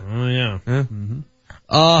gotcha. Oh, yeah. Mm-hmm.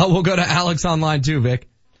 We'll go to Alex on line 2, Vic.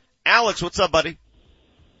 Alex, what's up, buddy?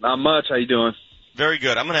 Not much. How you doing? Very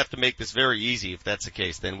good. I'm gonna have to make this very easy if that's the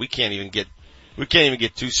case. Then we can't even get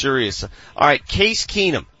too serious. All right, Case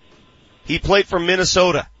Keenum. He played for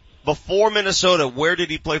Minnesota. Before Minnesota, where did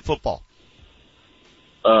he play football?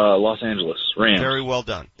 Los Angeles Rams. Very well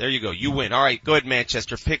done. There you go. You win. All right, go ahead,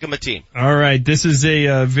 Manchester. Pick him a team. All right, this is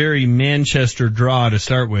a very Manchester draw to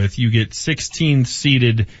start with. You get 16th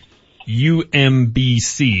seeded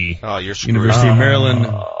UMBC. Oh, you're screwed. University of Maryland,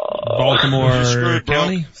 Baltimore You're screwed, bro.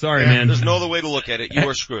 County. Sorry, Yeah, man. There's no other way to look at it. You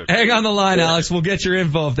are screwed. Hang on the line, Alex. We'll get your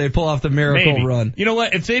info if they pull off the miracle Maybe. run. You know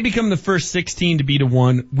what? If they become the first 16 to beat a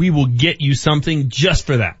 1, we will get you something just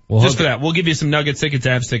for that. Just for that. We'll give you some Nuggets tickets,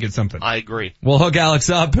 Avs tickets, something. I agree. We'll hook Alex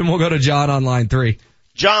up and we'll go to John on line 3.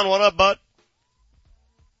 John, what up, bud?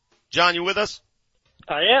 John, you with us?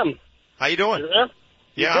 I am. How you doing? Yeah,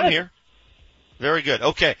 Yeah, good. I'm here. Very good.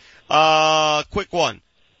 Okay. Quick one.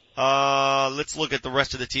 Let's look at the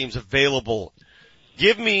rest of the teams available.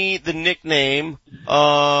 Give me the nickname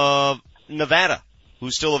of Nevada,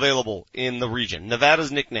 who's still available in the region.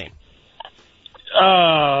 Nevada's nickname.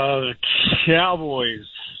 Cowboys.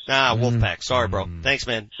 Wolfpack. Sorry, bro. Thanks,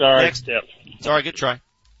 man. Sorry. Next. Sorry, good try.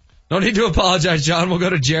 No need to apologize, John. We'll go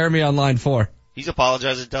to Jeremy on line 4. He's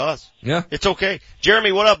apologizing to us. Yeah. It's okay.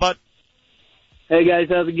 Jeremy, what up, bud? Hey, guys.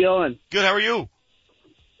 How's it going? Good, how are you?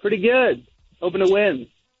 Pretty good. Hoping to win.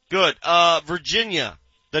 Good. Virginia,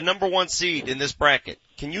 the number 1 seed in this bracket.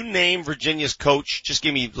 Can you name Virginia's coach? Just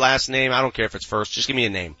give me last name. I don't care if it's first. Just give me a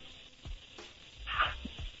name.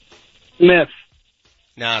 Smith.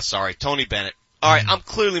 Nah, sorry. Tony Bennett. All right, I'm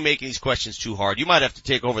clearly making these questions too hard. You might have to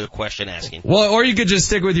take over the question asking. Well, or you could just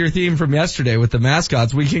stick with your theme from yesterday with the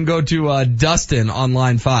mascots. We can go to Dustin on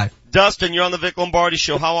line 5. Dustin, you're on the Vic Lombardi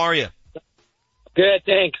Show. How are you? Good,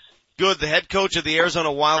 thanks. Good. The head coach of the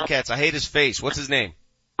Arizona Wildcats. I hate his face. What's his name?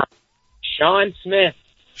 Sean Smith.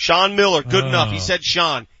 Sean Miller. Good enough. He said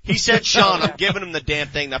Sean. He said Sean. I'm giving him the damn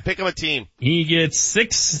thing. Now pick him a team. He gets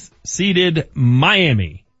 6th seeded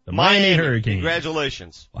Miami. The Miami Hurricanes.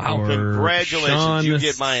 Congratulations. Wow. Congratulations. Sean You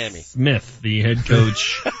get Miami. Smith, the head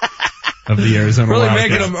coach of the Arizona Really Wildcats.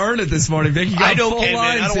 making them earn it this morning, Vic. You got I don't full care, man.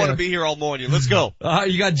 lines I don't want to here. be here all morning. Let's go.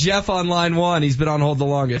 You got Jeff on line 1. He's been on hold the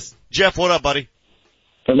longest. Jeff, what up, buddy?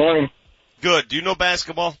 Good morning. Good. Do you know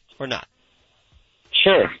basketball or not?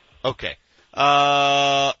 Sure. Okay.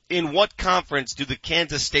 In what conference do the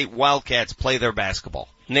Kansas State Wildcats play their basketball?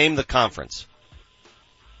 Name the conference.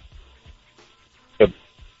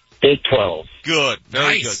 Big 12. Good.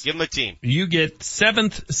 Very Nice. good. Give them a team. You get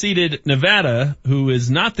 7th seeded Nevada, who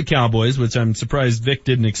is not the Cowboys, which I'm surprised Vic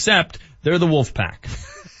didn't accept. They're the Wolfpack.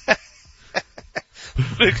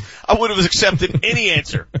 I would have accepted any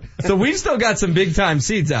answer. So we've still got some big time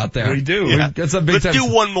seeds out there. We do. Yeah. We've got some big Let's time.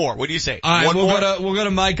 do one more. What do you say? All right, one more? we'll go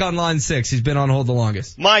to Mike on line 6. He's been on hold the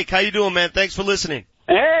longest. Mike, how you doing, man? Thanks for listening.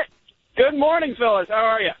 Hey, good morning, fellas. How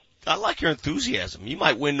are you? I like your enthusiasm. You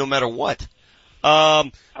might win no matter what.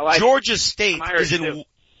 Georgia State is in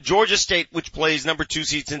Georgia State, which plays number 2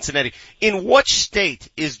 seed Cincinnati. In what state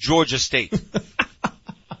is Georgia State?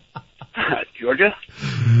 Georgia.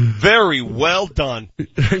 Very well done.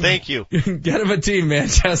 Thank you. Get him a team,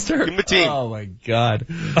 Manchester. Give him a team. Oh my God.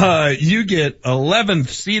 You get 11th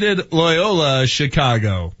seeded Loyola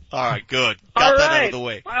Chicago. All right, good. Got that out of the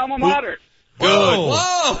way. My alma mater. Good. Whoa.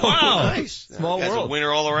 Wow. Nice. Small That guy's world. a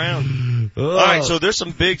winner all around. All right, so there's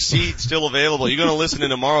some big seeds still available. You're going to listen to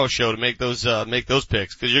tomorrow's show to make those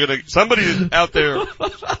picks, because you're going to, somebody out there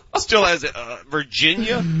still has,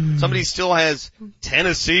 Virginia. Somebody still has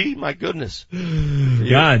Tennessee. My goodness.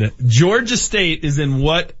 God. Georgia State is in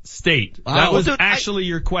what state? That was Dude, actually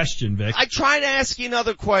your question, Vic. I tried asking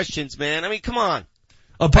other questions, man. I mean, come on.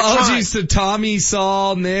 Apologies to Tommy,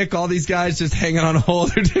 Saul, Nick, all these guys just hanging on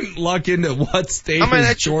hold who didn't luck into what state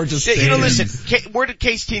is Georgia State. You know, listen, where did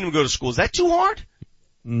Case Keenum go to school? Is that too hard?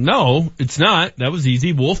 No, it's not. That was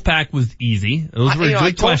easy. Wolfpack was easy. Those were good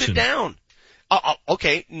I questions. toned it down.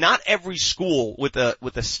 Okay, not every school with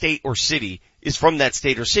a state or city is from that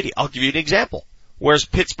state or city. I'll give you an example. Where's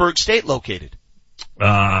Pittsburgh State located?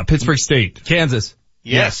 Pittsburgh State. Kansas.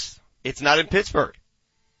 Yes. It's not in Pittsburgh.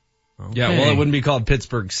 Okay. Yeah, well, it wouldn't be called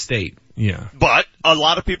Pittsburgh State. Yeah. But a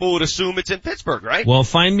lot of people would assume it's in Pittsburgh, right? Well,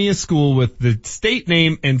 find me a school with the state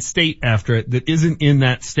name and state after it that isn't in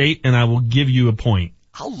that state, and I will give you a point.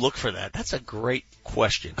 I'll look for that. That's a great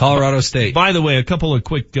question. Colorado State. By the way, a couple of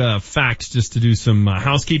quick facts just to do some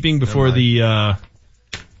housekeeping before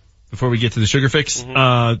before we get to the sugar fix.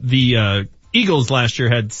 Mm-hmm. The Eagles last year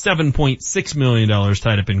had $7.6 million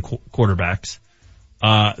tied up in quarterbacks.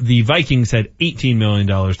 The Vikings had $18 million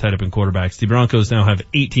tied up in quarterbacks. The Broncos now have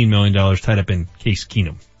 $18 million tied up in Case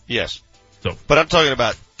Keenum. Yes. So, but I'm talking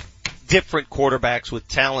about different quarterbacks with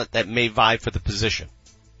talent that may vie for the position.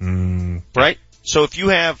 Right? So if you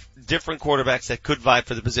have different quarterbacks that could vie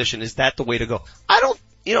for the position, is that the way to go?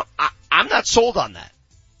 I'm not sold on that.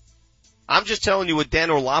 I'm just telling you what Dan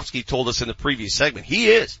Orlovsky told us in the previous segment.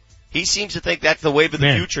 He seems to think that's the wave of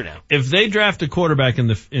the future now. If they draft a quarterback with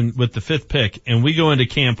the 5th pick and we go into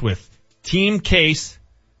camp with Team Case,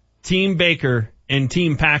 Team Baker, and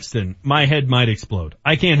Team Paxton, my head might explode.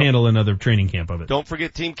 I can't handle another training camp of it. Don't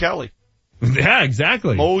forget Team Kelly. Yeah,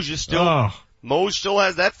 exactly. Mose still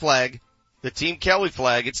has that flag, the Team Kelly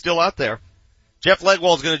flag. It's still out there. Jeff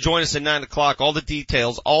Legwold is going to join us at 9 o'clock. All the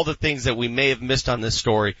details, all the things that we may have missed on this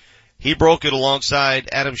story. He broke it alongside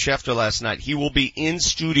Adam Schefter last night. He will be in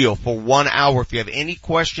studio for 1 hour. If you have any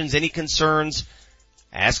questions, any concerns,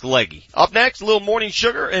 ask Leggy. Up next, a little morning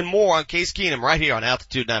sugar and more on Case Keenum right here on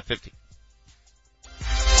Altitude 950.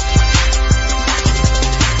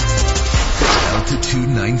 Altitude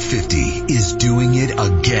 950 is doing it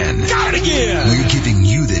again. Got it again! We're giving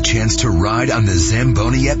you the chance to ride on the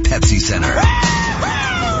Zamboni at Pepsi Center.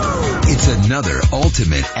 It's another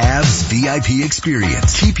ultimate Avs VIP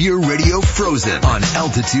experience. Keep your radio frozen on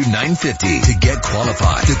Altitude 950 to get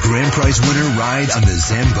qualified. The grand prize winner ride on the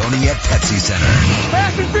Zamboni at Pepsi Center.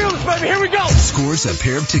 Fast and fearless, baby, here we go! Scores a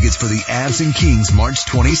pair of tickets for the Avs and Kings March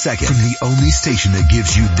 22nd from the only station that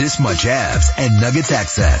gives you this much Avs and Nuggets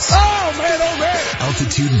access. Oh man!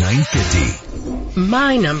 Altitude 950.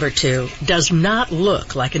 My number 2 does not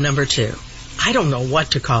look like a number 2. I don't know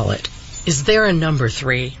what to call it. Is there a number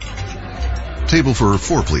 3? Table for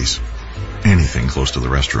 4, please. Anything close to the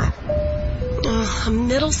restroom. A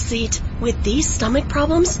middle seat with these stomach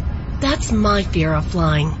problems? That's my fear of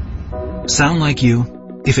flying. Sound like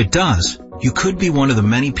you? If it does, you could be one of the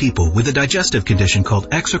many people with a digestive condition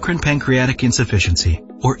called exocrine pancreatic insufficiency,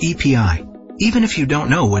 or EPI. Even if you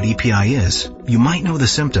don't know what EPI is, you might know the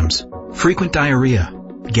symptoms. Frequent diarrhea,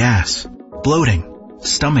 gas, bloating,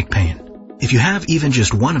 stomach pain. If you have even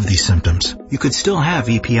just one of these symptoms, you could still have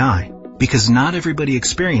EPI, because not everybody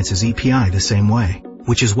experiences EPI the same way,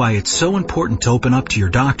 which is why it's so important to open up to your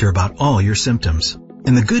doctor about all your symptoms.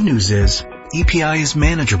 And the good news is, EPI is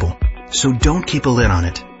manageable, so don't keep a lid on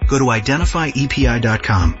it. Go to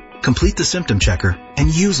identifyepi.com, complete the symptom checker,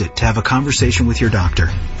 and use it to have a conversation with your doctor.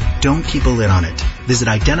 Don't keep a lid on it. Visit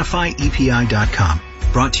identifyepi.com.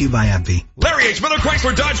 Brought to you by AbbVie. Larry H. Miller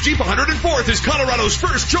Chrysler Dodge Jeep 104th is Colorado's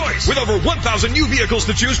first choice. With over 1,000 new vehicles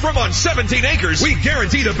to choose from on 17 acres, we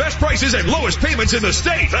guarantee the best prices and lowest payments in the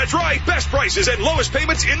state. That's right, best prices and lowest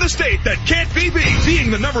payments in the state that can't be beat.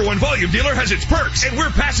 Being the #1 volume dealer has its perks, and we're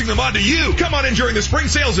passing them on to you. Come on in during the spring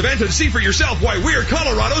sales event and see for yourself why we're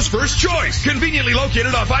Colorado's first choice. Conveniently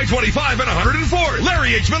located off I-25 and 104th.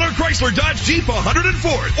 Larry H. Miller Chrysler Dodge Jeep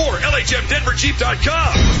 104th or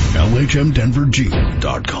LHMDenverJeep.com. LHMDenverJeep.com.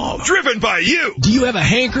 Driven by you. Do you have a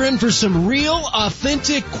hankering for some real,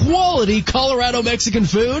 authentic, quality Colorado Mexican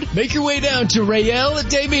food? Make your way down to Real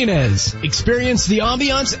de Minas. Experience the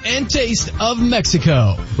ambiance and taste of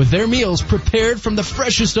Mexico with their meals prepared from the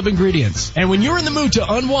freshest of ingredients. And when you're in the mood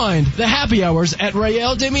to unwind, the happy hours at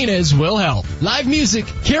Real de Minas will help. Live music,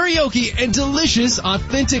 karaoke, and delicious,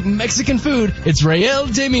 authentic Mexican food. It's Real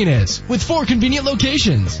de Minas with 4 convenient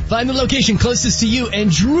locations. Find the location closest to you and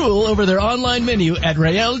drool over their online menu at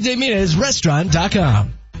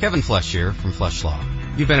RealDeMinasRestaurant.com. Kevin Flesh here from Flesh Law.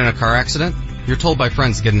 You've been in a car accident? You're told by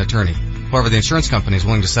friends to get an attorney. However, the insurance company is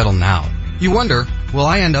willing to settle now. You wonder, will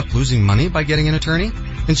I end up losing money by getting an attorney?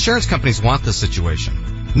 Insurance companies want this situation.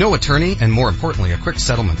 No attorney and, more importantly, a quick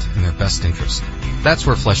settlement in their best interest. That's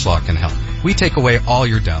where Flesh Law can help. We take away all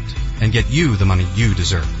your doubt and get you the money you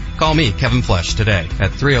deserve. Call me, Kevin Flesh, today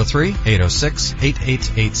at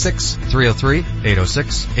 303-806-8886,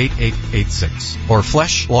 303-806-8886, or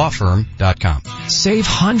fleshlawfirm.com. Save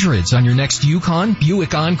hundreds on your next Yukon,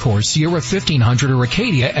 Buick Encore, Sierra 1500, or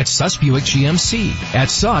Acadia at Suss Buick GMC.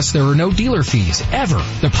 At Suss, there are no dealer fees, ever.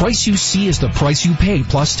 The price you see is the price you pay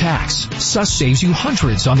plus tax. Suss saves you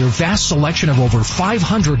hundreds on their vast selection of over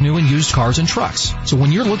 500 new and used cars and trucks. So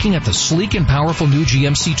when you're looking at the sleek and powerful new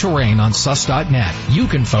GMC Terrain on Suss.net, you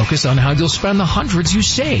can focus on how you'll spend the hundreds you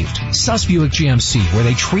saved. Suss Buick GMC, where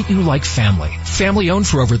they treat you like family. Family owned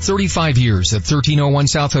for over 35 years at 1301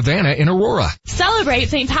 South Havana in Aurora. Celebrate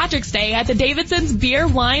St. Patrick's Day at the Davidson's Beer,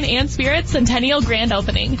 Wine, and Spirits Centennial Grand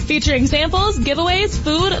Opening, featuring samples, giveaways,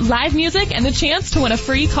 food, live music, and the chance to win a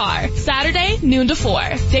free car. Saturday, noon to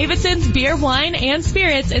 4. Davidson's Beer, Wine, and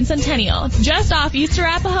Spirits in Centennial, just off East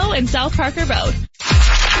Arapahoe and South Parker Road.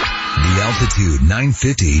 The Altitude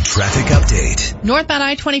 950 traffic update. Northbound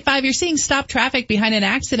I-25, you're seeing stop traffic behind an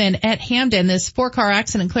accident at Hamden. This 4-car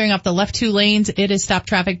accident clearing off the left 2 lanes. It has stopped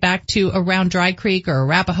traffic back to around Dry Creek or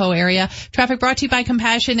Arapahoe area. Traffic brought to you by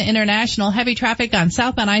Compassion International. Heavy traffic on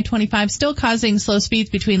southbound I-25 still causing slow speeds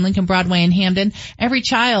between Lincoln Broadway and Hamden. Every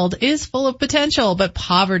child is full of potential, but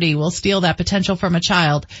poverty will steal that potential from a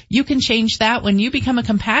child. You can change that when you become a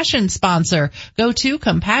Compassion sponsor. Go to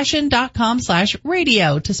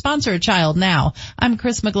compassion.com/radio to sponsor a child now. I'm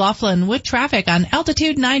Chris McLaughlin with traffic on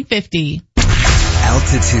Altitude 950.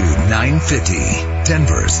 Altitude 950,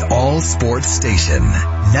 Denver's all sports station.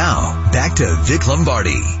 Now, back to Vic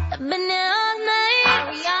Lombardi.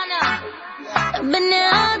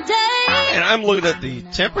 And I'm looking at the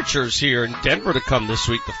temperatures here in Denver to come this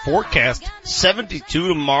week. The forecast, 72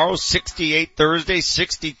 tomorrow, 68 Thursday,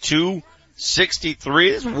 62,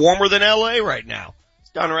 63. It's warmer than LA right now.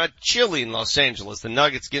 Down around chilly in Los Angeles. The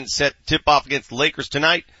Nuggets getting set to tip off against the Lakers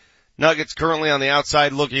tonight. Nuggets currently on the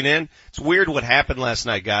outside looking in. It's weird what happened last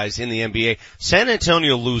night, guys, in the NBA. San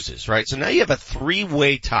Antonio loses, right? So now you have a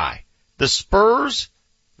 3-way tie. The Spurs,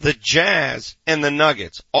 the Jazz, and the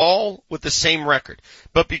Nuggets, all with the same record.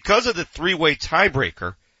 But because of the 3-way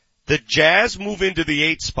tiebreaker, the Jazz move into the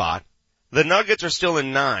 8th spot. The Nuggets are still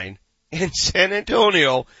in 9. And San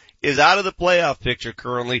Antonio is out of the playoff picture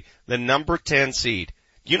currently, the number 10 seed.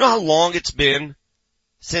 Do you know how long it's been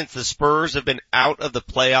since the Spurs have been out of the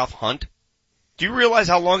playoff hunt? Do you realize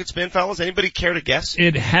how long it's been, fellas? Anybody care to guess?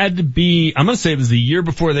 It had to be, I'm going to say it was the year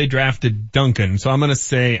before they drafted Duncan. So I'm going to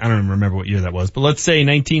say, I don't even remember what year that was, but let's say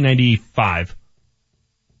 1995.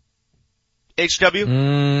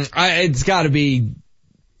 HW? It's got to be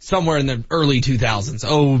somewhere in the early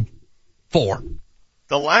 2000s, 04.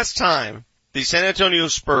 The last time the San Antonio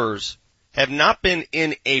Spurs have not been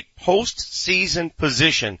in a postseason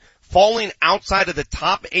position, falling outside of the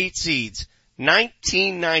top 8 seeds,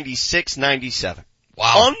 1996-97.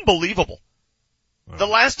 Wow. Unbelievable. Wow. The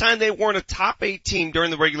last time they weren't a top 8 team during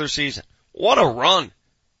the regular season. What a run.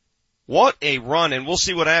 What a run, and we'll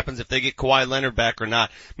see what happens if they get Kawhi Leonard back or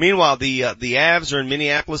not. Meanwhile, the Avs are in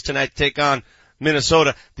Minneapolis tonight to take on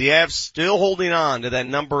Minnesota. The Avs still holding on to that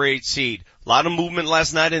number 8 seed. A lot of movement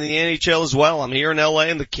last night in the NHL as well. I'm here in LA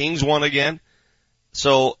and the Kings won again.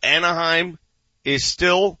 So Anaheim is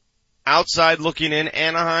still outside looking in.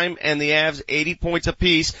 Anaheim and the Avs 80 points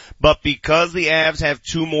apiece, but because the Avs have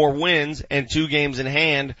 2 more wins and 2 games in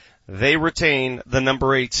hand, they retain the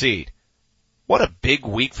number 8 seed. What a big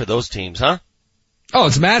week for those teams, huh? Oh,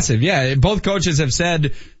 it's massive. Yeah. Both coaches have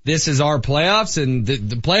said this is our playoffs, and the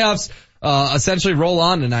playoffs essentially roll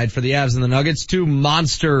on tonight for the Avs and the Nuggets. 2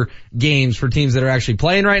 monster games for teams that are actually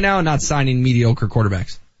playing right now and not signing mediocre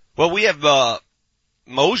quarterbacks. Well, we have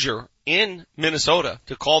Mosier in Minnesota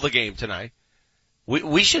to call the game tonight.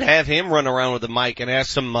 We should have him run around with the mic and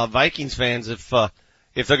ask some Vikings fans if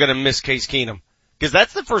they're going to miss Case Keenum. Because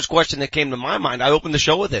that's the first question that came to my mind. I opened the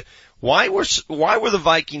show with it. Why were the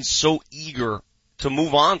Vikings so eager to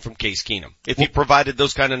move on from Case Keenum if he provided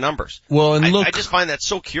those kind of numbers? Well, and look, I just find that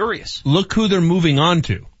so curious. Look who they're moving on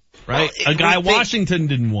to, right? Well, a guy Washington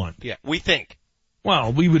didn't want. Yeah, we think.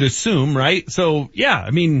 Well, we would assume, right? So, yeah,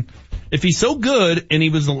 I mean, if he's so good and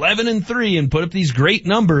he was 11-3 and put up these great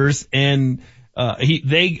numbers and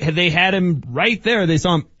they had him right there. They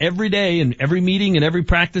saw him every day in every meeting and every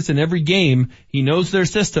practice and every game. He knows their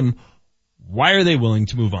system. Why are they willing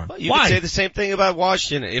to move on? Well, you why? could say the same thing about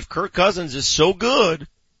Washington. If Kirk Cousins is so good,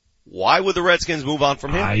 why would the Redskins move on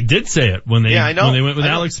from him? I did say it when they I know. When they went with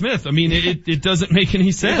Alex Smith. I mean, it doesn't make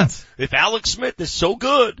any sense. Yeah. If Alex Smith is so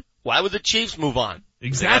good, why would the Chiefs move on?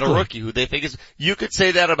 Exactly. They got a rookie who they think is, you could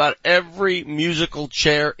say that about every musical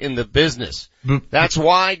chair in the business. That's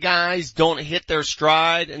why guys don't hit their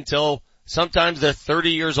stride until sometimes they're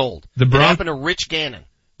 30 years old. It happened to Rich Gannon.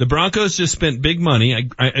 The Broncos just spent big money.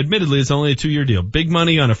 Admittedly, it's only a 2-year deal. Big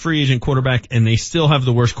money on a free agent quarterback, and they still have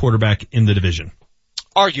the worst quarterback in the division.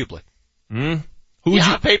 Arguably. On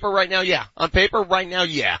paper right now, yeah. On paper right now,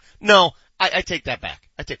 yeah. No, I take that back.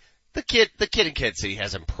 The kid in Kansas City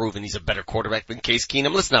hasn't proven he's a better quarterback than Case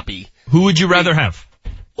Keenum. Let's not be. Who would you rather have?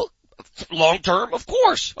 Well, long term, of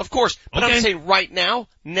course. But okay. I'm saying right now,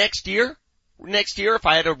 next year, if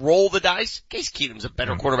I had to roll the dice, Case Keenum's a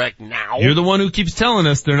better quarterback now. You're the one who keeps telling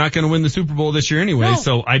us they're not going to win the Super Bowl this year anyway,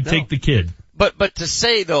 so I'd take the kid. But to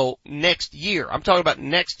say though, next year, I'm talking about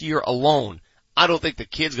next year alone, I don't think the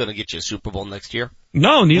kid's going to get you a Super Bowl next year.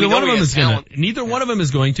 No, neither one of them is going to. Neither one of them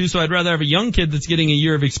is going to, so I'd rather have a young kid that's getting a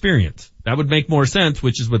year of experience. That would make more sense,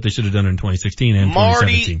 which is what they should have done in 2016 and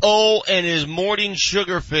 2017. Marty O and his morning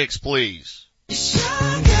sugar fix, please.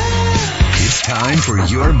 It's time for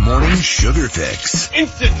your morning sugar fix.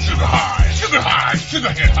 Instant sugar high, sugar high, sugar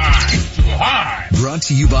hit high, sugar high. Brought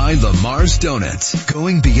to you by Lamar's Donuts,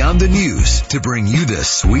 going beyond the news to bring you the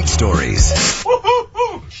sweet stories.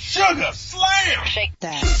 Woo-hoo-hoo, sugar slam. Shake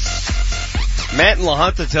that. Matt in La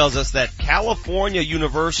Junta tells us that California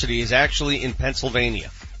University is actually in Pennsylvania.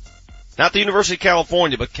 Not the University of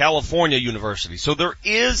California, but California University. So there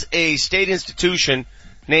is a state institution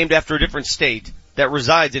named after a different state that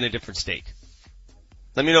resides in a different state.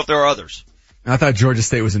 Let me know if there are others. I thought Georgia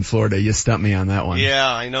State was in Florida. You stumped me on that one. Yeah,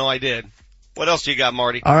 I know I did. What else do you got,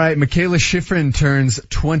 Marty? All right, Michaela Schifrin turns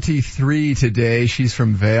 23 today. She's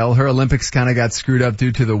from Vail. Her Olympics kind of got screwed up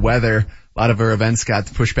due to the weather. A lot of her events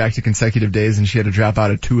got pushed back to consecutive days, and she had to drop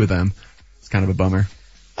out of 2 of them. It's kind of a bummer.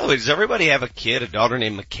 By the way, does everybody have a daughter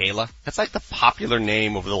named Michaela? That's like the popular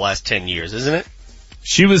name over the last 10 years, isn't it?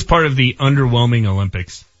 She was part of the underwhelming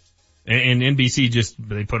Olympics. And NBC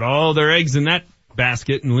they put all their eggs in that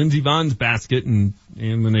basket and Lindsey Vohn's basket, and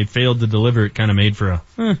when they failed to deliver, it kind of made for a,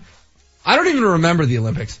 I don't even remember the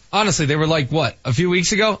Olympics. Honestly, they were a few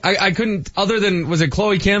weeks ago? I couldn't, other than, was it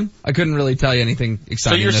Chloe Kim? I couldn't really tell you anything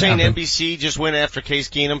exciting. So you're saying happened. NBC just went after Case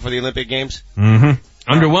Keenum for the Olympic Games?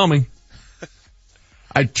 Mm-hmm. Underwhelming.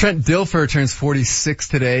 Trent Dilfer turns 46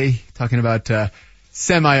 today, talking about,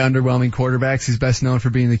 semi-underwhelming quarterbacks. He's best known for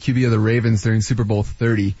being the QB of the Ravens during Super Bowl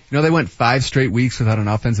 30. You know, they went 5 straight weeks without an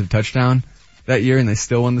offensive touchdown that year, and they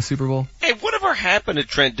still won the Super Bowl. Hey, whatever happened to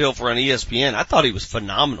Trent Dilfer on ESPN? I thought he was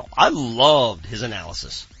phenomenal. I loved his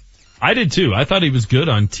analysis. I did too. I thought he was good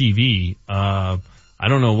on TV. I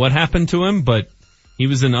don't know what happened to him, but he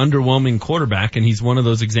was an underwhelming quarterback, and he's one of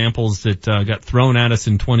those examples that got thrown at us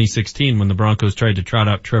in 2016 when the Broncos tried to trot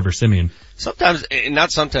out Trevor Siemian. Sometimes,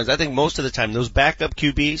 not sometimes, I think most of the time, those backup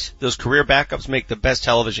QBs, those career backups make the best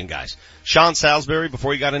television guys. Sean Salisbury,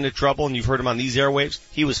 before he got into trouble, and you've heard him on these airwaves,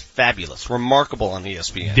 he was fabulous, remarkable on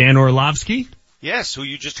ESPN. Dan Orlovsky? Yes, who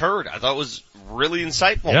you just heard. I thought was really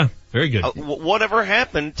insightful. Yeah, very good. Whatever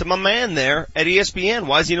happened to my man there at ESPN?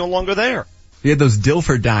 Why is he no longer there? He had those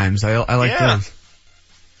Dilfer dimes. I like those.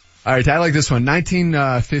 All right, I like this one.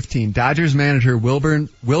 1915, Dodgers manager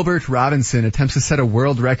Wilbert Robinson attempts to set a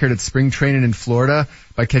world record at spring training in Florida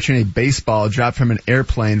by catching a baseball dropped from an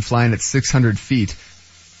airplane flying at 600 feet.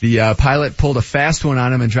 The pilot pulled a fast one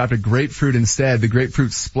on him and dropped a grapefruit instead. The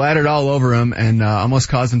grapefruit splattered all over him and almost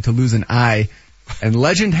caused him to lose an eye. And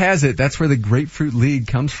legend has it that's where the Grapefruit League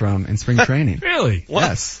comes from in spring training. Really?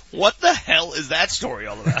 Yes. What the hell is that story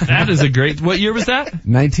all about? That is a great. What year was that?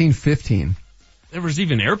 1915. There was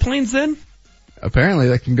even airplanes then? Apparently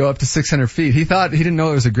that can go up to 600 feet. He didn't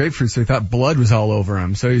know it was a grapefruit, so he thought blood was all over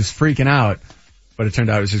him. So he was freaking out. But it turned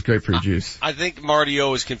out it was just grapefruit juice. I think Marty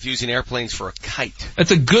O is confusing airplanes for a kite.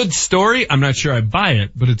 It's a good story. I'm not sure I buy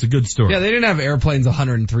it, but it's a good story. Yeah, they didn't have airplanes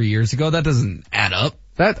 103 years ago. That doesn't add up.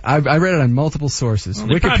 I read it on multiple sources. Well,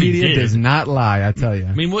 Wikipedia does not lie, I tell you.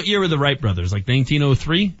 I mean, what year were the Wright brothers? Like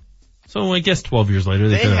 1903? So I guess 12 years later.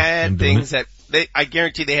 They had things that I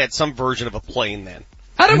guarantee they had some version of a plane then.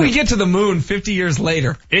 How did we get to the moon 50 years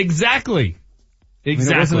later? Exactly. I mean,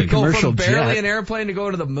 it wasn't a commercial go from barely jet. an airplane to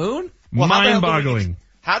go to the moon? Well, mind-boggling.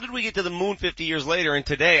 How did we get to the moon 50 years later, and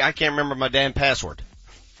today I can't remember my damn password?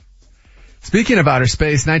 Speaking of outer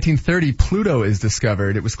space, 1930 Pluto is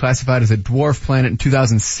discovered. It was classified as a dwarf planet in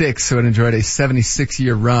 2006, so it enjoyed a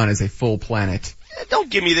 76-year run as a full planet. Don't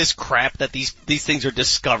give me this crap that these things are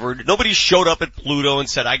discovered. Nobody showed up at Pluto and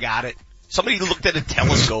said, I got it. Somebody looked at a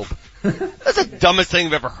telescope. That's the dumbest thing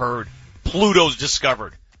I've ever heard. Pluto's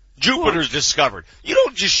discovered. Jupiter's discovered. You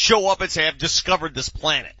don't just show up and say, I've discovered this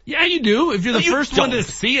planet. Yeah, you do. If you're the first one to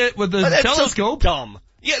see it with the telescope. So dumb.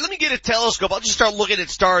 Yeah, let me get a telescope. I'll just start looking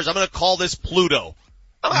at stars. I'm going to call this Pluto.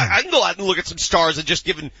 I can go out and look at some stars and just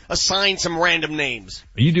assign some random names.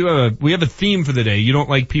 We have a theme for the day. You don't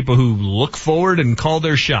like people who look forward and call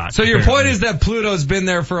their shot. So your point is that Pluto's been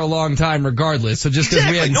there for a long time regardless. So just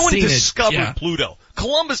because we hadn't seen it. No one discovered Pluto.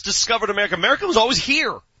 Columbus discovered America. America was always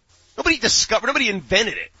here. Nobody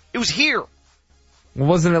invented it. It was here. Well,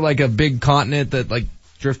 wasn't it like a big continent that like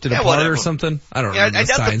drifted apart or something? I don't know the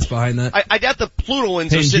science behind that. I doubt the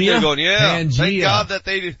Plutoans are sitting there going,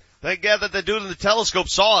 Pangea. Thank God that dude in the telescope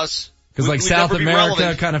saw us. Because South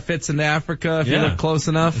America kind of fits into Africa if you look close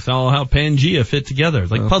enough. It's all how Pangea fit together,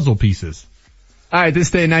 like puzzle pieces. All right,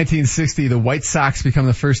 this day in 1960, the White Sox become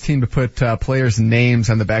the first team to put players' names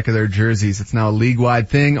on the back of their jerseys. It's now a league-wide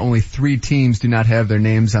thing. Only 3 teams do not have their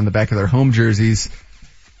names on the back of their home jerseys.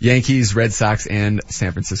 Yankees, Red Sox, and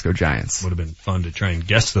San Francisco Giants. Would have been fun to try and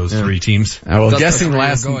guess those 3 teams. Guessing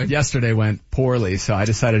yesterday went poorly, so I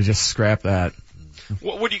decided to just scrap that.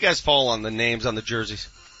 Where do you guys fall on the names on the jerseys?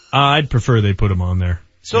 I'd prefer they put them on there.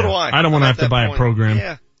 So do I. I don't want to have to buy a program.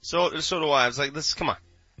 Yeah, so do I. I was like, come on.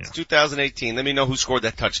 It's 2018. Let me know who scored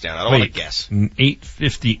that touchdown. I don't want to guess.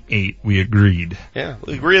 8:58, we agreed. Yeah,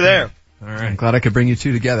 we agree there. All right. I'm glad I could bring you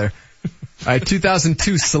two together. All right,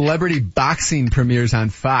 2002 Celebrity Boxing premieres on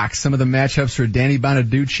Fox. Some of the matchups were Danny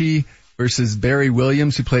Bonaducci versus Barry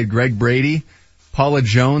Williams, who played Greg Brady. Paula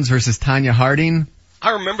Jones versus Tanya Harding.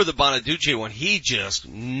 I remember the Bonaducci one. He just,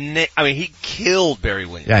 he killed Barry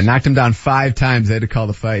Williams. Yeah, knocked him down 5 times. They had to call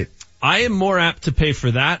the fight. I am more apt to pay for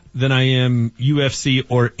that than I am UFC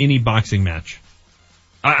or any boxing match.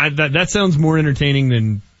 That sounds more entertaining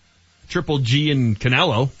than Triple G and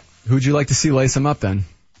Canelo. Who'd you like to see lace him up then?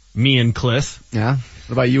 Me and Cliff. Yeah.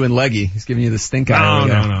 What about you and Leggy? He's giving you the stink eye.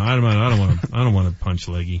 No. I don't want to punch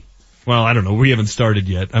Leggy. Well, I don't know. We haven't started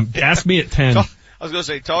yet. Ask me at 10. I was going to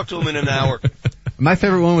say, talk to him in an hour. My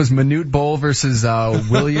favorite one was Manute Bol versus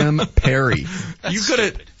William Perry. You could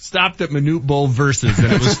have stopped at Manute Bol versus,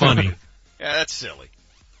 and it was funny. Yeah, that's silly.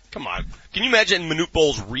 Come on. Can you imagine Manute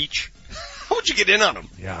Bol's reach? How would you get in on him?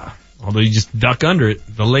 Yeah. Although you just duck under it.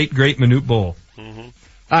 The late, great Manute Bol. Mm-hmm.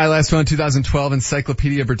 All right, last one, 2012,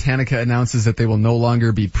 Encyclopedia Britannica announces that they will no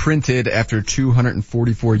longer be printed after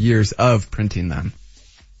 244 years of printing them.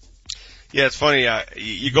 Yeah, it's funny.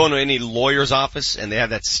 You go into any lawyer's office and they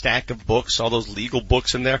have that stack of books, all those legal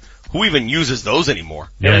books in there. Who even uses those anymore?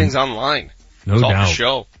 Yeah. Everything's online. No it's doubt. all for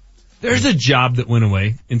show. There's a job that went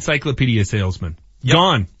away. Encyclopedia salesman. Yep.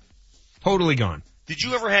 Gone. Totally gone. Did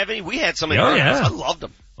you ever have any? We had some in our house. I loved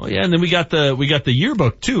them. Oh yeah, and then we got the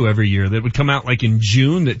yearbook too every year that would come out like in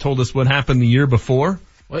June that told us what happened the year before.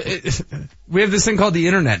 We have this thing called the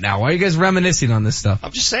internet now. Why are you guys reminiscing on this stuff?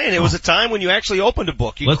 I'm just saying, it was a time when you actually opened a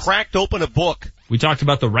book. You cracked open a book. We talked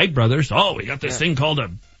about the Wright brothers. Oh, we got this thing called a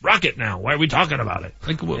rocket now. Why are we talking about it?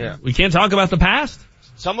 We can't talk about the past?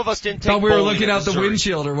 Some of us didn't take thought we were looking out the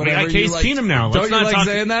windshield or whatever. We got Case Keenum now. Don't you like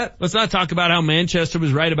saying that? Let's not talk about how Manchester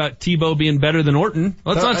was right about Tebow being better than Orton.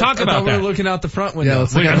 Let's not talk about that. We were looking out the front window.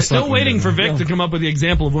 I'm still waiting for Vic to come up with the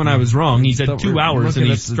example of when I was wrong. He said 2 hours and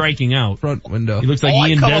he's striking out. Front window. He looks like I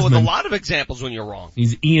Ian come Desmond. up with a lot of examples when you're wrong.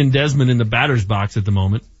 He's Ian Desmond in the batter's box at the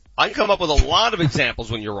moment. I can come up with a lot of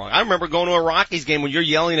examples when you're wrong. I remember going to a Rockies game when you're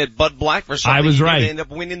yelling at Bud Black for something. I was right. You end up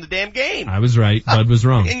winning the damn game. I was right. Bud was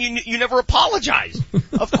wrong. And you never apologize.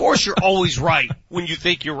 Of course you're always right when you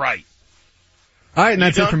think you're right. All right, and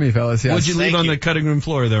that's it for me, fellas. Yes. What'd you leave on the cutting room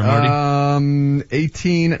floor there, Marty?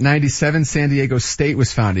 1897, San Diego State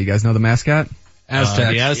was founded. You guys know the mascot? Aztecs.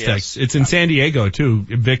 The Aztecs. Yes. It's in San Diego too.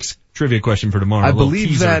 Vic's trivia question for tomorrow. I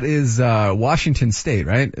believe that is Washington State,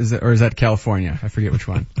 right? Is that California? I forget which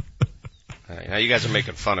one. All right, now you guys are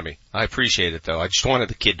making fun of me. I appreciate it though. I just wanted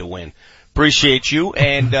the kid to win. Appreciate you.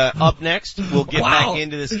 And up next, we'll get back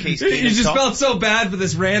into this case. You just talk. felt so bad for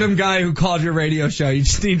this random guy who called your radio show. You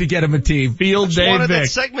just need to get him a team. Field I day, wanted Vic. that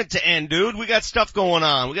segment to end, dude. We got stuff going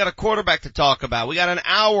on. We got a quarterback to talk about. We got an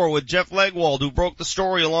hour with Jeff Legwold, who broke the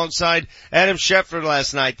story alongside Adam Schefter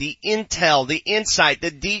last night. The intel, the insight,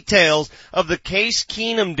 the details of the Case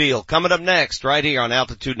Keenum deal coming up next right here on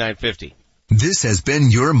Altitude 950. This has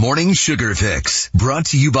been your morning sugar fix, brought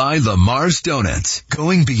to you by Lamar's Donuts,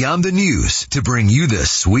 going beyond the news to bring you the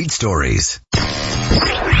sweet stories.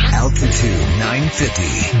 Altitude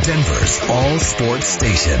 950, Denver's all sports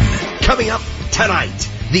station. Coming up tonight,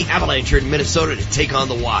 the Avalanche are in Minnesota to take on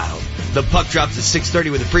the Wild. The puck drops at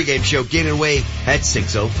 6:30 with the pregame show getting away at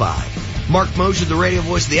 6:05. Mark Mosher, the radio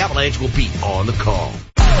voice of the Avalanche, will be on the call.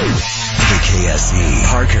 KSE,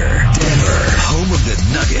 Parker, Denver, home of the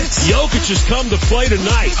Nuggets. Jokic has come to play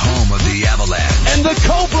tonight. Home of the Avalanche. And the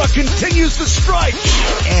Cobra continues to strike.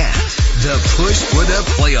 And the push for the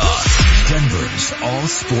playoffs. Denver's all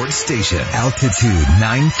sports station, Altitude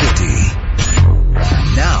 950.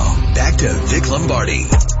 Now, back to Vic Lombardi.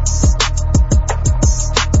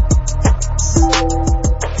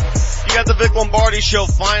 You got the Vic Lombardi Show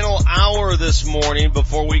final hour this morning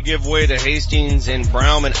before we give way to Hastings and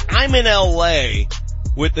Browman. I'm in LA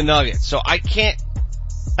with the Nuggets, so I can't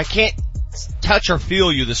touch or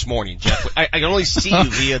feel you this morning, Jeff. I can only see you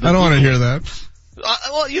via the I don't want to hear that.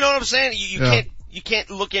 Well, you know what I'm saying? You can't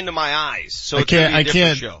look into my eyes. So it's gonna be a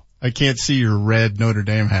different show. I can't see your red Notre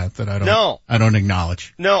Dame hat that I don't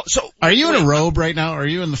acknowledge. No. So are you in a robe right now? Are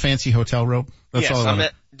you in the fancy hotel robe? That's yes, all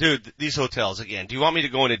dude, these hotels again. Do you want me to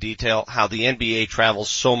go into detail how the NBA travels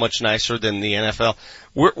so much nicer than the NFL?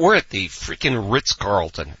 We're at the freaking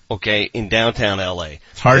Ritz-Carlton, okay, in downtown LA.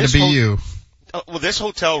 It's hard to be you. Well, this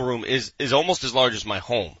hotel room is almost as large as my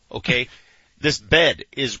home, okay? This bed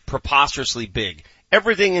is preposterously big.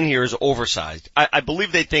 Everything in here is oversized. I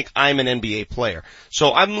believe they think I'm an NBA player.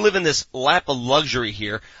 So I'm living this lap of luxury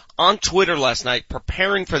here. On Twitter last night,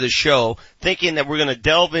 preparing for the show, thinking that we're going to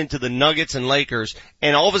delve into the Nuggets and Lakers,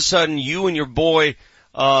 and all of a sudden you and your boy,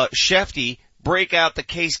 Shefty, break out the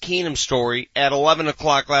Case Keenum story at 11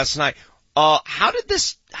 o'clock last night. How did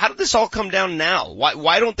this all come down now?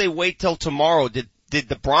 Why don't they wait till tomorrow? Did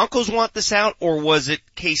the Broncos want this out, or was it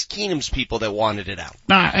Case Keenum's people that wanted it out?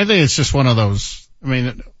 Nah, I think it's just one of those. I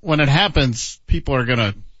mean, when it happens, people are going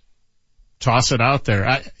to toss it out there.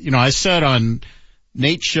 I said on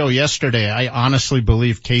Nate's show yesterday, I honestly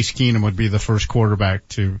believe Case Keenum would be the first quarterback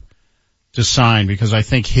to sign, because I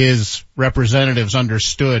think his representatives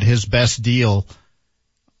understood his best deal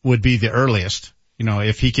would be the earliest. You know,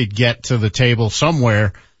 if he could get to the table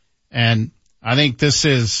somewhere. And I think this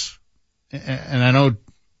is, and I know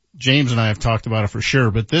James and I have talked about it for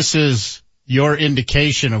sure, but this is your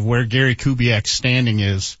indication of where Gary Kubiak's standing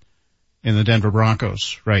is in the Denver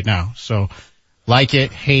Broncos right now. So like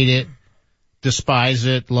it, hate it, despise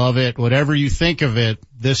it, love it, whatever you think of it,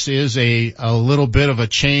 this is a little bit of a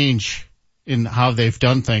change in how they've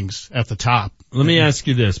done things at the top. Let me ask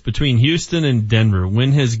you this. Between Houston and Denver,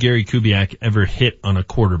 when has Gary Kubiak ever hit on a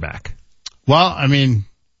quarterback? Well, I mean,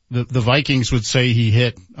 the Vikings would say he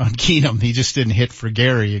hit on Keenum. He just didn't hit for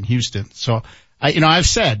Gary in Houston. So, I've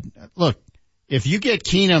said, look, if you get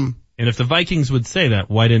Keenum. And if the Vikings would say that,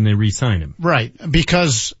 why didn't they re-sign him? Right.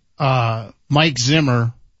 Because, Mike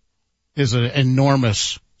Zimmer is an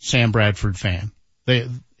enormous Sam Bradford fan.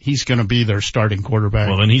 He's going to be their starting quarterback.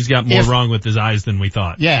 Well, then he's got more wrong with his eyes than we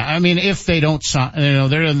thought. Yeah, I mean, if they don't sign,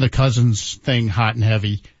 they're in the Cousins thing hot and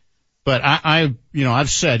heavy. But I've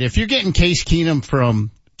said, if you're getting Case Keenum from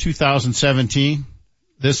 2017,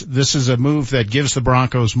 this is a move that gives the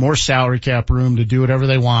Broncos more salary cap room to do whatever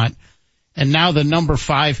they want. And now the number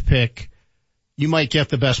 5 pick, you might get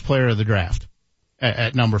the best player of the draft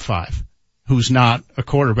at number 5, who's not a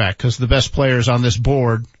quarterback, because the best players on this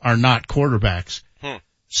board are not quarterbacks.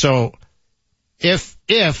 So if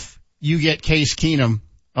you get Case Keenum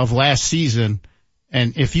of last season,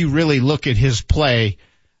 and if you really look at his play,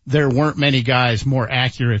 there weren't many guys more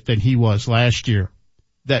accurate than he was last year.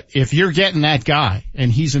 That if you're getting that guy and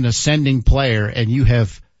he's an ascending player and you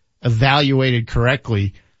have evaluated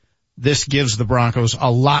correctly, this gives the Broncos a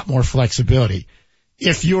lot more flexibility.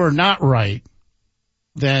 If you're not right,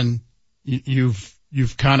 then you've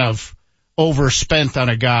kind of overspent on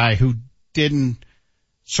a guy who didn't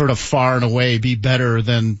sort of far and away be better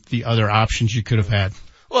than the other options you could have had.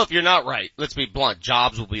 Well, if you're not right, let's be blunt,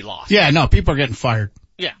 jobs will be lost. Yeah, no, people are getting fired.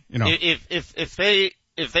 Yeah. You know,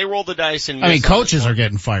 if they roll the dice and I mean, coaches are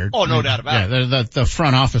getting fired. Oh, no doubt about it. Yeah, the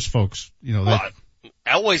front office folks, you know,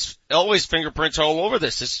 Elway's fingerprints all over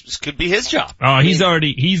this. This could be his job. Oh, he's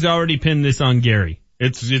already pinned this on Gary.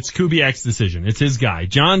 It's Kubiak's decision. It's his guy.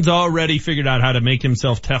 John's already figured out how to make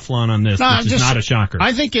himself Teflon on this, which is not a shocker.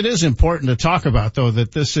 I think it is important to talk about, though,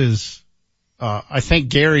 that this is, I think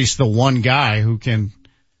Gary's the one guy who can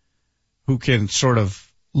sort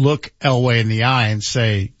of look Elway in the eye and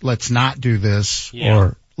say, let's not do this,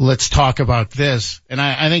 or let's talk about this. And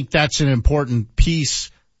I think that's an important piece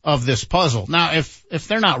of this puzzle. Now, if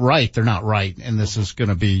they're not right, they're not right, and this is going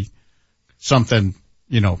to be something,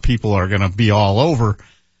 you know, people are going to be all over.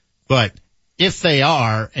 But if they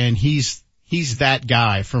are, and he's that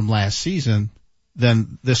guy from last season,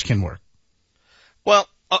 then this can work. Well,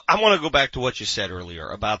 I want to go back to what you said earlier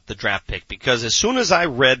about the draft pick, because as soon as I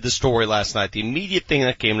read the story last night, the immediate thing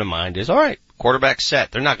that came to mind is, all right, quarterback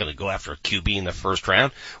set. They're not going to go after a QB in the first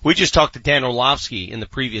round. We just talked to Dan Orlovsky in the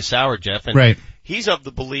previous hour, Jeff, and right. He's of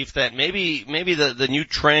the belief that maybe the new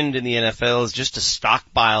trend in the NFL is just to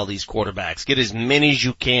stockpile these quarterbacks, get as many as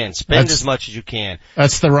you can, spend as much as you can.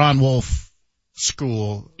 That's the Ron Wolf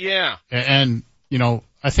school. Yeah. And, you know,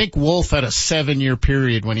 I think Wolf had a 7-year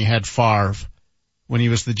period when he had Favre, when he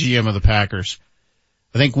was the GM of the Packers.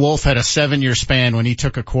 I think Wolf had a 7-year span when he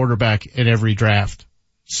took a quarterback in every draft,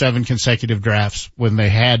 7 consecutive drafts when they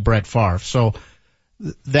had Brett Favre. So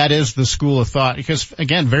that is the school of thought, because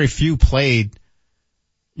again, very few played,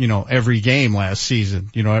 you know, every game last season.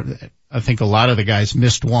 You know, I think a lot of the guys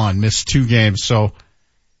missed 2 games. So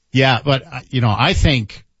yeah, but you know, I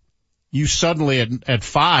think you suddenly at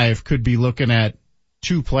 5 could be looking at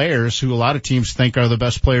 2 players who a lot of teams think are the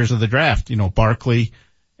best players of the draft, you know, Barkley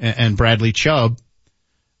and Bradley Chubb.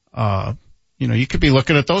 You know, you could be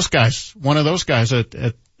looking at those guys, one of those guys at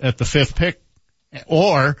the 5th pick,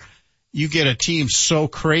 or you get a team so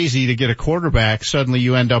crazy to get a quarterback, suddenly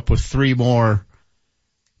you end up with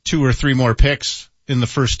 2 or 3 more picks in the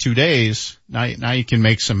first 2 days. Now you can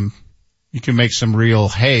make some real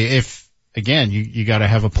hay. If again, you got to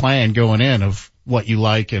have a plan going in of what you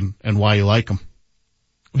like and why you like them.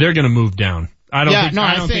 They're going to move down. I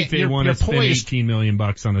don't think they want to spend $18 million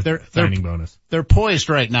on a signing bonus. They're poised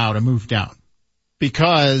right now to move down,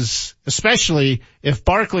 because especially if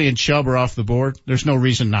Barkley and Chubb are off the board, there's no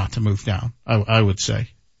reason not to move down. I would say,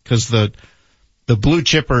 because the blue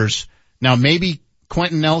chippers now, maybe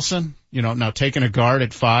Quentin Nelson, you know, now taking a guard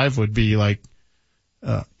at 5 would be like,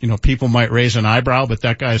 you know, people might raise an eyebrow, but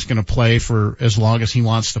that guy's going to play for as long as he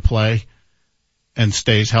wants to play and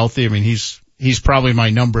stays healthy. I mean, he's probably my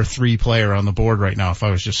number 3 player on the board right now if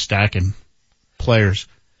I was just stacking players.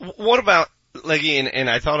 What about, Leggy, and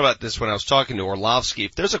I thought about this when I was talking to Orlovsky,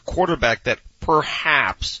 if there's a quarterback that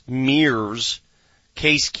perhaps mirrors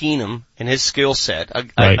Case Keenum and his skill set, a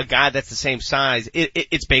guy that's the same size,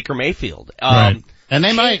 it's Baker Mayfield. Right. And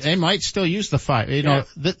they might still use the 5. You know,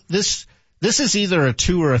 this is either a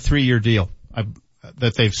 2 or a 3-year deal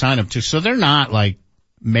that they've signed him to. So they're not like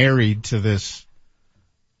married to this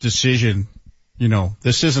decision. You know,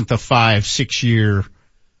 this isn't the 5-6 year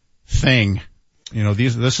thing. You know,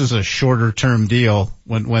 this is a shorter term deal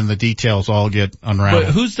when the details all get unraveled.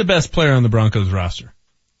 But who's the best player on the Broncos roster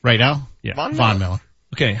right now? Yeah. Von Miller.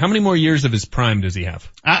 Okay. How many more years of his prime does he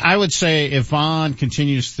have? I would say if Von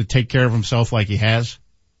continues to take care of himself like he has,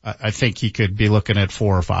 I think he could be looking at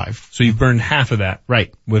 4 or 5. So you've burned half of that.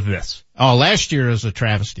 Right. With this. Oh, last year was a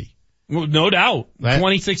travesty. Well, no doubt.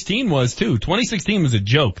 2016 was too. 2016 was a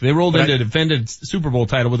joke. They rolled into a defended Super Bowl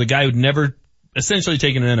title with a guy who'd never essentially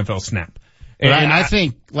taken an NFL snap. And I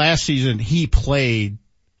think last season he played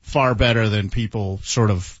far better than people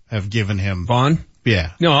sort of have given him. Vaughn?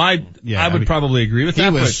 Yeah. No, I would probably agree with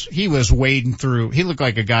that. He was wading through. He looked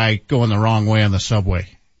like a guy going the wrong way on the subway,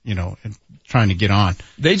 you know, and trying to get on.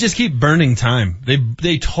 They just keep burning time.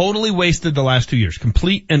 They totally wasted the last 2 years.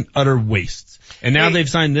 Complete and utter wastes. And now they've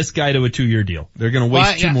signed this guy to a 2-year deal. They're going to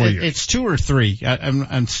waste 2 more years. It's 2 or 3.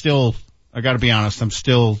 I'm still, I got to be honest, I'm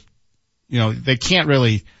still, you know, you can't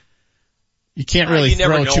really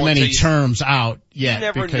throw too many terms out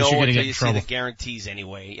yet because you're going to get in trouble. See the guarantees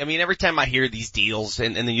anyway. I mean, every time I hear these deals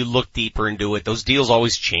and then you look deeper into it, those deals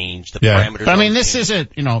always change. The parameters. But I mean, this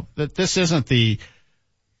isn't, you know, this isn't the,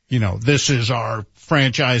 you know, this is our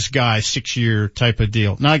franchise guy 6-year type of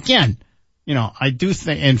deal. Now again, you know, I do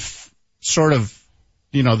think, and sort of,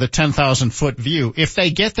 you know, the 10,000 foot view, if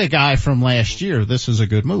they get the guy from last year, this is a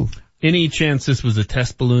good move. Any chance this was a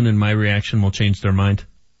test balloon and my reaction will change their mind?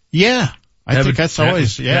 Yeah. I think that's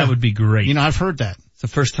always, that would be great. You know, I've heard that. It's the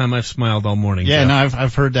first time I've smiled all morning. Yeah, no,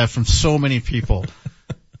 I've heard that from so many people.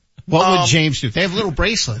 What would James do? They have little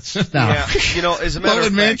bracelets. No. Yeah, as a matter what of would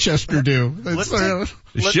fact, Manchester do?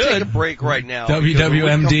 Let's take a break right now.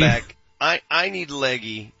 WWMD. I need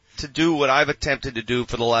Leggy to do what I've attempted to do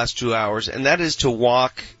for the last 2 hours, and that is to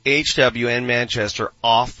walk HW and Manchester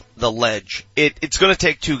off the ledge. It's going to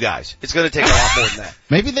take two guys. It's going to take a lot more than that.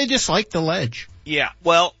 Maybe they just like the ledge. Yeah,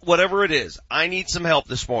 well, whatever it is, I need some help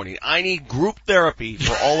this morning. I need group therapy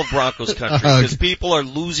for all of Broncos country because people are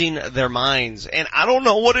losing their minds, and I don't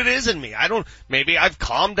know what it is in me. Maybe I've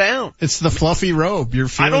calmed down. It's the fluffy robe. You're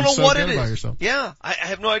feeling I don't know so what good it about is. yourself. Yeah, I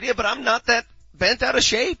have no idea, but I'm not that bent out of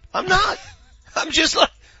shape. I'm not.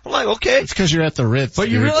 I'm like, okay. It's because you're at the Ritz. But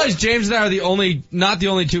you realize James and I are not the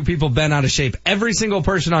only two people bent out of shape. Every single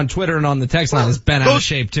person on Twitter and on the text line is bent out of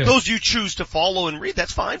shape too. Those you choose to follow and read,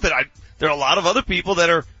 that's fine, but there are a lot of other people that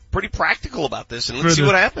are pretty practical about this, and let's see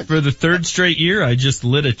what happens. For the third straight year, I just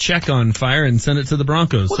lit a check on fire and sent it to the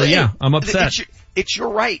Broncos. Well, so yeah, I'm upset. It's your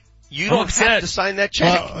right. You don't have to sign that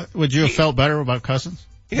check. Well, would you have felt better about Cousins?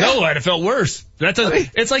 Yeah. No, I'd have felt worse.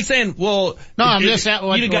 It's like saying, well,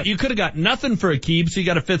 you could have got nothing for Aqib, so you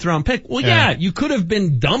got a 5th round pick. Well, yeah, you could have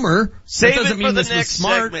been dumber. Save that doesn't it mean for the this was next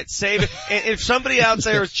smart. segment. Save it. And if somebody out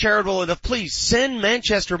there is charitable enough, please send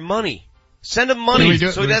Manchester money. Send him money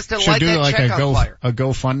so he doesn't light that check on fire. A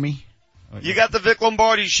GoFundMe? You got the Vic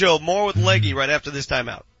Lombardi Show. More with Leggy right after this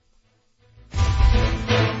timeout.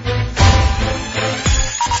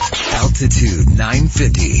 Altitude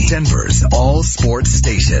 950, Denver's all sports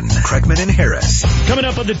station. Kreckman and Harris. Coming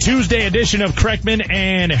up on the Tuesday edition of Kreckman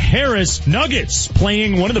and Harris, Nuggets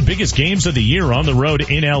playing one of the biggest games of the year on the road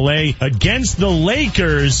in LA against the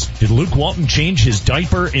Lakers. Did Luke Walton change his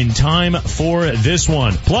diaper in time for this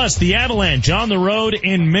one? Plus, the Avalanche on the road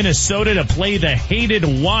in Minnesota to play the hated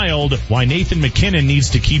Wild. Why Nathan McKinnon needs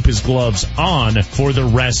to keep his gloves on for the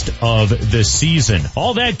rest of the season.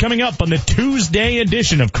 All that coming up on the Tuesday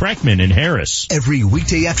edition of Kreckman and Harris. Every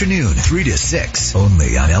weekday afternoon, 3 to 6,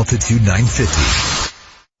 only on Altitude 950.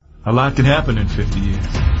 A lot can happen in 50 years.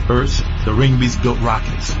 First, the Ringbeats built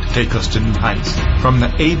rockets to take us to new heights. From the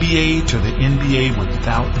ABA to the NBA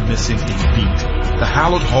without missing a beat. The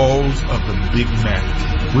hallowed halls of the Big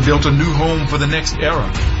Mac. We built a new home for the next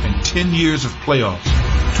era and 10 years of playoffs.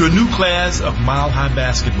 To a new class of mile-high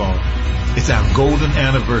basketball. It's our golden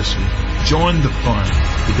anniversary. Join the fun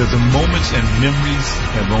because the moments and memories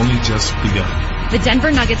have only just begun. The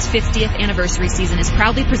Denver Nuggets 50th anniversary season is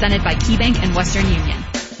proudly presented by KeyBank and Western Union.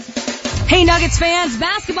 Hey Nuggets fans,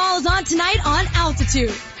 basketball is on tonight on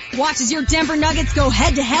Altitude. Watch as your Denver Nuggets go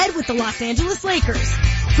head-to-head with the Los Angeles Lakers.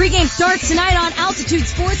 Pregame starts tonight on Altitude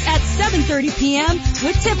Sports at 7:30 p.m.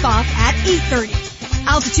 with tip-off at 8:30.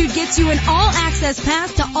 Altitude gets you an all-access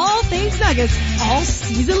pass to all things Nuggets all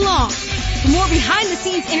season long. For more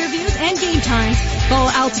behind-the-scenes interviews and game times, follow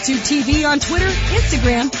Altitude TV on Twitter,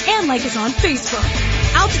 Instagram, and like us on Facebook.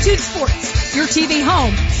 Altitude Sports, your TV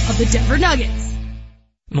home of the Denver Nuggets.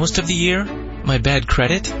 Most of the year, my bad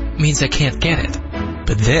credit means I can't get it.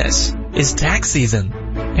 But this is tax season,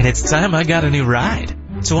 and it's time I got a new ride.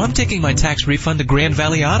 So I'm taking my tax refund to Grand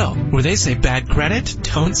Valley Auto, where they say bad credit,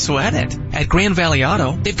 don't sweat it. At Grand Valley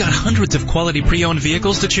Auto, they've got hundreds of quality pre-owned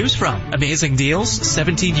vehicles to choose from. Amazing deals,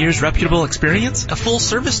 17 years reputable experience, a full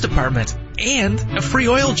service department, and a free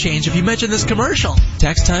oil change if you mention this commercial.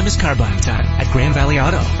 Tax time is car buying time at Grand Valley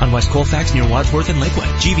Auto on West Colfax near Wadsworth and Lakewood.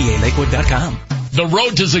 GVALakewood.com. The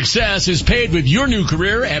road to success is paved with your new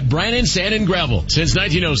career at Brannan Sand and Gravel. Since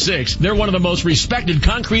 1906, they're one of the most respected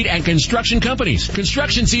concrete and construction companies.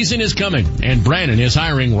 Construction season is coming, and Brannan is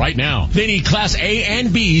hiring right now. They need Class A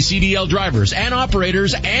and B CDL drivers and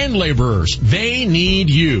operators and laborers. They need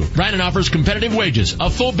you. Brannan offers competitive wages, a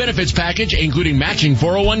full benefits package, including matching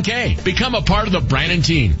 401k. Become a part of the Brannan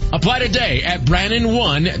team. Apply today at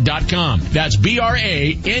Brannan1.com. That's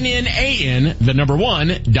BRANNAN, the number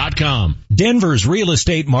 1.com. Denver's real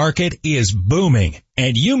estate market is booming,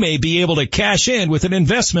 and you may be able to cash in with an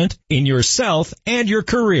investment in yourself and your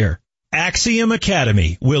career. Axiom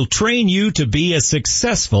Academy will train you to be a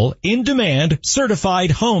successful, in-demand, certified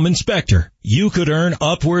home inspector. You could earn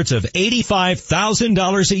upwards of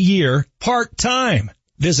 $85,000 a year part-time.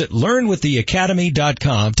 Visit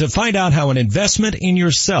learnwiththeacademy.com to find out how an investment in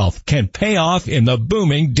yourself can pay off in the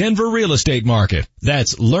booming Denver real estate market.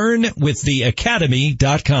 That's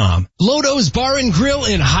learnwiththeacademy.com. Lodo's Bar and Grill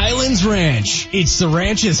in Highlands Ranch. It's the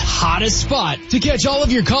ranch's hottest spot to catch all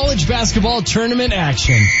of your college basketball tournament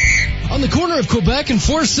action. On the corner of Quebec and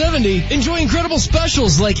 470, enjoy incredible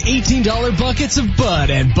specials like $18 buckets of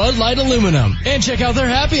Bud and Bud Light Aluminum. And check out their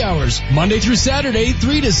happy hours, Monday through Saturday,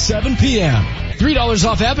 3 to 7 p.m. $3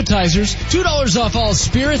 off appetizers, $2 off all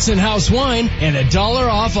spirits and house wine, and $1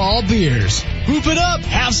 off all beers. Group it up,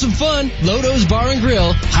 have some fun. Lodo's Bar and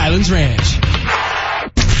Grill, Highlands Ranch.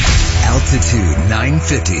 Altitude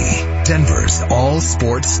 950, Denver's all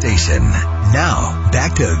sports station. Now,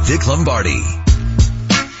 back to Vic Lombardi.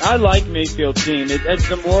 I like Mayfield's game. As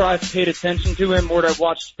the more I've paid attention to him, more I've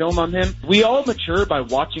watched film on him, we all mature by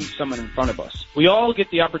watching someone in front of us. We all get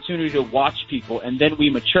the opportunity to watch people, and then we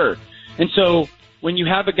mature. And so when you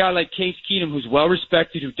have a guy like Case Keenum who's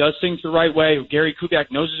well-respected, who does things the right way, who Gary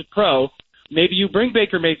Kubiak knows is a pro, maybe you bring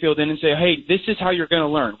Baker Mayfield in and say, hey, this is how you're going to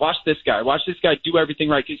learn. Watch this guy. Watch this guy do everything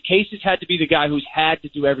right. Because Case has had to be the guy who's had to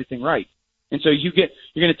do everything right. And so you're going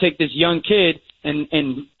to take this young kid and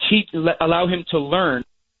allow him to learn.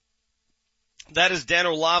 That is Dan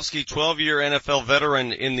Orlovsky, 12-year NFL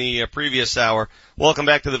veteran in the previous hour. Welcome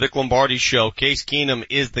back to the Vic Lombardi Show. Case Keenum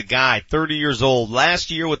is the guy, 30 years old.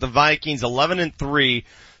 Last year with the Vikings, 11-3,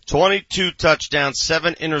 22 touchdowns,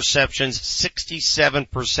 7 interceptions,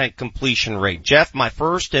 67% completion rate. Jeff, my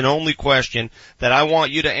first and only question that I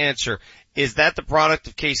want you to answer, is that the product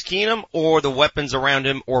of Case Keenum or the weapons around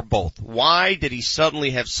him or both? Why did he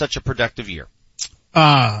suddenly have such a productive year?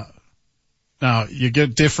 Now, you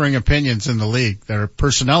get differing opinions in the league. There are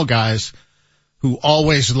personnel guys who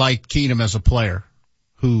always liked Keenum as a player,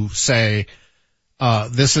 who say,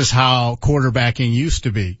 this is how quarterbacking used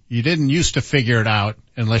to be. You didn't used to figure it out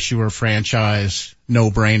unless you were a franchise,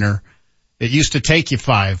 no-brainer. It used to take you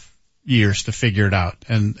 5 years to figure it out.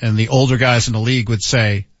 And the older guys in the league would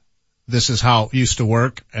say, this is how it used to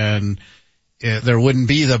work, and there wouldn't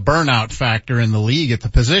be the burnout factor in the league at the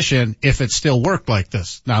position if it still worked like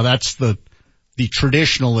this. Now, that's the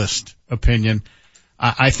traditionalist opinion.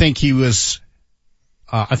 I think he was,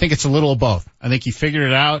 I think it's a little of both. I think he figured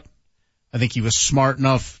it out. I think he was smart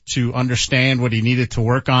enough to understand what he needed to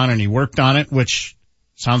work on, and he worked on it, which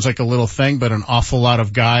sounds like a little thing, but an awful lot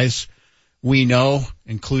of guys we know,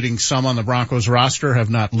 including some on the Broncos roster, have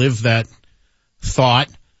not lived that thought.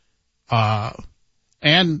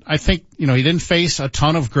 And I think, he didn't face a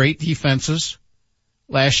ton of great defenses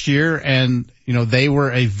last year, and, they were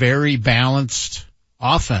a very balanced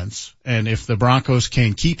offense. And if the Broncos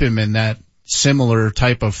can keep him in that similar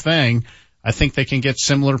type of thing, I think they can get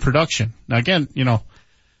similar production. Now again,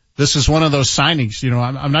 this is one of those signings,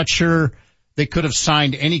 I'm not sure they could have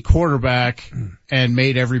signed any quarterback and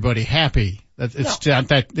made everybody happy.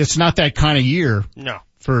 It's not that kind of year. No.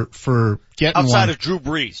 For getting outside one. of Drew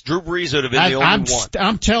Brees. Drew Brees would have been the only one.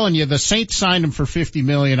 I'm telling you, the Saints signed him for $50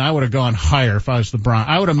 million. I would have gone higher if I was the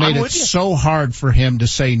Broncos. I would have made it so hard for him to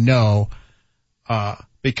say no,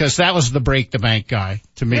 because that was the break the bank guy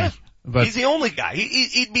to me. Yeah. But he's the only guy.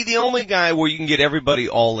 He'd be the only guy where you can get everybody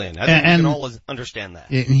all in. I think we can all understand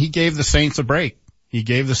that. And he gave the Saints a break.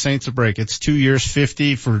 It's 2 years,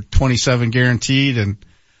 50 for 27 guaranteed, and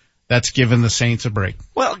that's given the Saints a break.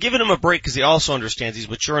 Well, giving him a break because he also understands he's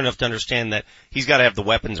mature enough to understand that he's got to have the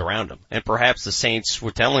weapons around him. And perhaps the Saints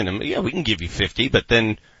were telling him, yeah, we can give you 50, but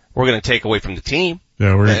then we're going to take away from the team.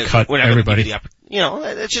 Yeah, we're going to cut everybody.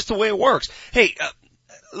 That's just the way it works. Hey,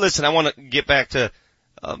 listen, I want to get back to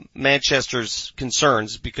Manchester's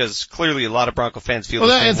concerns because clearly a lot of Bronco fans feel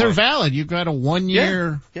the same way. They're valid. You've got a 1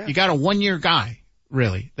 year, you got a 1 year guy,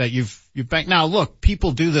 really, that you've banked. Now look,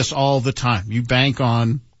 people do this all the time. You bank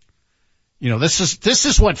on, this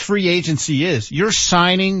is what free agency is. You're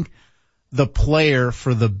signing the player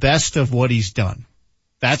for the best of what he's done.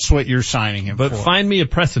 That's what you're signing him for. But find me a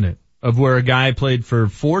precedent of where a guy played for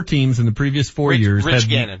 4 teams in the previous 4 years, Rich had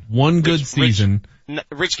Gannon. one good season.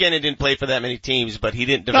 Rich Gannon didn't play for that many teams, but he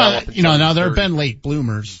didn't develop. Now there have been late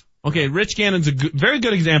bloomers. Okay, Rich Gannon's a very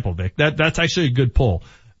good example, Vic. That's actually a good pull.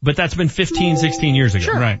 But that's been 15, 16 years ago.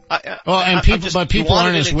 Sure. Right. People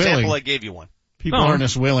aren't as willing. I gave you one. People aren't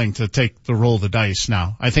as willing to take the roll of the dice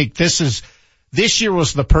now. I think this year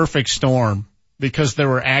was the perfect storm because there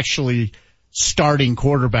were actually starting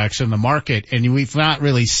quarterbacks in the market, and we've not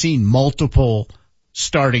really seen multiple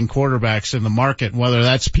starting quarterbacks in the market, whether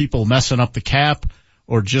that's people messing up the cap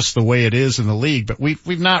or just the way it is in the league. But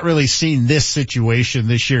we've not really seen this situation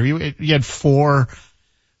this year. You had four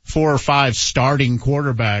or five starting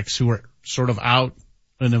quarterbacks who were sort of out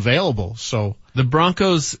and available. So the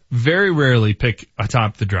Broncos very rarely pick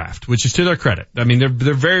atop the draft, which is to their credit. I mean,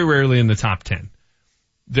 they're very rarely in the top 10.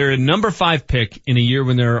 They're a number 5 pick in a year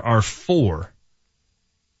when there are 4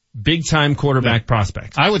 big-time quarterback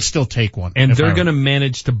prospects. I would still take one. And they're going to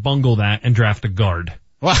manage to bungle that and draft a guard.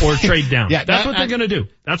 Or trade down. Yeah, that's what they're going to do.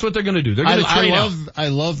 That's what they're going to do. They're going to trade out. I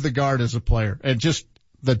love the guard as a player. And just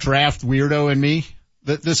the draft weirdo in me,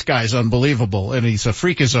 this guy's unbelievable, and he's a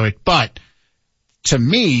freakazoid. But to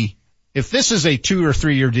me, if this is a 2 or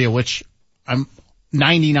 3 year deal, which I'm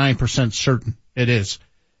 99% certain it is,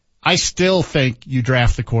 I still think you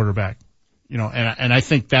draft the quarterback, and I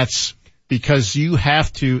think that's because you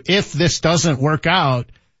have to, if this doesn't work out,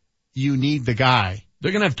 you need the guy.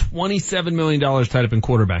 They're going to have $27 million tied up in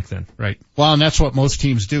quarterbacks then. Right. Well, and that's what most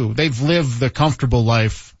teams do. They've lived the comfortable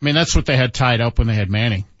life. I mean, that's what they had tied up when they had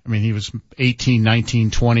Manning. I mean, he was 18, 19,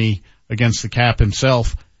 20 against the cap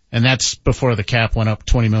himself, and that's before the cap went up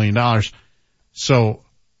 $20 million. So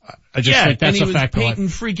I just think that's a fact. And he was Peyton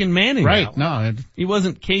freaking Manning. Right. No. He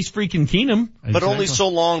wasn't Case freaking Keenum. But only so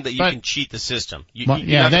long that you can cheat the system. You have to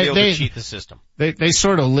be able to cheat the system. They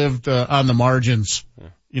sort of lived on the margins.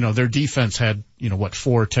 Yeah. Their defense had,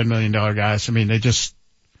 4 $10 million guys. I mean, they just,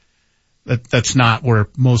 that's not where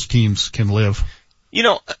most teams can live.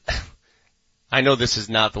 I know this is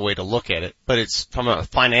not the way to look at it, but it's from a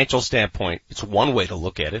financial standpoint, it's one way to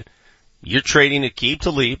look at it. You're trading Aqib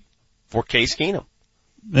Talib for Case Keenum.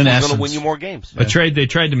 Who's going to win you more games? A trade they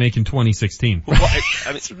tried to make in 2016. Who's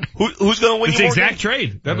going to win you more games? It's the exact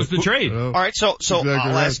trade. That was the trade. All right, so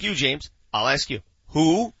I'll ask you, James. I'll ask you.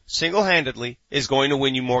 Who single-handedly is going to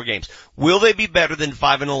win you more games? Will they be better than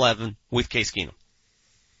 5-11 with Case Keenum?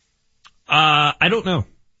 I don't know.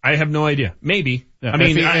 I have no idea. Maybe. Yeah,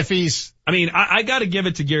 I gotta give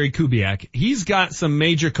it to Gary Kubiak. He's got some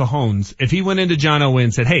major cojones. If he went into John Elway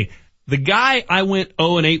and said, hey, the guy I went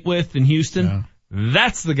 0-8 with in Houston,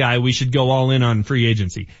 that's the guy we should go all in on free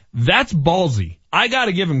agency. That's ballsy. I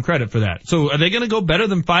gotta give him credit for that. So are they gonna go better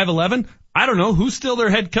than 5-11? I don't know. Who's still their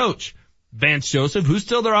head coach? Vance Joseph, who's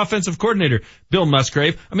still their offensive coordinator, Bill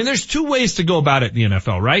Musgrave. I mean, there's two ways to go about it in the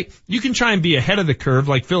NFL, right? You can try and be ahead of the curve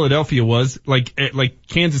like Philadelphia was, like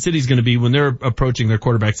Kansas City's going to be when they're approaching their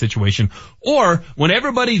quarterback situation. Or when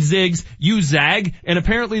everybody zigs, you zag, and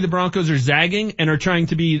apparently the Broncos are zagging and are trying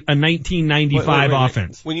to be a 1995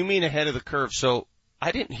 offense. When you mean ahead of the curve, so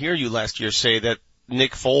I didn't hear you last year say that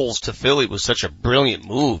Nick Foles to Philly was such a brilliant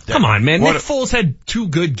move. Come on, man. Nick Foles had 2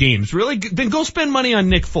 good games. Really? Then go spend money on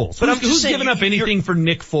Nick Foles. But who's giving up anything for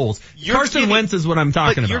Nick Foles? Carson Wentz is what I'm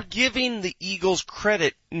talking about. You're giving the Eagles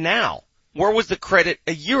credit now. Where was the credit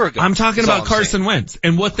a year ago? I'm talking about Carson Wentz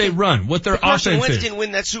and what they run, what their offense is. Carson Wentz didn't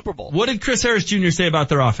win that Super Bowl. What did Chris Harris Jr. say about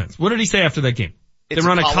their offense? What did he say after that game? They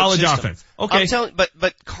run a college offense. Okay. I'm telling, but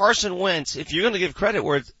Carson Wentz, if you're going to give credit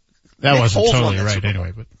where it's, that wasn't totally right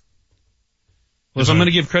anyway, but. If I'm going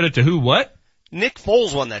to give credit to who? What? Nick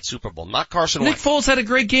Foles won that Super Bowl, not Carson Wentz. Nick Foles had a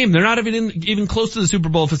great game. They're not even close to the Super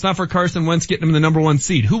Bowl if it's not for Carson Wentz getting them the number 1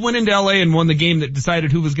 seed. Who went into LA and won the game that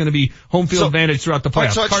decided who was going to be home field advantage throughout the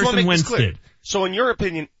playoffs? So Carson Wentz did. So in your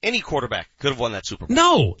opinion, any quarterback could have won that Super Bowl?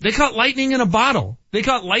 No, they caught lightning in a bottle. They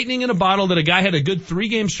caught lightning in a bottle that a guy had a good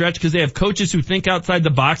 3-game stretch because they have coaches who think outside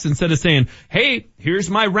the box instead of saying, hey,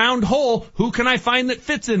 here's my round hole. Who can I find that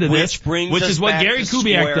fits into this? Which is what Gary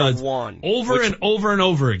Kubiak does over and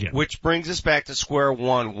over again. Which brings us back to square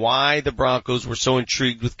one. Why the Broncos were so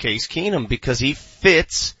intrigued with Case Keenum? Because he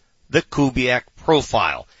fits the Kubiak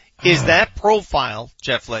profile. Is that profile,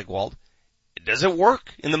 Jeff Legwold, does it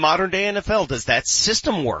work in the modern day NFL? Does that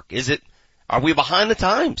system work? Are we behind the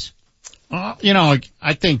times?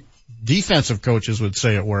 I think defensive coaches would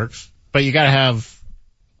say it works, but you gotta have,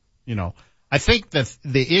 I think that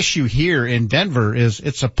the issue here in Denver is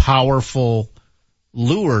it's a powerful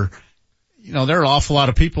lure. There are an awful lot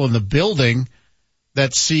of people in the building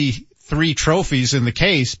that see 3 trophies in the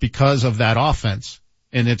case because of that offense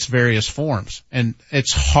in its various forms. And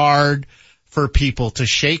it's hard for people to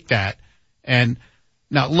shake that. And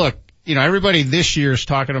now look, everybody this year is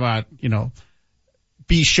talking about,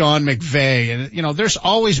 be Sean McVay. And, there's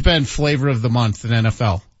always been flavor of the month in the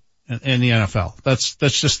NFL. That's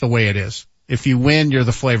just the way it is. If you win, you're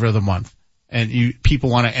the flavor of the month. And people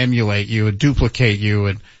want to emulate you and duplicate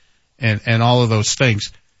you and all of those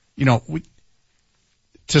things.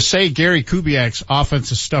 To say Gary Kubiak's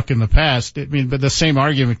offense is stuck in the past, but the same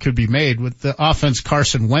argument could be made with the offense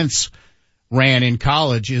Carson Wentz ran in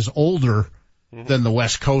college is older than the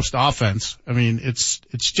West Coast offense.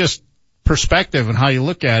 It's just perspective and how you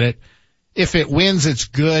look at it. If it wins, it's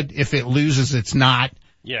good. If it loses, it's not.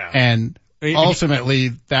 Yeah. And ultimately,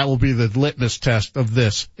 that will be the litmus test of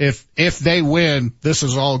this. If they win, this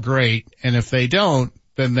is all great. And if they don't,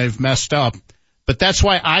 then they've messed up. But that's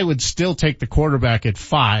why I would still take the quarterback at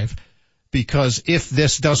 5, because if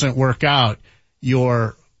this doesn't work out,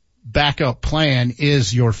 your backup plan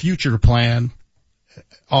is your future plan,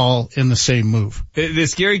 all in the same move.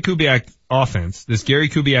 This Gary Kubiak offense, this Gary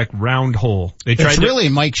Kubiak round hole. It's really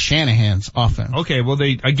Mike Shanahan's offense. Okay, well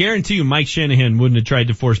I guarantee you Mike Shanahan wouldn't have tried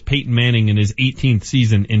to force Peyton Manning in his 18th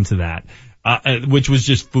season into that. which was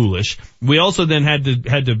just foolish. We also then had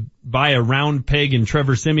to buy a round peg in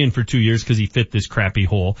Trevor Siemian for 2 years because he fit this crappy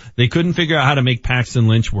hole. They couldn't figure out how to make Paxton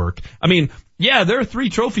Lynch work. I mean, yeah, there are 3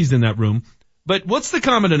 trophies in that room, but what's the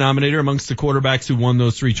common denominator amongst the quarterbacks who won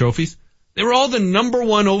those 3 trophies? They were all the number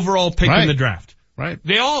 1 overall pick in the draft. Right.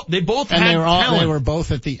 They both had talent. They were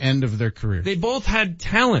both at the end of their career. They both had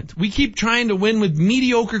talent. We keep trying to win with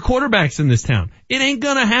mediocre quarterbacks in this town. It ain't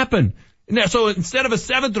gonna happen. So instead of a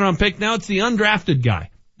 7th round pick, now it's the undrafted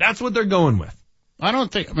guy. That's what they're going with. I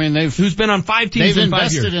don't think, who's been on 5 teams in 5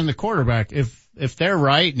 years. They've invested in the quarterback. If they're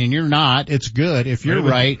right and you're not, it's good. If you're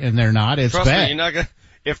right and they're not, it's bad. Trust me, you're not gonna,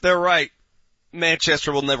 if they're right,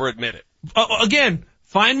 Manchester will never admit it. Again,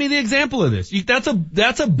 find me the example of this. That's a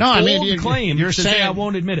bold claim you're to saying, say I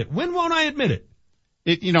won't admit it. When won't I admit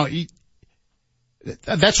it?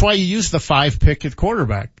 That's why you use the 5 pick at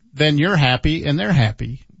quarterback. Then you're happy and they're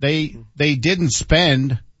happy. They didn't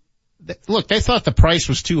spend. Look, they thought the price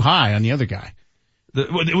was too high on the other guy.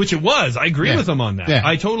 Which it was. I agree with them on that. Yeah.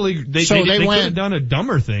 I totally. They could have done a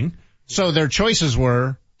dumber thing. So their choices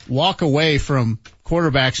were walk away from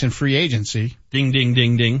quarterbacks in free agency. Ding, ding,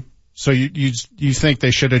 ding, ding. So you think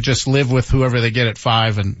they should have just lived with whoever they get at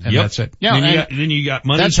 5 and that's it? Yeah. Then you got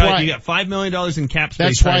money tied. You got $5 million in cap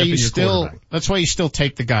space. That's why you still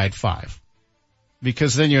take the guy at 5.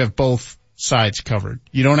 Because then you have both sides covered.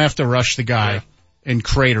 You don't have to rush the guy and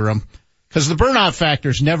crater him. Because the burnout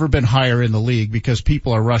factor's never been higher in the league because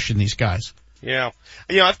people are rushing these guys. Yeah.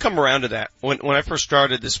 I've come around to that. When I first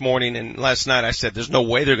started this morning and last night, I said there's no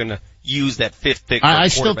way they're going to use that 5th pick. I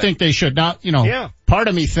still think they should not, part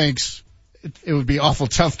of me thinks it would be awful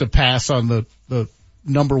tough to pass on the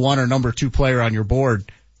number 1 or number 2 player on your board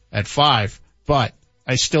at 5. But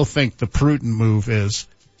I still think the prudent move is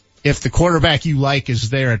if the quarterback you like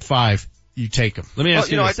is there at 5, you take him. Let me ask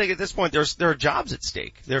you this. I think at this point there are jobs at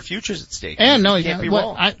stake. There are futures at stake. And you can't be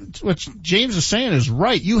wrong. What James is saying is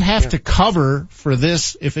right. You have to cover for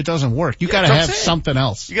this if it doesn't work. You got to have something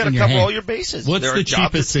else. You got to cover all your bases. What's the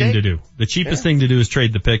cheapest thing to do? The cheapest thing to do is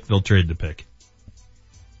trade the pick. They'll trade the pick.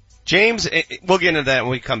 James, we'll get into that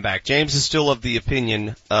when we come back. James is still of the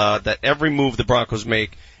opinion that every move the Broncos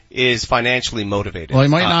make is financially motivated. Well, he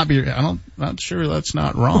might not be. Not sure that's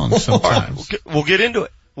not wrong sometimes. We'll get into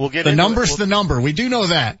it. The number's the number. We do know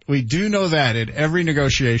that. We do know that in every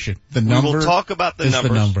negotiation. The number we will talk about the numbers,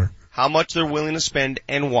 the number. How much they're willing to spend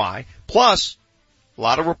and why. Plus, a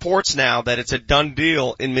lot of reports now that it's a done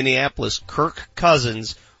deal in Minneapolis. Kirk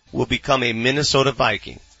Cousins will become a Minnesota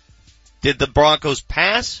Viking. Did the Broncos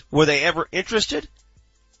pass? Were they ever interested?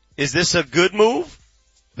 Is this a good move?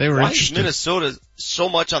 They were interested. Why is Minnesota so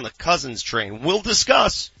much on the Cousins train? We'll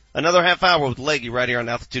discuss another half hour with Leggy right here on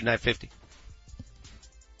Altitude 950.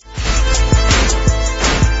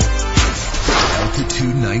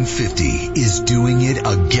 Altitude 950 is doing it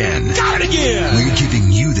again. Got it again! We're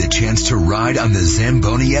giving you the chance to ride on the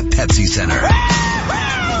Zamboni at Pepsi Center.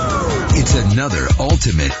 It's another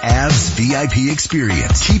ultimate Avs VIP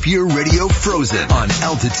experience. Keep your radio frozen on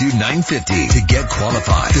Altitude 950 to get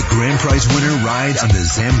qualified. The grand prize winner ride on the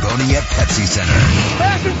Zamboni at Pepsi Center.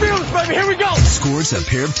 Fast and fearless, baby, here we go! And scores a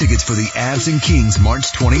pair of tickets for the Avs and Kings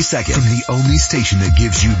March 22nd from the only station that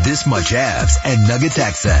gives you this much Avs and Nuggets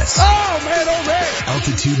access. Oh, man, all right!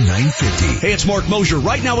 Altitude 950. Hey, it's Mark Mosier.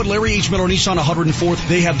 Right now at Larry H. Miller Nissan 104th,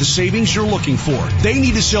 they have the savings you're looking for. They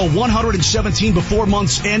need to sell 117 before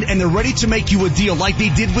month's end, and they're ready to make you a deal like they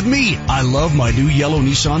did with me. I love my new yellow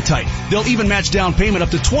Nissan Titan. They'll even match down payment up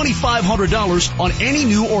to $2,500 on any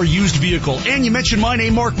new or used vehicle. And you mention my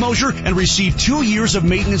name, Mark Mosier, and receive 2 years of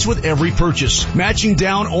maintenance with every purchase. Matching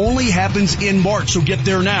down only happens in March, so get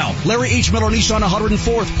there now. Larry H. Miller Nissan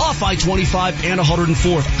 104th, off I-25 and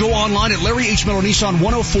 104th. Go online at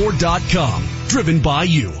LarryHMillerNissan104.com. Driven by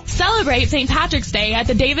you. Celebrate St. Patrick's Day at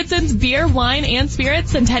the Davidson's Beer, Wine, and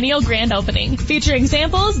Spirits Centennial Grand Opening, featuring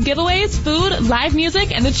samples, giveaways, food, live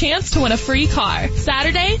music, and the chance to win a free car.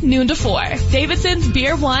 Saturday, noon to 4. Davidson's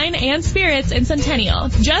Beer, Wine, and Spirits in Centennial,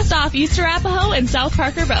 just off East Arapahoe and South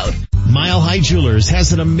Parker Road. Mile High Jewelers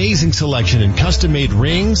has an amazing selection in custom-made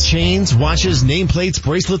rings, chains, watches, nameplates,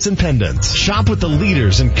 bracelets, and pendants. Shop with the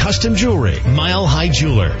leaders in custom jewelry. Mile High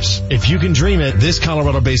Jewelers. If you can dream it, this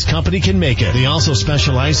Colorado-based company can make it. They also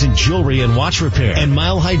specialize in jewelry and watch repair. And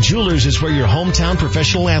Mile High Jewelers is where your hometown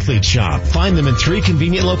professional athletes shop. Find them in 3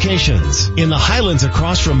 convenient locations. In the Highlands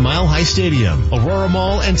across from Mile High Stadium, Aurora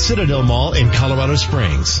Mall, and Citadel Mall in Colorado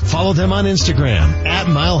Springs. Follow them on Instagram at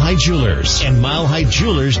Mile High Jewelers and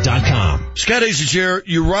milehighjewelers.com. ScottHazelchair.com. Scott Hazen Chair,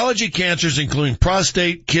 urology cancers including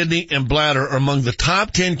prostate, kidney, and bladder are among the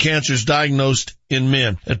top 10 cancers diagnosed in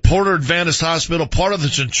men. At Porter Adventist Hospital, part of the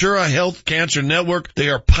Centura Health Cancer Network, they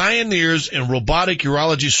are pioneers in robotic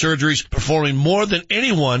urology surgeries, performing more than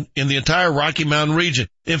anyone in the entire Rocky Mountain region.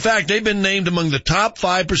 In fact, they've been named among the top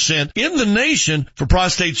 5% in the nation for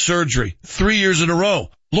prostate surgery 3 years in a row.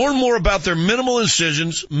 Learn more about their minimal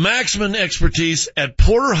incisions, maximum expertise at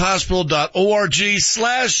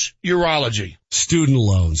porterhospital.org/urology. Student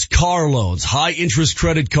loans, car loans, high interest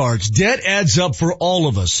credit cards. Debt adds up for all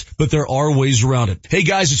of us, but there are ways around it. Hey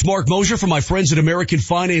guys, it's Mark Mosier from my friends at American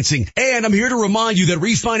Financing, and I'm here to remind you that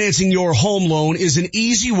refinancing your home loan is an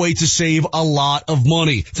easy way to save a lot of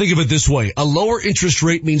money. Think of it this way. A lower interest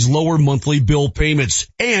rate means lower monthly bill payments,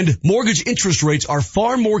 and mortgage interest rates are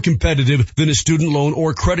far more competitive than a student loan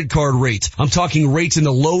or credit card rate. I'm talking rates in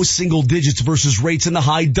the low single digits versus rates in the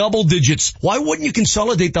high double digits. Why wouldn't you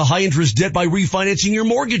consolidate the high interest debt by refinancing your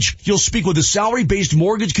mortgage? You'll speak with a salary-based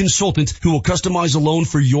mortgage consultant who will customize a loan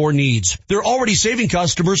for your needs. They're already saving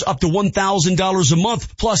customers up to $1,000 a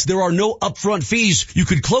month. Plus, there are no upfront fees. You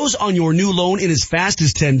could close on your new loan in as fast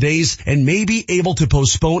as 10 days and may be able to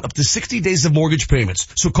postpone up to 60 days of mortgage payments.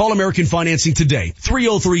 So call American Financing today.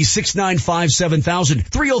 303-695-7000,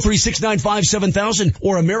 303-695-7000,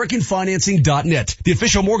 or AmericanFinancing.net, the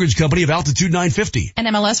official mortgage company of Altitude 950.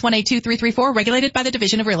 NMLS 182334, regulated by the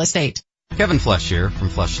Division of Real Estate. Kevin Flesh here from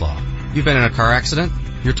Flesh Law. You've been in a car accident?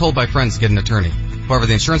 You're told by friends to get an attorney. However,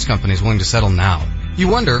 the insurance company is willing to settle now. You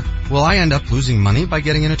wonder, will I end up losing money by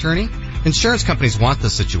getting an attorney? Insurance companies want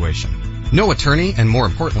this situation. No attorney, and more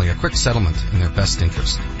importantly, a quick settlement in their best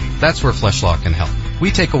interest. That's where Flesh Law can help.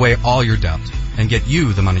 We take away all your doubt and get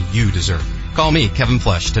you the money you deserve. Call me, Kevin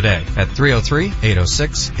Flesh, today at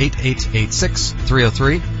 303-806-8886,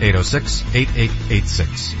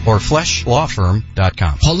 303-806-8886, or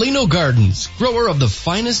fleshlawfirm.com. Paulino Gardens, grower of the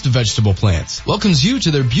finest vegetable plants, welcomes you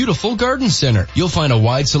to their beautiful garden center. You'll find a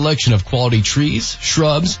wide selection of quality trees,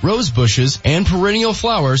 shrubs, rose bushes, and perennial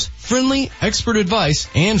flowers, friendly, expert advice,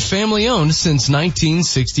 and family-owned since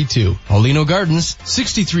 1962. Paulino Gardens,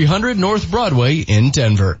 6300 North Broadway in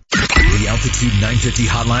Denver. The Altitude 950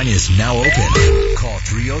 hotline is now open. Call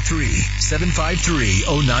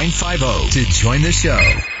 303-753-0950 to join the show.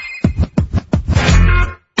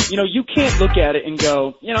 You know, you can't look at it and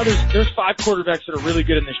go, you know, there's 5 quarterbacks that are really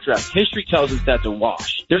good in this draft. History tells us that's a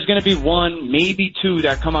wash. There's going to be 1, maybe 2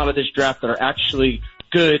 that come out of this draft that are actually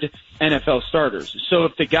good NFL starters. So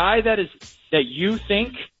if the guy that you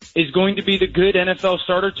think is going to be the good NFL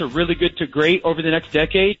starter to really good to great over the next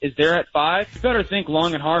decade is there at 5, you better think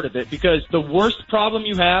long and hard of it, because the worst problem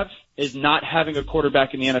you have is not having a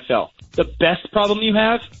quarterback in the NFL. The best problem you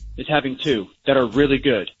have is having 2 that are really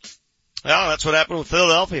good. Well, that's what happened with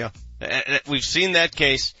Philadelphia. We've seen that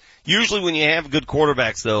case. Usually when you have good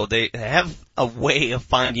quarterbacks, though, they have a way of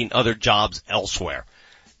finding other jobs elsewhere.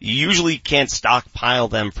 You usually can't stockpile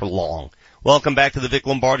them for long. Welcome back to the Vic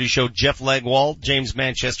Lombardi Show. Jeff Legwald, James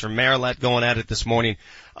Manchester, Marilat going at it this morning.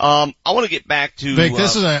 I want to get back to Vic.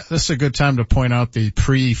 This is a good time to point out the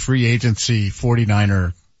pre-free agency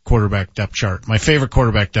 49er quarterback depth chart. My favorite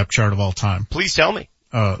quarterback depth chart of all time. Please tell me.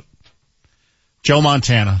 Joe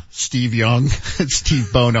Montana, Steve Young, and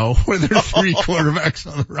Steve Bono were their 3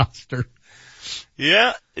 quarterbacks on the roster.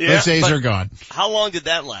 Yeah. Those days are gone. How long did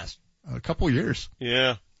that last? A couple years.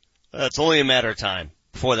 Yeah. It's only a matter of time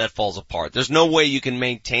before that falls apart. There's no way you can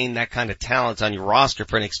maintain that kind of talent on your roster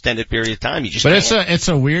for an extended period of time. You just can't. It's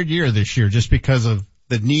a weird year this year just because of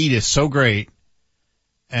the need is so great,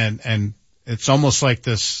 and it's almost like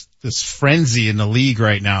this frenzy in the league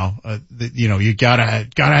right now. You gotta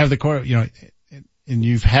have the core, and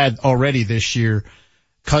you've had already this year.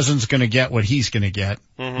 Cousins going to get what he's going to get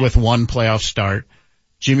with 1 playoff start.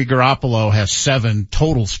 Jimmy Garoppolo has 7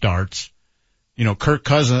 total starts. Case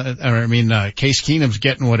Keenum's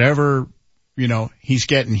getting whatever, he's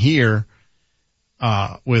getting here,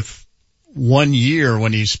 with 1 year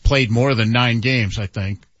when he's played more than 9 games, I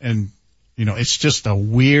think. And, it's just a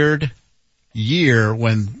weird year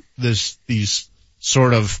when these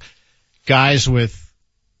sort of guys with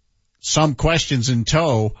some questions in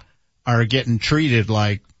tow are getting treated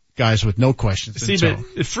like guys with no questions in tow.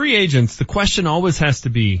 But free agents, the question always has to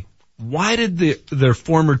be, why did their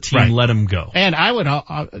former team let him go? And I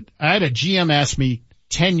had a GM ask me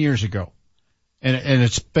 10 years ago, and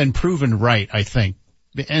it's been proven right, I think.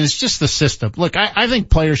 And it's just the system. Look, I think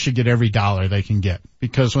players should get every dollar they can get,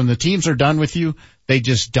 because when the teams are done with you, they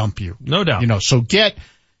just dump you. No doubt. So get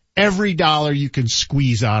every dollar you can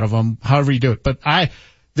squeeze out of them, however you do it. But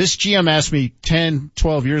this GM asked me 10,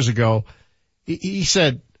 12 years ago, he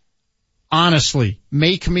said, honestly,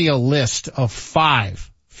 make me a list of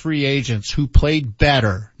 5 free agents who played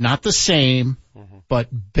better, not the same, but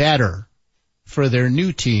better for their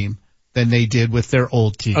new team than they did with their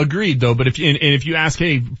old team. Agreed, though. But if you ask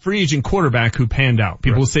a free agent quarterback who panned out,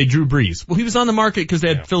 people will say Drew Brees. Well, he was on the market because they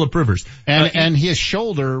had Phillip Rivers, and his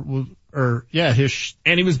shoulder and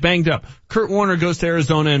he was banged up. Kurt Warner goes to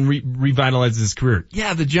Arizona and revitalizes his career.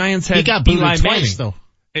 Yeah, the Giants had he got Eli booted twice, Manning. though.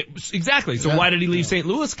 Exactly. So why did he leave St.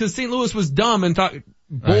 Louis? Because St. Louis was dumb and thought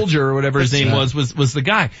Bolger or whatever his name was the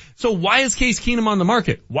guy. So why is Case Keenum on the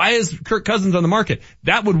market? Why is Kirk Cousins on the market?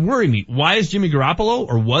 That would worry me. Why is Jimmy Garoppolo,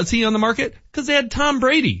 or was he on the market? Because they had Tom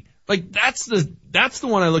Brady. Like, that's the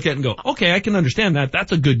one I look at and go, okay, I can understand that.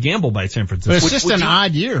 That's a good gamble by San Francisco. But it's just an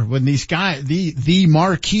odd year when these guys, the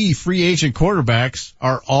marquee free agent quarterbacks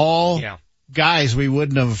are all guys we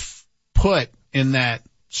wouldn't have put in that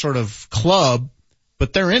sort of club,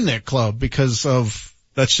 but they're in that club because of,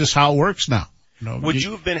 that's just how it works now. Would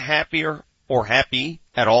you have been happier or happy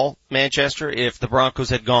at all, Manchester, if the Broncos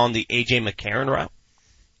had gone the A.J. McCarron route?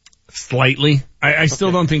 Slightly. I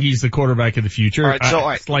still don't think he's the quarterback of the future. All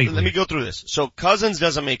right, slightly. Let me go through this. So Cousins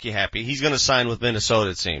doesn't make you happy. He's going to sign with Minnesota,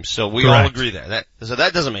 it seems. So we all agree there. So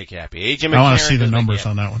that doesn't make you happy. A.J. McCarron. I want to see the numbers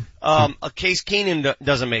on that one. A Case Keenum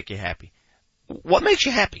doesn't make you happy. What makes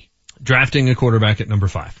you happy? Drafting a quarterback at number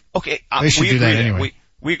 5. Okay. They should do that anyway.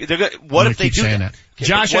 What if they do that? Okay,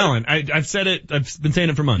 Josh Allen. I've said it. I've been saying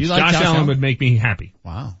it for months. Like Josh Allen would make me happy.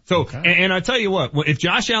 Wow. So, and I tell you what, if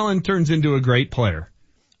Josh Allen turns into a great player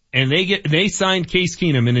and they signed Case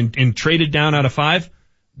Keenum and traded down out of 5,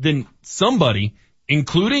 then somebody,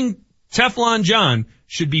 including Teflon John,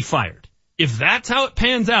 should be fired. If that's how it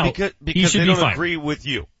pans out, because he should they be don't fired. agree with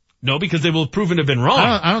you. No, because they will have proven to have been wrong.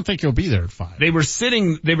 I don't think he'll be there at 5. They were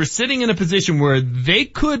sitting in a position where they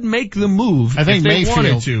could make the move I think if they Mayfield,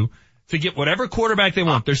 wanted to get whatever quarterback they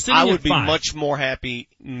want. They're sitting at 5. I would be much more happy,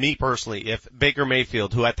 me personally, if Baker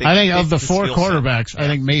Mayfield, who I think of the 4 quarterbacks, I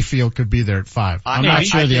think Mayfield could be there at 5. I'm not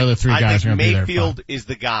sure the other 3 guys are going to be there at 5. Mayfield is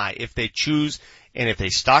the guy if they choose and if they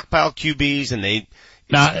stockpile QBs and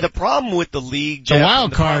the problem with the league, Jeff, the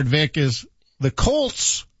wild card, Vic, is the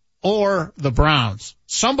Colts or the Browns.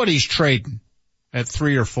 Somebody's trading at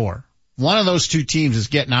 3 or 4. One of those 2 teams is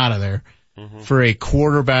getting out of there for a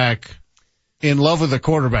quarterback, in love with a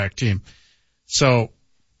quarterback team. So,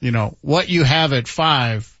 what you have at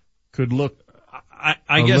 5 could look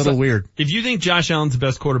I guess little weird. If you think Josh Allen's the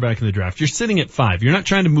best quarterback in the draft, you're sitting at 5. You're not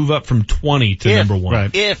trying to move up from 20 to number 1.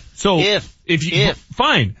 Right. If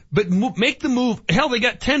fine, but make the move. Hell, they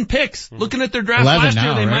got 10 picks. Looking at their draft last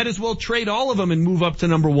year, they might as well trade all of them and move up to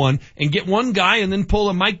number 1 and get one guy and then pull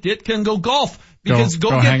a Mike Ditka and go golf. Because go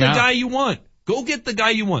get the guy you want. Go get the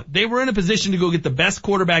guy you want. They were in a position to go get the best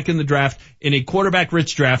quarterback in the draft in a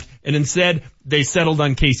quarterback-rich draft, and instead they settled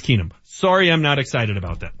on Case Keenum. Sorry, I'm not excited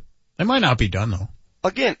about that. They might not be done, though.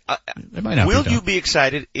 Again, will you be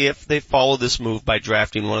excited if they follow this move by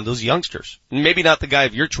drafting one of those youngsters? Maybe not the guy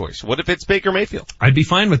of your choice. What if it's Baker Mayfield? I'd be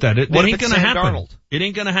fine with that. It ain't gonna happen. Darnold? It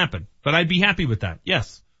ain't gonna happen. But I'd be happy with that.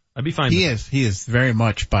 Yes. I'd be fine with that. He is very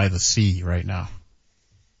much by the sea right now.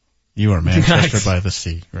 You are Manchester by the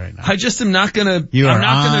sea right now. I just am not gonna,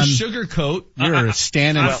 sugarcoat. You're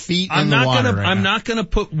standing feet in the water right I'm not gonna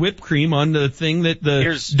put whipped cream on the thing that the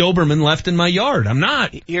Doberman left in my yard. I'm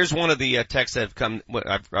not. Here's one of the texts that have come.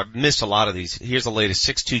 I've missed a lot of these. Here's the latest,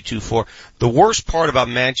 6224. The worst part about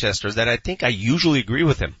Manchester is that I think I usually agree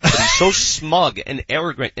with him. But he's so smug and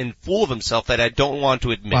arrogant and full of himself that I don't want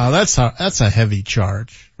to admit. Wow, that's a heavy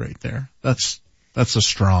charge right there. That's a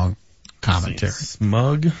strong commentary.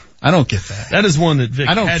 Smug? I don't get that. That is one that Vic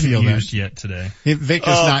hadn't used yet today. Vic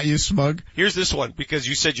has not used smug? Here's this one, because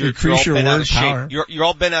you said you're all bent out of shape. You're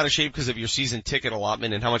all bent out of shape because of your season ticket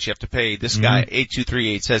allotment and how much you have to pay. This guy,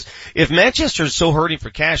 8238, says, if Manchester is so hurting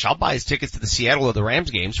for cash, I'll buy his tickets to the Seattle or the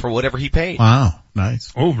Rams games for whatever he paid. Wow,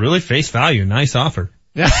 nice. Oh, really? Face value. Nice offer.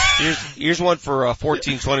 Yeah. Here's one for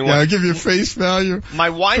 1421. Yeah, I'll give you face value.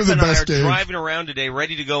 My wife and I are driving around today,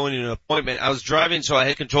 ready to go into an appointment. I was driving, so I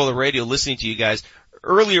had control of the radio, listening to you guys.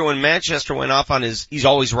 Earlier, when Manchester went off on his "he's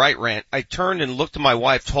always right" rant, I turned and looked at my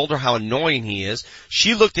wife, told her how annoying he is.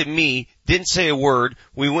 She looked at me, didn't say a word.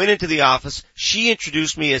 We went into the office. She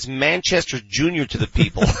introduced me as Manchester Jr. to the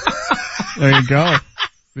people. There you go.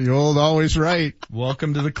 The old always right.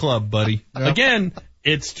 Welcome to the club, buddy. Yep. Again,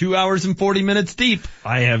 it's 2 hours and 40 minutes deep.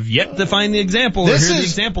 I have yet to find the example or hear the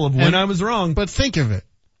example of when I was wrong. But think of it.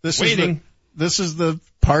 This is the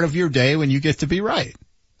part of your day when you get to be right.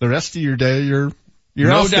 The rest of your day, you're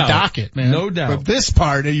You're off the docket, man. No doubt. But this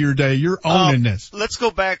part of your day, you're owning this. Let's go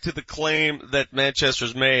back to the claim that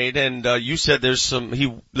Manchester's made, and you said there's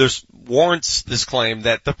warrants this claim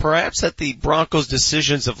that perhaps the Broncos'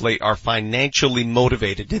 decisions of late are financially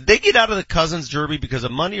motivated. Did they get out of the Cousins derby because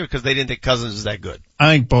of money, or because they didn't think Cousins is that good?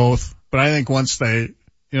 I think both, but I think once they,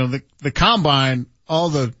 the combine, all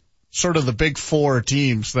the sort of the big four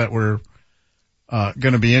teams that were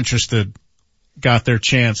going to be interested got their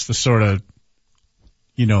chance to sort of,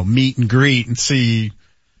 meet and greet and see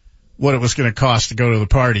what it was going to cost to go to the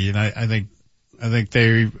party. And I think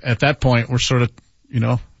they, at that point, were sort of,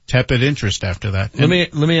 tepid interest after that. Let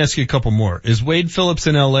me ask you a couple more. Is Wade Phillips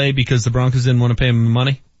in LA because the Broncos didn't want to pay him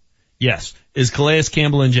money? Yes. Is Calais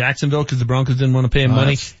Campbell in Jacksonville because the Broncos didn't want to pay him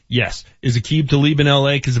money? Yes. Is Aqib Talib in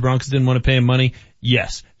LA because the Broncos didn't want to pay him money?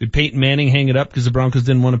 Yes. Did Peyton Manning hang it up because the Broncos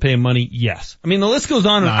didn't want to pay him money? Yes. I mean, the list goes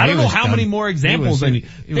on. I don't know how many more examples they need.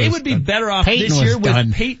 They would be better off this year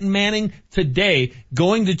with Peyton Manning today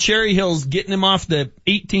going to Cherry Hills, getting him off the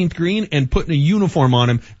 18th green and putting a uniform on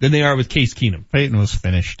him than they are with Case Keenum. Peyton was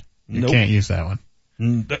finished. You can't use that one.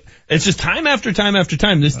 It's just time after time after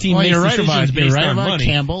time. This team makes decisions based on money.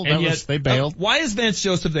 Campbell, they bailed. Why is Vance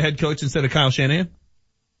Joseph the head coach instead of Kyle Shanahan?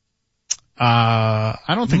 I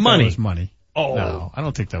don't think that was money. Oh. No, I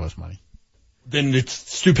don't think that was money. Then it's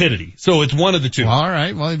stupidity. So it's one of the two. Well, all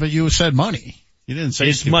right. Well, but you said money. You didn't say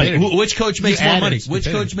it's stupidity. Money. Which coach makes more money? Which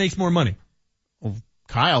coach makes more money? Well,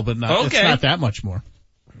 Kyle, but it's not that much more.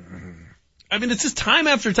 I mean, it's just time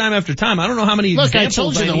after time after time. I don't know how many examples I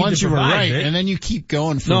told you the ones you were right, and then you keep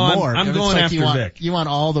going for more. I'm going after Vic. You want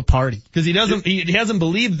all the party. Because he hasn't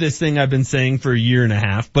believed this thing I've been saying for a year and a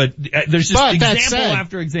half, but there's just example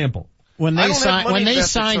after example. When they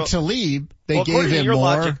signed Talib, they gave him more.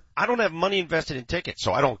 Logic, I don't have money invested in tickets,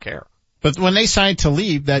 so I don't care. But when they signed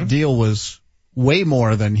Talib, that deal was way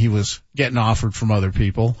more than he was getting offered from other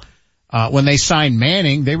people. When they signed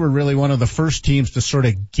Manning, they were really one of the first teams to sort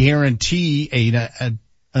of guarantee a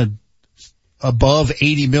above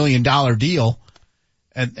 $80 million deal.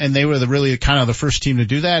 And they were really kind of the first team to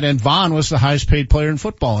do that. And Vaughn was the highest paid player in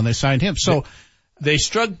football, and they signed him. So they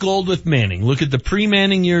struck gold with Manning. Look at the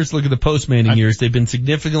pre-Manning years, look at the post-Manning years. They've been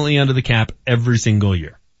significantly under the cap every single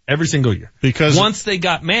year. Every single year. Because once they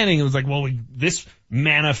got Manning, it was like, well, this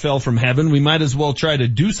manna fell from heaven. We might as well try to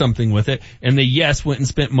do something with it. And they, went and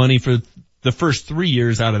spent money for the first 3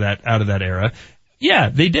 years out of that era. Yeah,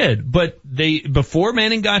 they did. But before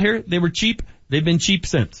Manning got here, they were cheap. They've been cheap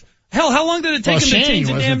since. Hell, how long did it take them to change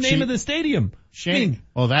the damn name of the stadium? Shane.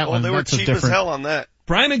 They were cheap as hell on that.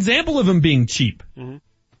 Prime example of them being cheap. Mm-hmm.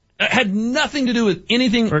 It had nothing to do with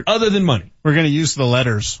anything other than money. We're going to use the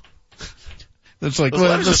letters. It's like,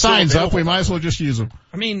 the sign's up, we might as well just use them.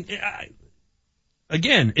 I mean,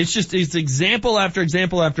 again, it's example after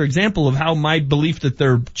example after example of how my belief that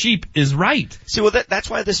they're cheap is right. See, well, that's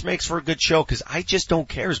why this makes for a good show, because I just don't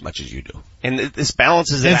care as much as you do. And this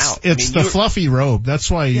balances it out. It's the fluffy robe. That's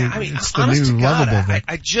why it's the new lovable Vic.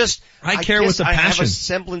 I care with a passion. I have a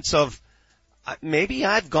semblance of, maybe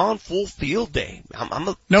I've gone full field day.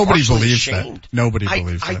 Nobody believes that. Nobody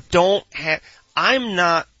believes that. I'm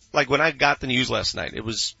not, like when I got the news last night, it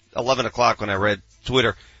was 11 o'clock when I read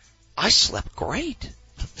Twitter. I slept great.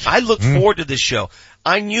 I looked forward to this show.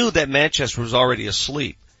 I knew that Manchester was already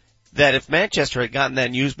asleep. That if Manchester had gotten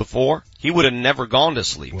that news before, he would have never gone to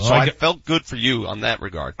sleep. Well, so I felt good for you on that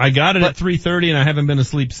regard. I got it at 3:30 and I haven't been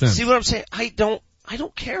asleep since. See what I'm saying? I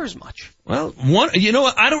don't care as much. Well, you know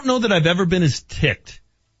what? I don't know that I've ever been as ticked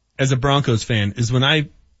as a Broncos fan as when I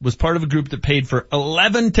was part of a group that paid for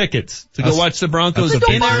 11 tickets to go watch the Broncos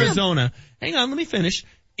in Arizona. Hang on, let me finish.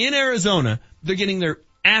 In Arizona, they're getting their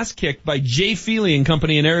ass kicked by Jay Feely and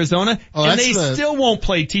company in Arizona, and they still won't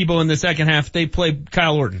play Tebow in the second half. They play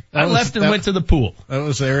Kyle Orton. I left and went to the pool. That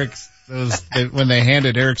was when they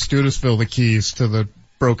handed Eric Studesville the keys to the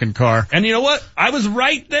broken car. And you know what? I was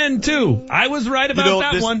right then too. I was right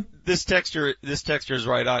about that one. This texture is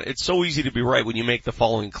right on. It's so easy to be right when you make the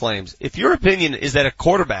following claims. If your opinion is that a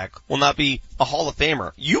quarterback will not be a Hall of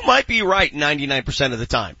Famer, you might be right 99% of the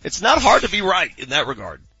time. It's not hard to be right in that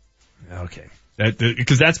regard. Okay.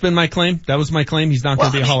 Because that's been my claim. That was my claim. He's not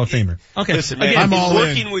going to be a Hall of Famer. Okay. Listen, man, I'm all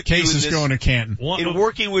in. Case is going to Canton. In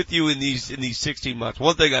working with you in these 16 months,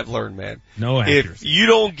 one thing I've learned, man. No accuracy. If you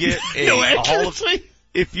don't get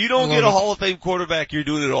if you don't get a Hall of Fame quarterback, you're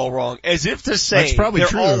doing it all wrong. As if to say they're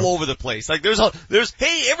true. all over the place. Like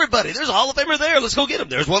hey everybody, there's a Hall of Famer there. Let's go get him.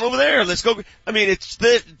 There's one over there. Let's go. I mean, it's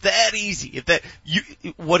that easy.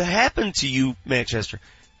 What happened to you, Manchester?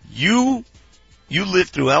 You lived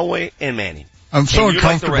through Elway and Manning. I'm so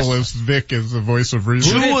uncomfortable as Vic is the voice of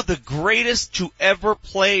reason. Two of the greatest to ever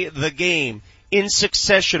play the game. in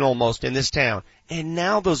succession almost in this town. And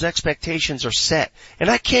now those expectations are set. And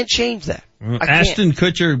I can't change that. Ashton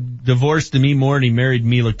Kutcher divorced Demi Moore and he married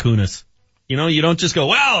Mila Kunis. You know, you don't just go,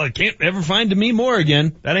 well, I can't ever find Demi Moore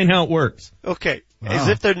again. That ain't how it works. Okay. Wow. As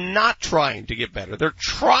if they're not trying to get better. They're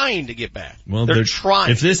trying to get back. Well, they're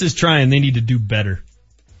trying. If this is trying, they need to do better.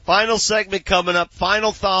 Final segment coming up.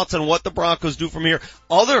 Final thoughts on what the Broncos do from here.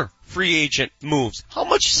 Other free agent moves. How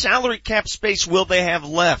much salary cap space will they have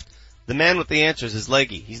left? The man with the answers is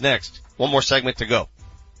Leggy. He's next. One more segment to go.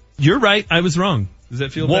 You're right. I was wrong. Does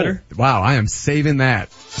that feel better? Wow, I am saving that.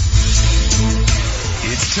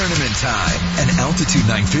 It's tournament time, and Altitude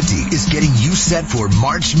 950 is getting you set for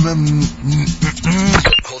March.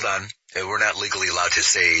 Hold on. We're not legally allowed to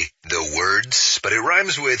say the words, but it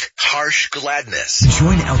rhymes with harsh gladness.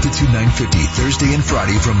 Join Altitude 950 Thursday and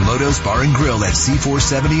Friday from Lodo's Bar and Grill at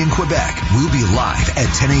C470 in Quebec. We'll be live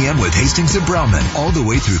at 10 a.m. with Hastings and Browman all the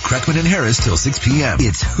way through Kreckman and Harris till 6 p.m.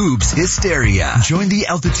 It's Hoops Hysteria. Join the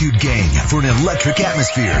Altitude gang for an electric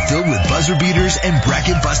atmosphere filled with buzzer beaters and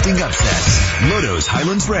bracket-busting upsets. Lodo's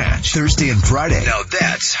Highlands Ranch, Thursday and Friday. Now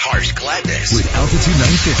that's harsh gladness with Altitude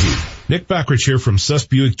 950. Nick Backrich here from Suss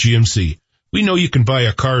Buick GMC. We know you can buy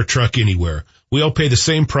a car or truck anywhere. We all pay the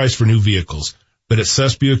same price for new vehicles. But at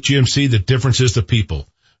Suss Buick GMC, the difference is the people.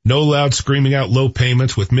 No loud screaming out low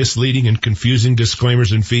payments with misleading and confusing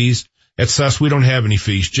disclaimers and fees. At Suss, we don't have any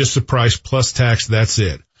fees, just the price plus tax, that's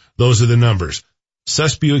it. Those are the numbers.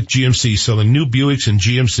 Suss Buick GMC, selling new Buicks and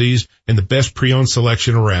GMCs and the best pre-owned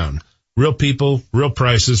selection around. Real people, real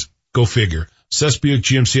prices, go figure. Suss Buick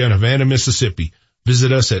GMC on Havana, Mississippi.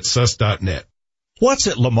 Visit us at suss.net. What's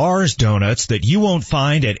at Lamar's Donuts that you won't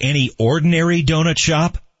find at any ordinary donut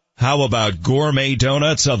shop? How about gourmet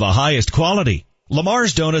donuts of the highest quality?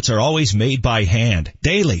 Lamar's Donuts are always made by hand,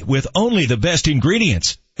 daily, with only the best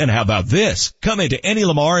ingredients. And how about this? Come into any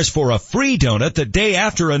Lamar's for a free donut the day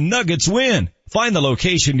after a Nuggets win. Find the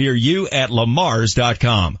location near you at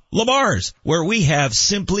lamars.com. Lamar's, where we have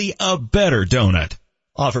simply a better donut.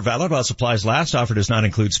 Offer valid while supplies last. Offer does not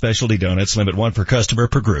include specialty donuts. Limit 1 per customer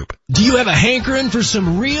per group. Do you have a hankering for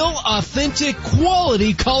some real, authentic,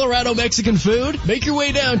 quality Colorado Mexican food? Make your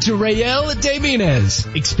way down to Real de Minas.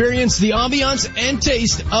 Experience the ambiance and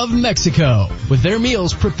taste of Mexico with their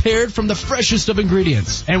meals prepared from the freshest of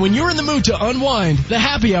ingredients. And when you're in the mood to unwind, the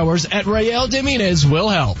happy hours at Real de Minas will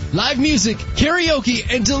help. Live music,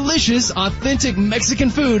 karaoke, and delicious, authentic Mexican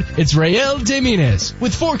food. It's Real de Minas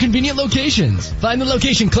with 4 convenient locations. Find the location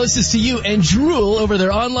closest to you and drool over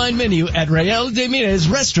their online menu at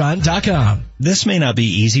RealDeMinasRestaurant.com. This may not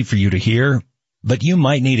be easy for you to hear, but you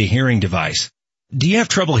might need a hearing device. Do you have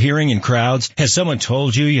trouble hearing in crowds? Has someone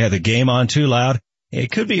told you you have the game on too loud?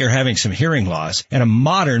 It could be you're having some hearing loss, and a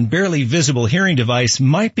modern, barely visible hearing device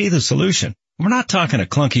might be the solution. We're not talking a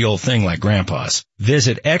clunky old thing like Grandpa's.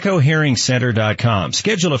 Visit EchoHearingCenter.com.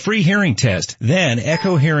 Schedule a free hearing test. Then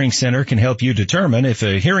Echo Hearing Center can help you determine if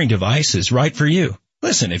a hearing device is right for you.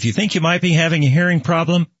 Listen, if you think you might be having a hearing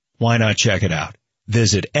problem, why not check it out?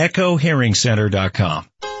 Visit EchoHearingCenter.com.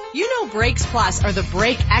 You know Brakes Plus are the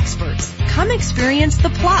brake experts. Come experience the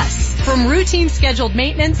plus. From routine scheduled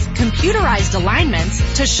maintenance, computerized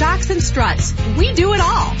alignments, to shocks and struts, we do it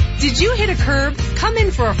all. Did you hit a curb? Come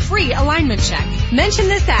in for a free alignment check. Mention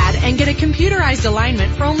this ad and get a computerized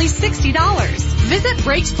alignment for only $60. Visit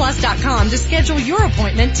BrakesPlus.com to schedule your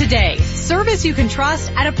appointment today. Service you can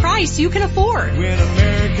trust at a price you can afford. When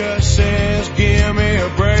America says, give me a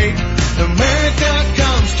break, America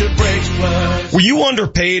comes to Brakes Plus. Were you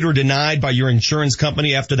underpaid or denied by your insurance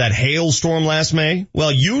company after that hailstorm last May?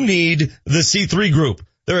 Well, you need the C3 Group.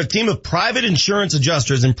 They're a team of private insurance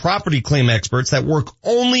adjusters and property claim experts that work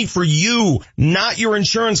only for you, not your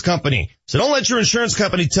insurance company. So don't let your insurance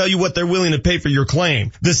company tell you what they're willing to pay for your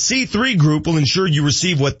claim. The C3 Group will ensure you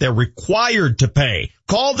receive what they're required to pay.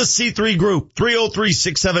 Call the C3 Group,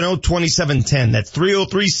 303-670-2710. That's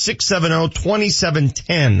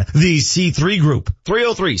 303-670-2710. The C3 Group,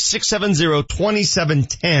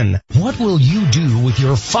 303-670-2710. What will you do with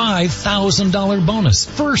your $5,000 bonus?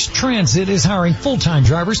 First Transit is hiring full-time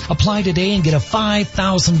drivers. Apply today and get a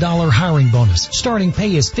 $5,000 hiring bonus. Starting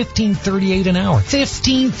pay is $15.38 an hour.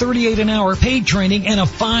 $15.38 an hour paid training and a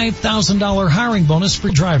 $5,000 hiring bonus for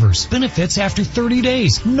drivers. Benefits after 30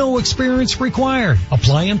 days. No experience required.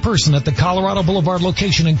 Apply in person at the Colorado Boulevard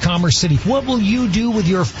location in Commerce City. What will you do with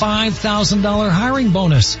your $5,000 hiring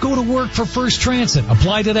bonus? Go to work for First Transit.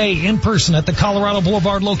 Apply today in person at the Colorado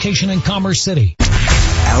Boulevard location in Commerce City.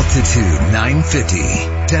 Altitude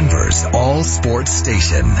 950, Denver's all sports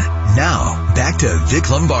station. Now, back to Vic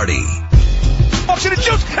Lombardi. Option and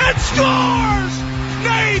shoots and scores!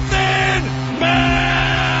 Nathan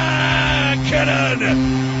McKinnon!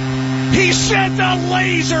 McKinnon. He sent a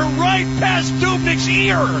laser right past Dubnik's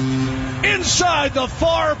ear inside the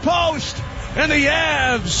far post. And the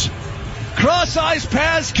Avs cross-ice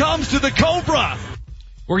pass comes to the Cobra.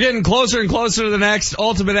 We're getting closer and closer to the next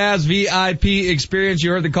Ultimate Avs VIP experience.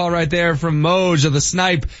 You heard the call right there from Moj of the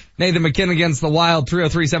Snipe. Nathan McKinnon against the Wild,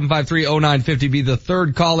 303-753-0950. Be the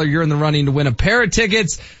third caller. You're in the running to win a pair of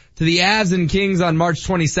tickets to the Avs and Kings on March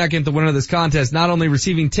 22nd. The winner of this contest not only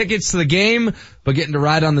receiving tickets to the game, but getting to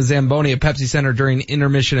ride on the Zamboni at Pepsi Center during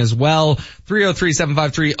intermission as well.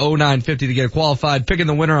 303-753-0950 to get qualified. Picking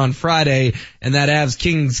the winner on Friday, and that Avs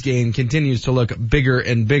Kings game continues to look bigger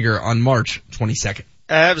and bigger on March 22nd.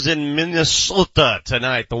 Avs in Minnesota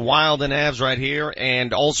tonight. The Wild and Avs right here,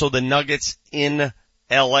 and also the Nuggets in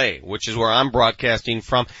LA, which is where I'm broadcasting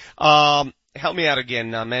from. Help me out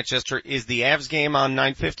again, Manchester. Is the Avs game on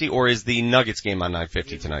 950 or is the Nuggets game on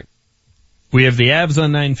 950 tonight? We have the Avs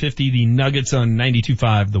on 950, the Nuggets on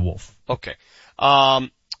 92.5, the Wolf. Okay.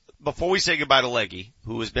 Before we say goodbye to Leggy,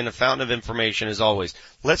 who has been a fountain of information as always,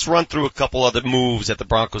 let's run through a couple other moves that the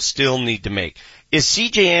Broncos still need to make. Is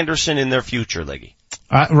C.J. Anderson in their future, Leggy?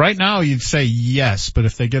 Right now you'd say yes, but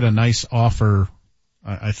if they get a nice offer,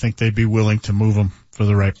 I think they'd be willing to move him for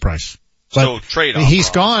the right price. But so trade off. He's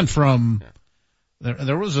gone from,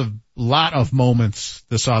 there was a lot of moments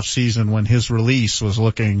this off season when his release was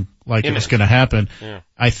looking like it was going to happen. Yeah.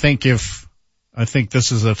 I think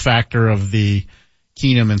this is a factor of the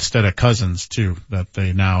Keenum instead of Cousins too, that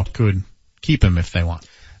they now could keep him if they want.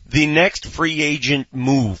 The next free agent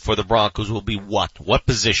move for the Broncos will be what? What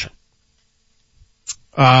position?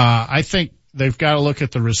 I think they've got to look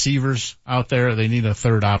at the receivers out there. They need a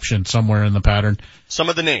third option somewhere in the pattern. Some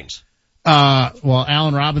of the names. Well,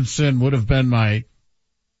 Allen Robinson would have been my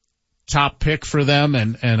top pick for them,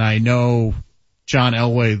 and I know John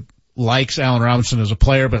Elway likes Allen Robinson as a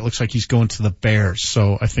player, but it looks like he's going to the Bears.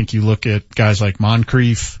 So I think you look at guys like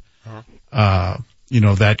Moncrief,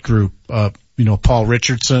 that group, Paul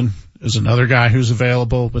Richardson is another guy who's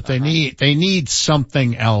available, but they need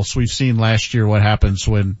something else. We've seen last year what happens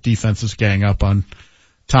when defenses gang up on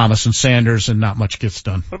Thomas and Sanders and not much gets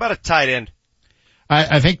done. What about a tight end?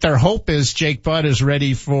 I think their hope is Jake Butt is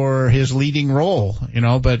ready for his leading role,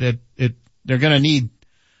 but they're going to need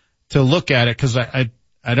to look at it because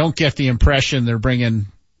I don't get the impression they're bringing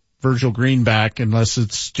Virgil Green back unless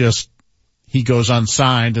it's just he goes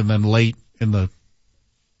unsigned and then late in the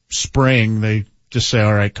spring they just say,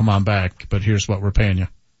 all right, come on back, but here's what we're paying you.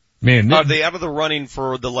 Man, are they out of the running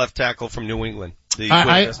for the left tackle from New England?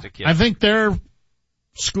 I think their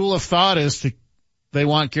school of thought is they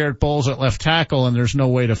want Garrett Bowles at left tackle, and there's no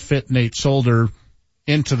way to fit Nate Solder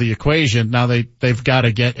into the equation. Now they've got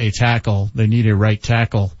to get a tackle. They need a right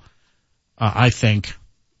tackle, I think.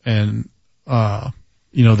 And,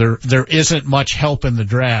 there isn't much help in the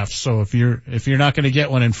draft. So if you're not going to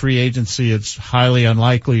get one in free agency, it's highly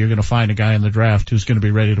unlikely you're going to find a guy in the draft who's going to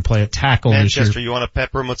be ready to play a tackle this year. Manchester, you want to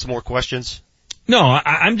pepper him with some more questions? No,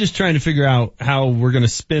 I'm just trying to figure out how we're going to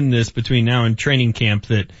spin this between now and training camp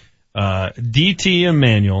that DT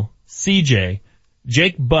Emmanuel, CJ,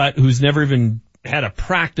 Jake Butt, who's never even had a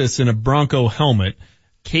practice in a Bronco helmet,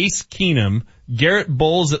 Case Keenum, Garrett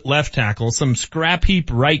Bowles at left tackle, some scrap heap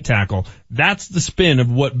right tackle. That's the spin of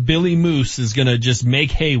what Billy Moose is going to just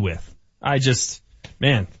make hay with.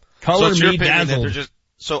 Color me dazzled.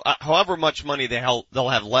 However much money they'll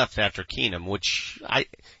have left after Keenum, which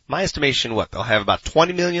my estimation, they'll have about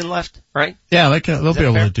 $20 million left, right? Yeah, they'll be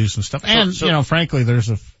able to do some stuff. And, frankly,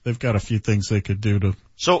 they've got a few things they could do to.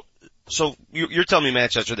 So you're telling me,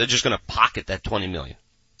 Manchester, they're just going to pocket that $20 million?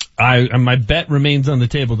 My bet remains on the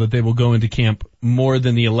table that they will go into camp more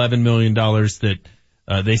than the $11 million that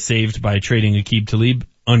they saved by trading Aqib Talib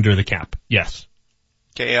under the cap. Yes.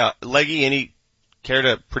 Okay, Leggy, any care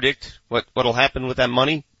to predict what'll happen with that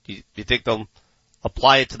money? Do you think they'll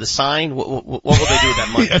apply it to the sign? What will they do with that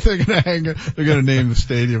money? Yeah, they're gonna name the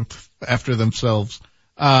stadium after themselves.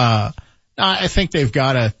 I think they've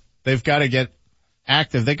gotta get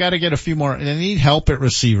active. They gotta get a few more. They need help at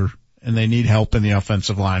receiver. And they need help in the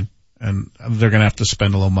offensive line, and they're going to have to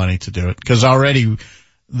spend a little money to do it. Because already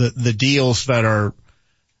the deals that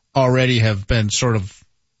already have been sort of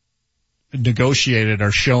negotiated are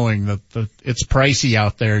showing that it's pricey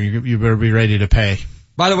out there. You better be ready to pay.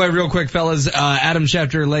 By the way, real quick, fellas, Adam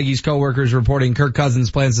Schefter, Leggy's coworkers, reporting Kirk Cousins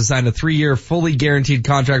plans to sign a 3-year, fully guaranteed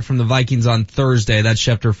contract from the Vikings on Thursday. That's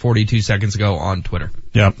Schefter 42 seconds ago on Twitter.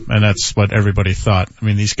 Yep, and that's what everybody thought. I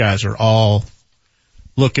mean, these guys are all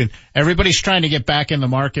everybody's trying to get back in the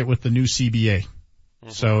market with the new CBA. Mm-hmm.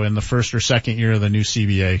 So in the first or second year of the new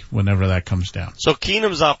CBA, whenever that comes down. So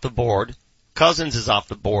Keenum's off the board. Cousins is off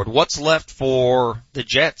the board. What's left for the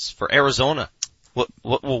Jets, for Arizona?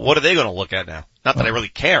 What are they going to look at now? Not that I really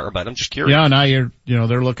care, but I'm just curious. Yeah, now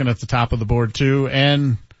they're looking at the top of the board too,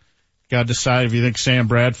 and got to decide if you think Sam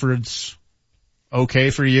Bradford's okay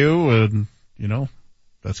for you, and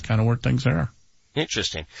that's kind of where things are.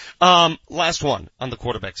 Interesting. Last one on the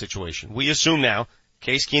quarterback situation. We assume now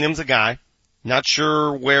Case Keenum's a guy. Not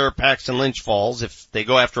sure where Paxton Lynch falls. If they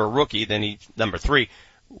go after a rookie, then he's number 3.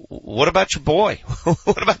 What about your boy?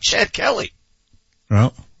 What about Chad Kelly?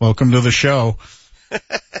 Well, welcome to the show.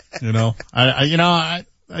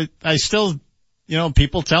 I still,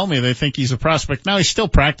 people tell me they think he's a prospect. Now he's still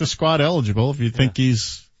practice squad eligible. If you think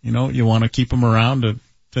he's, you want to keep him around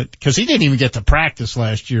because he didn't even get to practice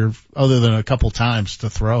last year other than a couple times to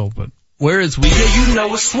throw, but. Where is week?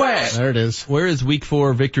 Yeah, swag. There it is. Where is week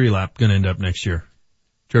 4 victory lap going to end up next year?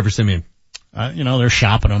 Trevor Siemian. They're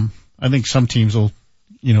shopping him. I think some teams will,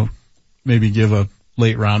 maybe give a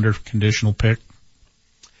late rounder conditional pick.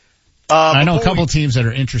 I know a couple teams that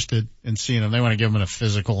are interested in seeing him. They want to give him a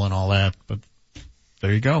physical and all that, but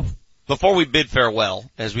there you go. Before we bid farewell,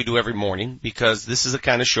 as we do every morning, because this is the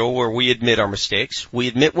kind of show where we admit our mistakes, we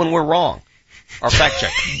admit when we're wrong. Our fact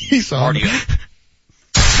checker. He's on.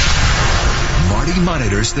 Marty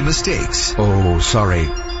monitors the mistakes. Oh, sorry.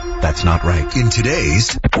 That's not right. In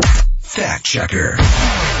today's Fact Checker.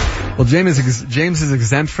 Well, James is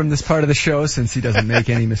exempt from this part of the show since he doesn't make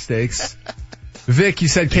any mistakes. Vic, you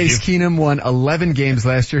said Case Keenum won 11 games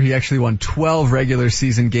last year. He actually won 12 regular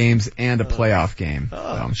season games and a playoff game.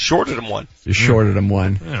 Shorted him one. You shorted him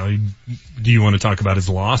one. Do you want to talk about his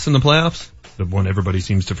loss in the playoffs? The one everybody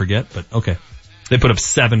seems to forget, but okay. They put up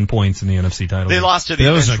 7 points in the NFC title. They lost to the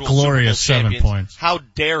That was a glorious 7 points. How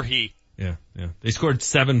dare he? Yeah. They scored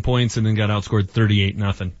 7 points and then got outscored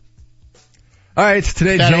 38-0. All right,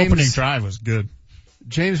 today that James, opening drive was good.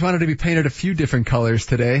 James wanted to be painted a few different colors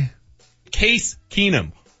today. Case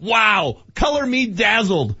Keenum. Wow. Color me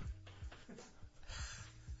dazzled.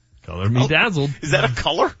 Color me dazzled. Is that a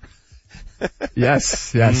color?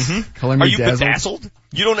 Yes. Mm-hmm. Color me dazzled. Are you bedazzled?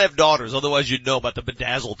 You don't have daughters, otherwise you'd know about the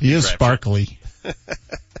bedazzled. He is sparkly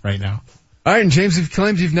right now. All right, and James, you've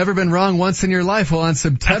claimed you've never been wrong once in your life. Well, on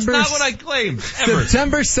September... That's not what I claimed, ever.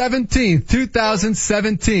 September 17th,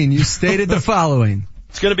 2017, you stated the following.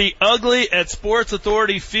 It's going to be ugly at Sports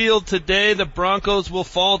Authority Field today. The Broncos will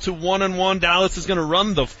fall to 1-1. Dallas is going to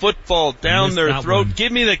run the football down their throat. One.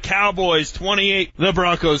 Give me the Cowboys 28, the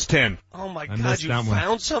Broncos 10. Oh my God, you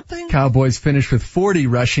found something? Cowboys finished with 40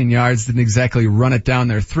 rushing yards, didn't exactly run it down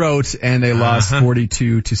their throat, and they lost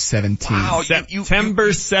 42-17. Wow, September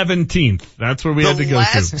 17th. That's where we had to go to. The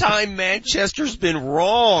last time Manchester's been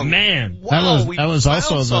wrong. Man. Wow, that was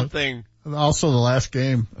also something. Also the last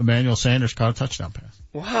game, Emmanuel Sanders caught a touchdown pass.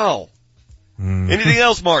 Wow. Anything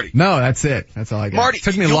else, Marty? No, that's it. That's all I got. Marty, it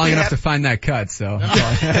took me long enough to find that cut, so.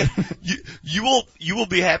 You will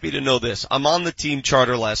be happy to know this. I'm on the team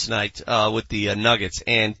charter last night, with the Nuggets,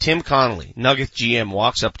 and Tim Connolly, Nuggets GM,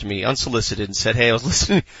 walks up to me unsolicited and said, hey, I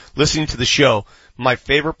was listening to the show. My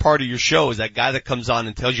favorite part of your show is that guy that comes on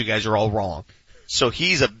and tells you guys are all wrong. So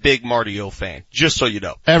he's a big Marty O fan, just so you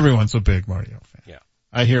know. Everyone's a big Marty O fan. Yeah.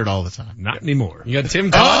 I hear it all the time. Not anymore. You got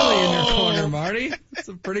Tim Connolly in your corner, Marty. That's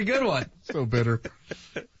a pretty good one. So bitter.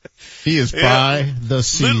 He is by the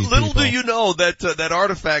sea. Little do you know that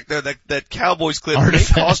artifact there, that Cowboys clip may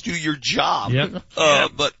cost you your job. Yep.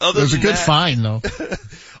 But other There's than a good that, fine though.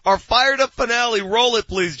 Our fired up finale. Roll it,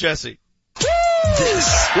 please, Jesse.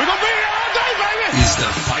 This We're gonna be here all day, baby. is the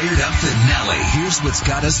fired up finale. Here's what's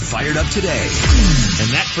got us fired up today. And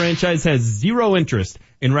that franchise has zero interest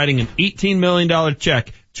in writing an $18 million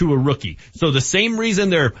check to a rookie. So the same reason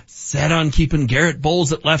they're set on keeping Garrett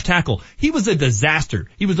Bowles at left tackle. He was a disaster.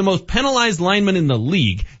 He was the most penalized lineman in the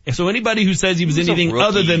league. So anybody who says he was anything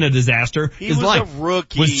other than a disaster is lying. He was a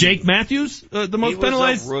rookie. Was Jake Matthews the most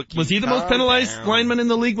penalized? Was he the most penalized lineman in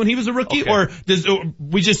the league when he was a rookie? Okay. Or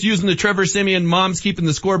we just using the Trevor Siemian mom's keeping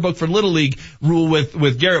the scorebook for Little League rule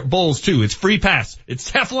with Garrett Bowles too? It's free pass. It's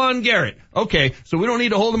Teflon Garrett. Okay, so we don't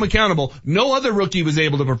need to hold him accountable. No other rookie was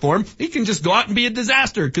able to perform. He can just go out and be a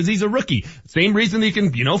disaster because he's a rookie. Same reason he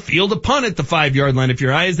can, field a punt at the 5-yard line if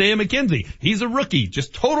you're Isaiah McKenzie. He's a rookie.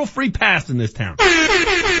 Just total free pass in this town.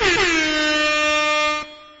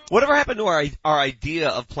 Whatever happened to our idea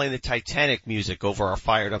of playing the Titanic music over our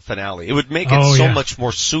fired up finale? It would make it much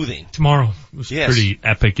more soothing. Tomorrow was pretty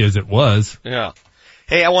epic as it was. Yeah.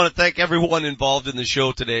 Hey, I want to thank everyone involved in the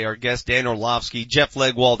show today. Our guest, Dan Orlovsky, Jeff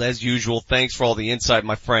Legwald, as usual. Thanks for all the insight,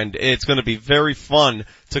 my friend. It's going to be very fun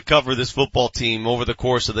to cover this football team over the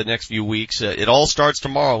course of the next few weeks. It all starts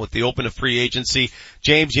tomorrow with the open of free agency.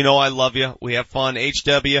 James, you know I love you. We have fun.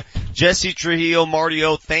 HW, Jesse Trujillo,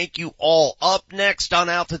 Martio, thank you all. Up next on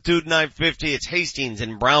Altitude 950, it's Hastings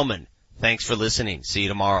and Browman. Thanks for listening. See you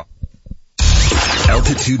tomorrow.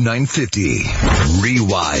 Altitude 950.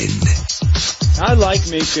 Rewind. I like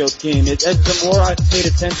Mayfield's game. The more I've paid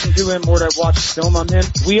attention to him, more I've watched film on him,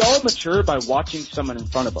 we all mature by watching someone in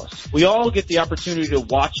front of us. We all get the opportunity to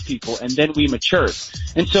watch people, and then we mature.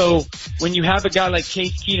 And so when you have a guy like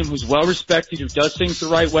Case Keenum, who's well respected, who does things the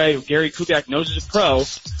right way, who Gary Kubiak knows is a pro,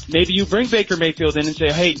 maybe you bring Baker Mayfield in and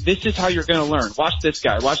say, hey, this is how you're going to learn. Watch this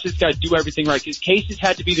guy do everything right. Because Case has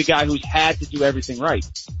had to be the guy who's had to do everything right.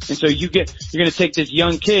 And so you're going to take this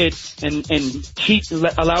young kid and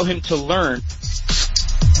allow him to learn.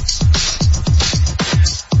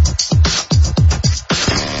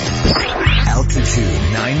 Altitude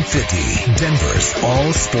 950, Denver's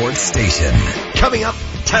all sports station. Coming up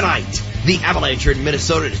tonight, the Avalanche are in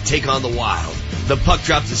Minnesota to take on the Wild. The puck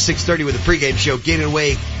drops at 6:30 with a pregame show getting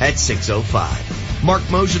away at 6:05. Mark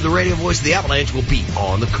Mosier, the radio voice of the Avalanche, will be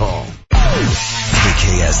on the call.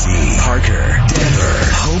 KKSE, Parker, Denver,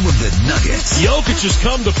 home of the Nuggets. Jokic has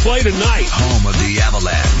come to play tonight. Home of the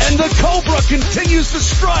Avalanche. And the Cobra continues to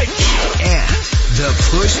strike. And the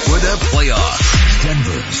push for the playoffs.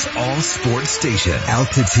 Denver's all-sports station,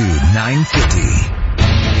 Altitude 950.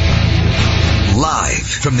 Live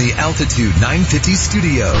from the Altitude 950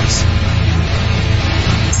 studios.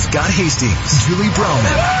 Scott Hastings, Julie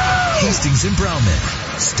Browman. Hastings and Browman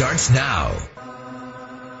starts now.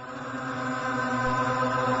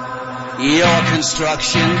 Your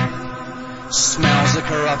construction smells of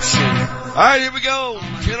corruption. All right, here we go.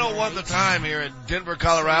 10:01 the time here in Denver,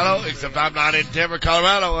 Colorado, except I'm not in Denver,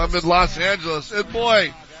 Colorado. I'm in Los Angeles. And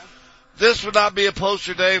boy, this would not be a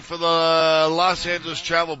poster day for the Los Angeles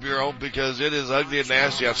Travel Bureau because it is ugly and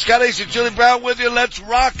nasty out. Scott Hastings, Julie Brown with you. Let's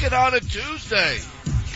rock it on a Tuesday.